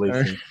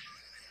manipulation.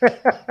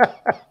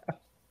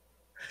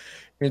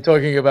 You're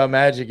talking about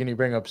magic and you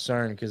bring up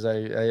CERN because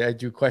I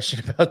do question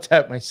about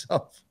that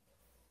myself.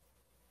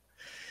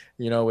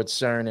 You know, with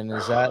CERN, and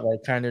is that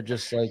like kind of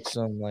just like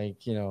some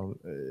like, you know,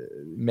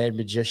 mad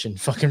magician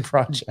fucking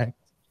project?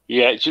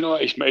 Yeah, do you know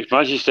what? It's magic.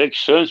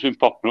 CERN's been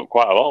popping up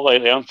quite a lot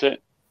lately, hasn't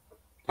it?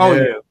 Oh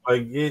yeah,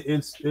 like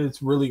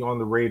it's really on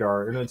the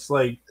radar, and it's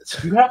like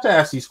you have to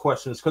ask these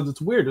questions because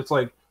it's weird. It's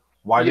like,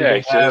 why do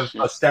they have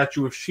a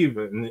statue of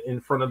Shiva in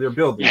front of their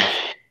building?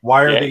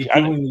 Why are they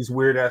doing these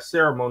weird ass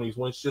ceremonies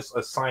when it's just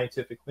a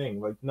scientific thing?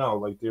 Like, no,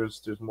 like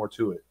there's more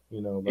to it,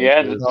 you know. Like,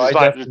 yeah, there's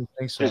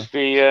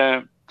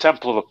the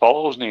Temple of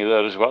Apollo's near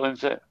there as well,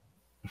 isn't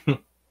it?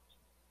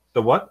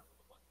 The what?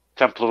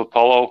 Temple of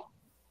Apollo.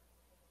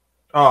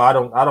 Oh, I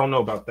don't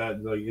know about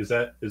that. Like, is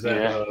that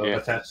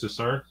attached to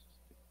CERN?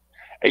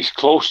 It's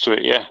close to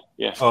it, yeah.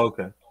 Oh,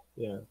 okay,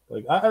 yeah.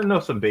 Like I know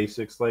some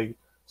basics. Like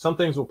some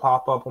things will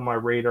pop up on my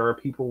radar.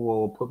 People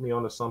will put me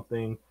onto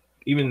something.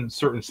 Even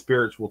certain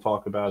spirits will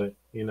talk about it,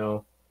 you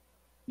know.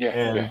 Yeah.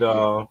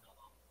 And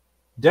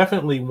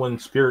definitely when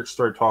spirits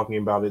start talking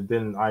about it,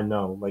 then I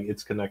know like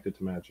it's connected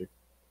to magic.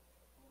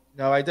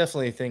 No, I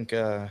definitely think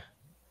and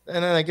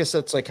then I guess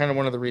that's like kind of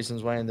one of the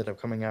reasons why I ended up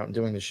coming out and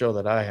doing the show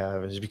that I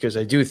have, is because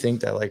I do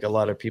think that like a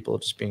lot of people are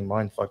just being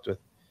mind fucked with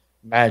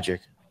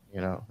magic, you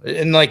know.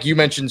 And like you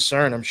mentioned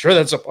CERN, I'm sure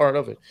that's a part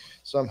of it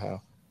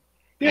somehow.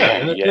 Yeah,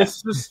 and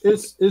it's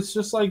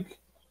just like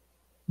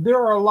there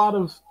are a lot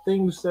of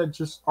things that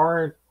just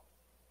aren't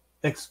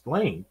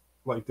explained.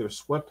 Like they're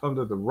swept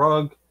under the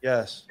rug.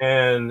 Yes.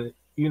 And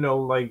you know,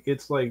 like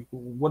it's like,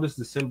 what is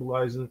the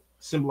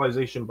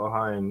symbolization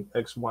behind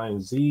X, Y,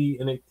 and Z?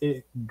 And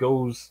it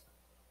goes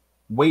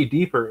way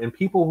deeper. And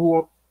people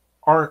who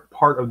aren't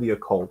part of the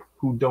occult,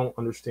 who don't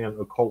understand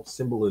occult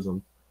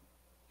symbolism,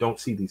 don't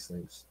see these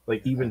things.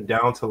 Like even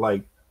down to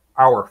like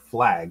our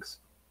flags.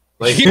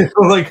 Like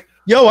like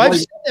yo, I've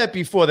said that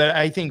before, that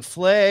I think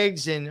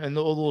flags and the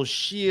little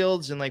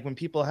shields and like when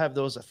people have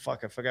those, I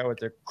forgot what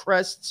they're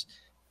crests.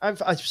 I'm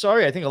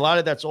sorry, I think a lot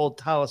of that's old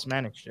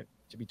talismanic shit,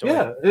 to be told.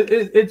 Yeah,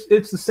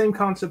 it's the same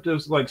concept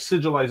as like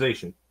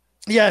sigilization.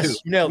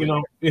 Yes, you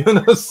know,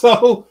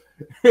 so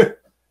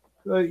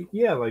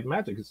yeah, like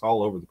magic is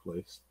all over the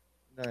place.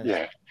 Nice.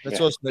 Yeah, that's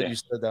awesome that you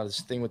said that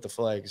thing with the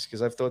flags,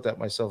 because I've thought that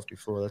myself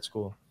before. That's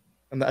cool.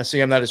 I'm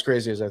not as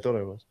crazy as I thought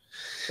I was.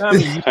 I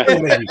mean, you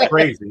still may be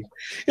crazy,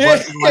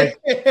 but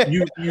like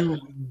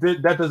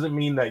that doesn't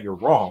mean that you're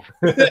wrong.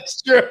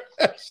 That's true.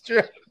 That's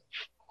true.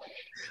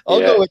 I'll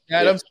go with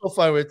that. I'm still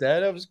fine with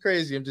that. I was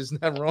crazy. I'm just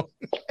not wrong.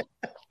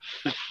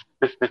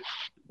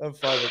 I'm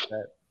fine with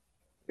that.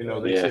 You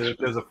know, they say that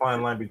there's a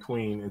fine line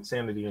between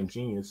insanity and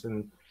genius,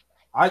 and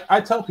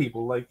I tell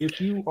people, like, if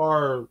you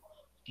are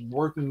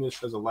working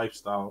this as a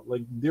lifestyle,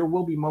 like there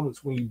will be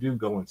moments when you do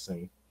go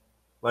insane.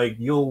 Like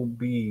you'll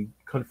be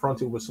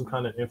confronted with some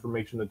kind of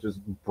information that just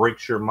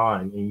breaks your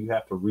mind, and you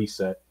have to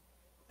reset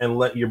and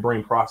let your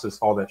brain process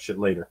all that shit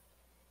later.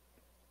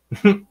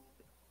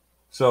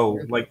 So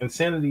like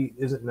insanity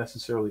isn't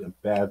necessarily a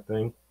bad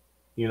thing.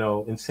 You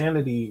know,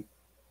 insanity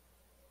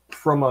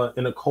from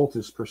an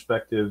occultist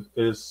perspective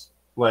is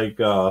like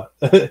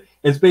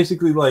it's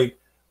basically like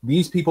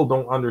these people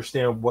don't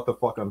understand what the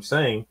fuck I'm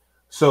saying.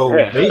 So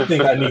they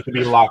think I need to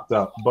be locked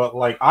up. But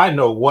like I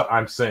know what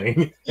I'm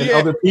saying. And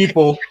other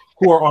people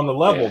who are on the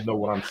level know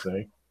what I'm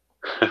saying.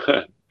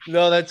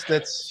 No,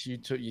 that's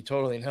you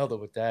totally nailed it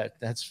with that.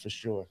 That's for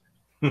sure.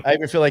 I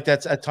even feel like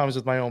that's at times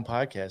with my own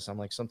podcast. I'm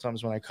like,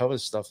 sometimes when I cover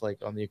stuff like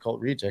on the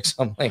Occult Rejects,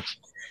 I'm like,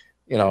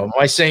 you know, am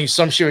I saying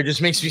some shit? It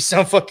just makes me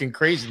sound fucking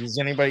crazy. Is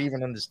anybody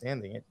even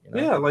understanding it? You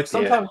know? Yeah, like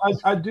sometimes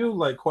I do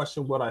like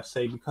question what I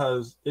say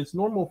because it's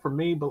normal for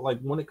me, but like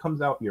when it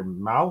comes out your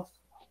mouth,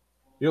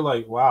 you're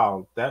like,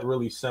 wow, that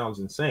really sounds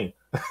insane.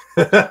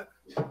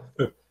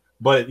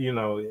 But you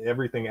know,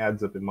 everything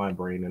adds up in my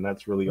brain, and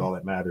that's really all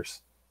that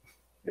matters.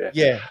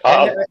 Yeah.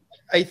 And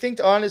I think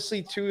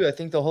honestly too, I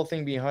think the whole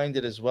thing behind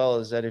it as well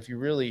is that if you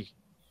really,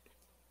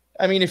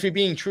 I mean, if you're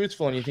being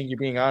truthful and you think you're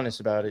being honest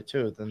about it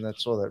too, then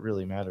that's all that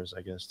really matters,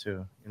 I guess,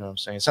 too. You know what I'm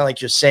saying? It's not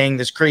like you're saying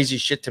this crazy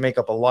shit to make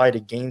up a lie to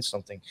gain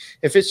something.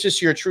 If it's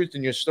just your truth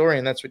and your story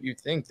and that's what you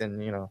think,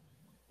 then, you know.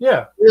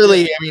 Yeah.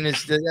 Really, I mean,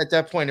 it's at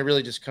that point, it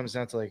really just comes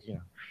down to like, you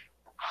know.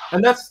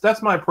 And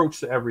that's my approach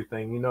to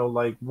everything, you know,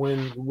 like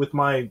when with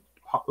my,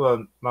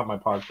 not my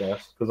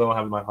podcast, because I don't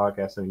have my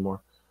podcast anymore,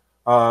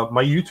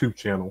 my YouTube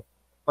channel.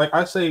 Like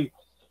I say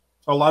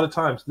a lot of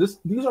times,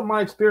 these are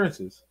my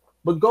experiences.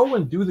 But go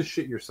and do the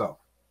shit yourself.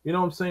 You know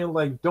what I'm saying?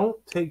 Like, don't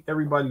take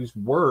everybody's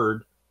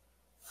word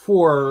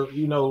for,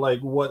 you know, like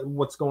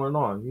what's going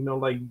on. You know,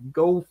 like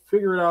go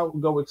figure it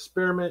out, go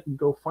experiment,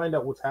 go find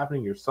out what's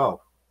happening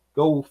yourself.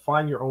 Go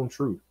find your own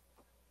truth,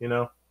 you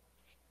know?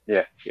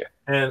 Yeah, yeah.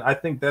 And I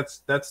think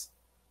that's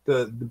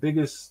the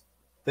biggest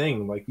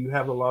thing. Like you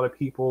have a lot of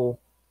people,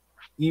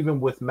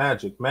 even with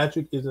magic.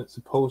 Magic isn't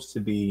supposed to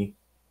be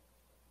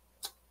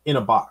in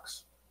a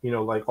box. You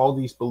know, like all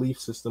these belief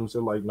systems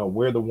are like, no,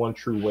 we're the one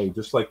true way,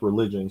 just like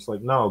religion. It's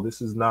like, no,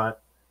 this is not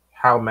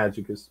how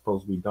magic is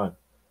supposed to be done.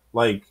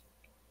 Like,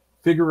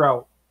 figure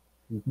out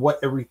what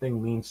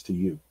everything means to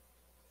you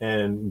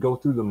and go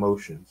through the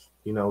motions.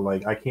 You know,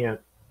 like I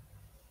can't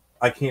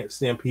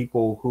stand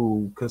people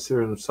who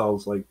consider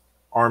themselves like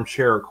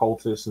armchair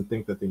occultists and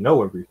think that they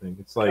know everything.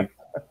 It's like,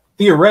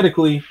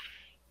 theoretically,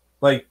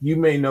 like you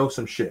may know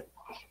some shit,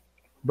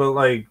 but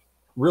like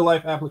real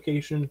life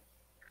application,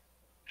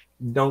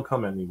 don't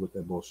come at me with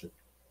that bullshit.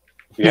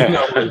 Yeah.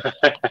 You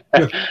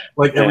know,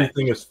 like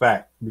everything is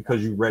fact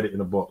because you read it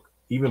in a book.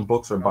 Even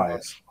books are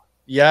biased.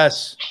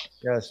 Yes.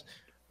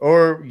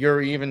 Or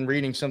you're even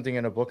reading something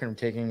in a book and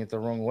taking it the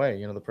wrong way.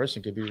 You know, the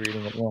person could be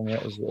reading it wrong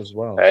as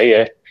well. Hey,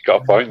 yeah,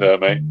 got a point there,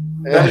 mate.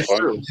 That is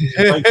true.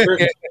 Like,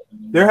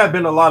 there have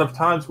been a lot of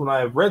times when I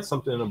have read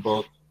something in a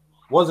book,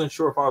 wasn't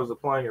sure if I was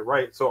applying it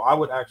right, so I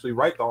would actually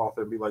write the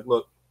author and be like,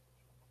 look,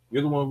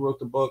 you're the one who wrote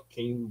the book.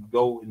 Can you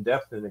go in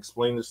depth and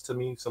explain this to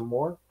me some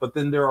more? But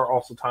then there are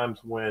also times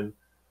when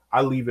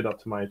I leave it up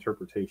to my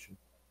interpretation.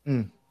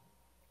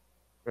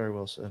 Very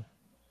well said.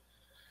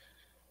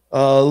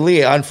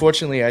 Lee,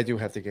 unfortunately, I do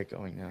have to get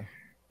going now.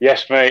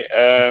 Yes, mate.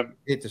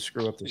 Hate to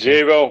screw up the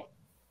Xero.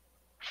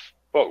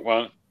 Fuck,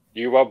 man.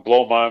 You have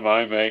blown my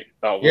mind, mate.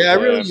 That was I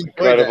really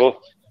incredible. That.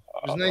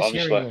 It was nice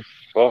hearing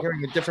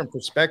a different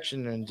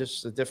perspective and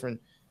just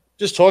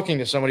talking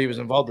to somebody who was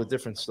involved with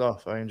different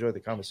stuff. I enjoyed the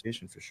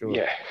conversation for sure.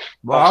 Yeah.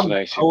 Well,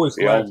 I'm always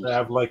glad to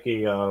have like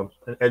an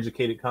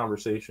educated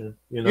conversation,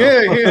 you know?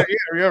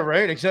 Yeah,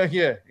 right.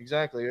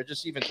 Exactly. Or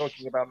just even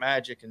talking about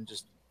magic and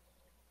just,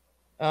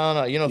 I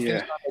don't know, you know,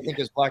 things not, I think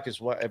as black and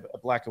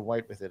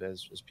white with it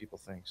as people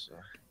think. So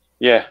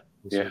yeah.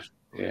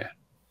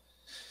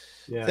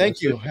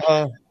 Thank you.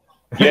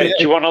 Do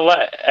you want to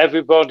let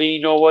everybody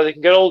know where they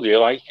can get hold of you,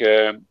 like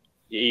your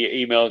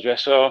email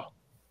address or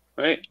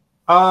right?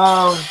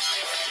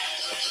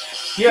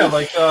 Yeah,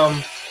 like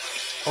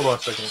hold on a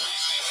second.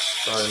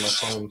 Sorry, my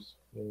phone's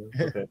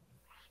okay.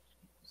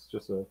 It's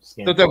just a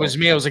scan. I thought that was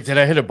me. I was like, did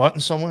I hit a button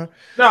somewhere?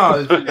 No,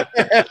 all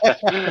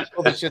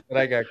the shit that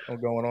I got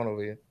going on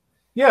over here.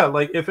 Yeah,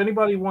 like if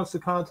anybody wants to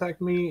contact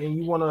me and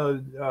you want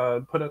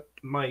to put up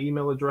my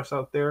email address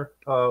out there,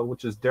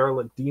 which is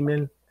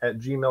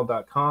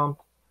derelictdemon@gmail.com.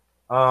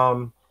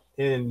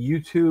 In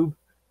YouTube,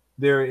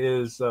 there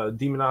is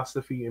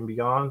Demonosophy and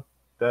Beyond.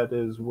 That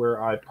is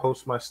where I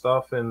post my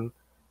stuff, and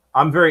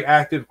I'm very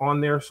active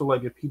on there. So,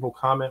 like, if people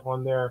comment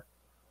on there,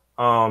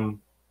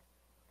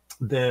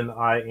 then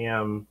I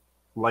am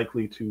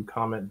likely to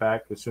comment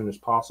back as soon as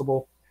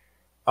possible.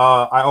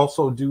 I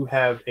also do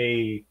have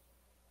a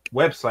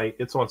website.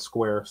 It's on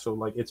Square, so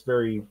like it's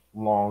very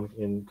long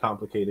and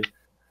complicated.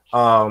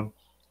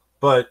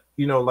 But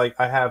you know, like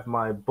I have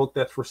my book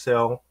that's for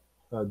sale,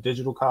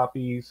 digital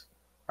copies.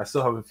 I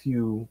still have a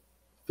few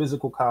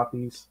physical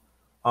copies.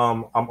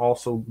 I'm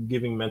also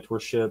giving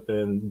mentorship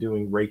and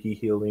doing Reiki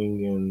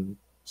healing and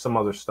some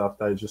other stuff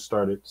that I just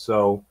started.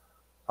 So,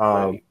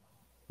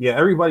 yeah,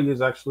 everybody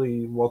is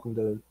actually welcome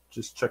to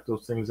just check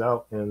those things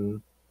out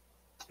and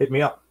hit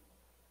me up.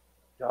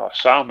 Oh,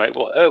 sound, mate.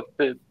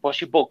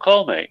 What's your book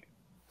called, mate?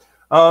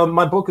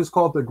 My book is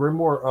called The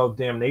Grimoire of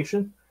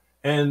Damnation,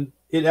 and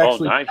it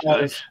actually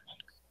nice.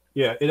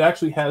 Yeah, it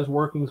actually has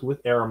workings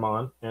with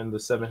Ahriman and the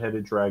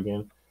seven-headed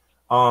dragon.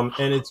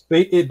 And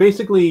it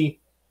basically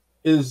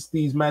is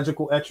these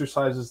magical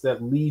exercises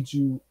that lead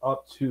you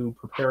up to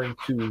preparing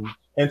to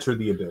enter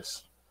the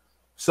abyss.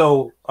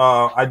 So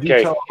I do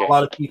tell a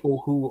lot of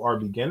people who are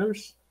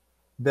beginners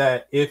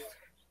that if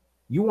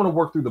you want to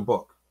work through the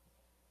book,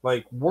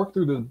 like work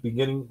through the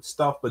beginning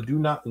stuff, but do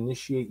not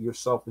initiate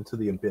yourself into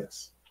the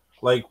abyss.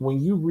 Like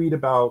when you read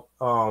about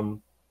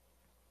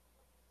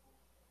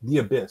the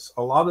abyss,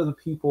 a lot of the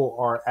people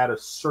are at a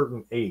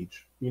certain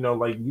age. You know,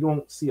 like you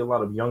don't see a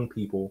lot of young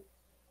people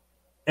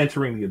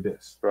entering the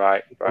abyss.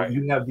 Right.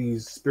 You have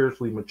these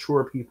spiritually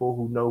mature people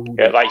who know who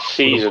like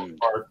seasoned.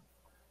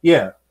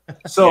 Yeah.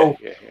 So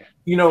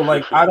you know,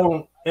 like I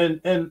don't,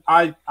 and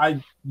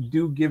I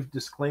do give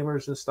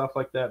disclaimers and stuff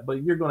like that,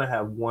 but you're gonna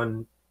have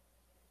one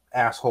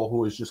asshole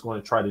who is just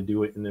going to try to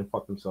do it and then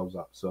fuck themselves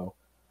up. So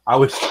I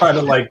always try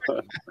to like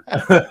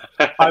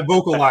I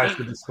vocalize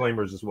the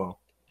disclaimers as well.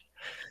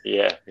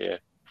 Yeah.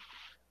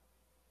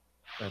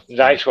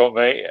 Nice one,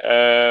 mate.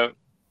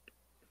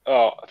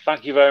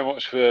 Thank you very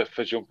much for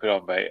jumping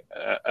on, mate.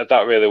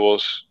 That really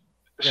was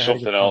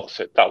something else.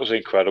 That was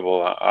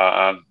incredible.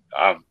 I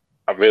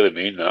really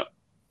mean that.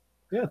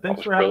 Yeah,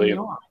 thanks for having me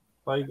on.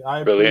 Like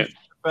I appreciate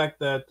the fact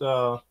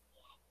that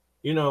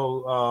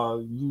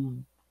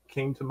you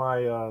came to my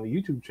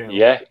YouTube channel.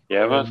 Yeah,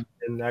 man.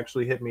 And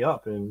actually hit me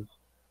up and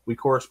we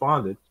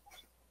corresponded.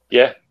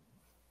 Yeah.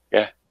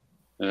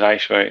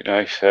 Nice, mate.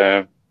 Nice.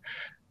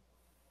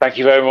 Thank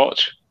you very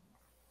much.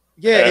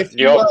 Yeah,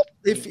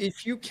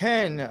 if you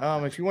can,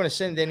 if you want to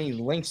send any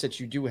links that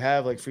you do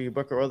have, like for your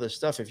book or other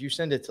stuff, if you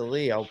send it to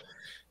Lee,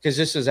 because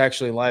this is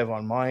actually live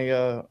on my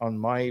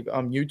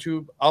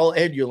YouTube, I'll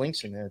add your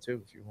links in there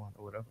too if you want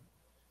or whatever.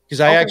 Because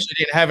I actually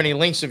didn't have any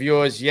links of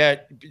yours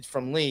yet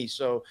from Lee,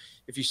 so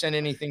if you send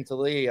anything to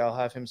Lee, I'll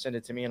have him send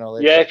it to me and I'll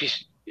add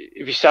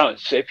if you send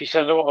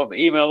them,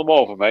 email them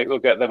over, mate, we'll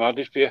get them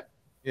added for you.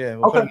 Yeah.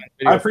 Okay.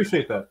 I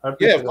appreciate that. Of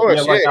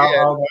course.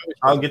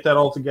 I'll get that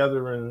all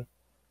together and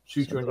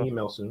shoot you an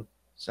email soon.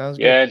 Sounds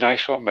good. Yeah,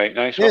 nice one, mate.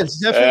 Nice one. It's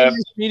definitely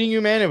nice meeting you,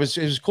 man. It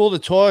was cool to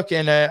talk,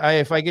 and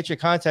if I get your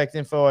contact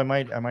info, I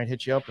might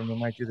hit you up, and we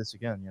might do this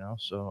again. You know,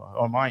 so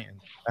on my end,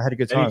 I had a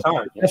good time.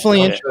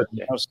 Definitely interesting.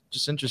 It was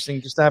just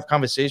interesting just to have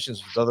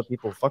conversations with other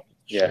people.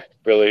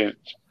 Brilliant.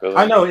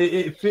 I know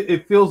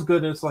it feels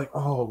good, and it's like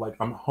like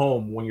I'm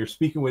home when you're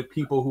speaking with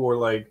people who are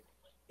like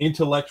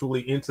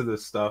intellectually into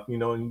this stuff, you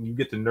know, and you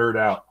get to nerd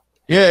out.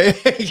 Yeah,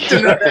 that's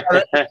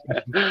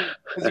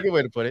a good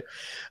way to put it.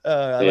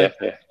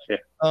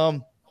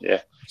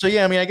 So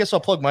I mean, I guess I'll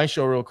plug my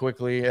show real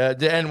quickly. The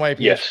NYP.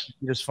 Yes.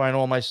 You just find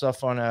all my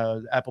stuff on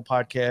Apple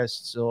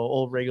Podcasts,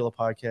 all regular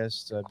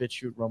podcasts,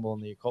 BitChute, Rumble,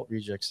 and the Occult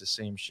Rejects, the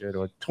same shit.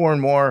 Or Torn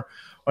More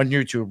on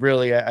YouTube.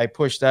 Really, I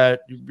push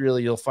that.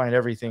 Really, you'll find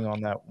everything on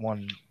that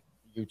one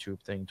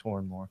YouTube thing,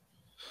 Torn More.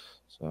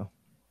 So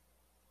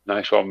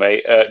nice one,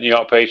 mate. New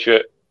York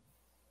Patriot,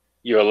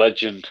 you're a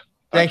legend.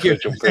 Thank you.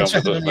 Thanks for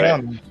jumping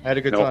on with us, mate. I had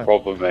a good time. No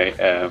problem, mate.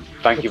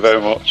 Thank you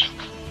very much.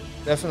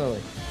 Definitely.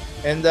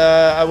 And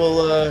I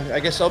will. I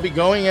guess I'll be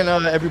going, and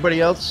everybody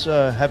else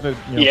have a.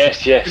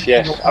 Yes. Have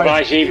a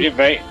nice evening,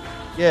 mate.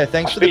 Yeah,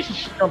 thanks for the people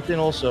who jumped in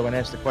also and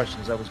asked the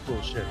questions. That was cool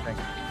as shit. Thank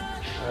you.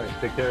 All right,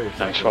 take care of yourself.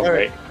 Thanks, one,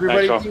 mate.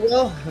 Everybody be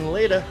well, and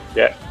later.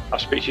 Yeah, I'll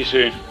speak to you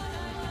soon.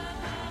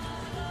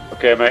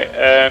 Okay, mate.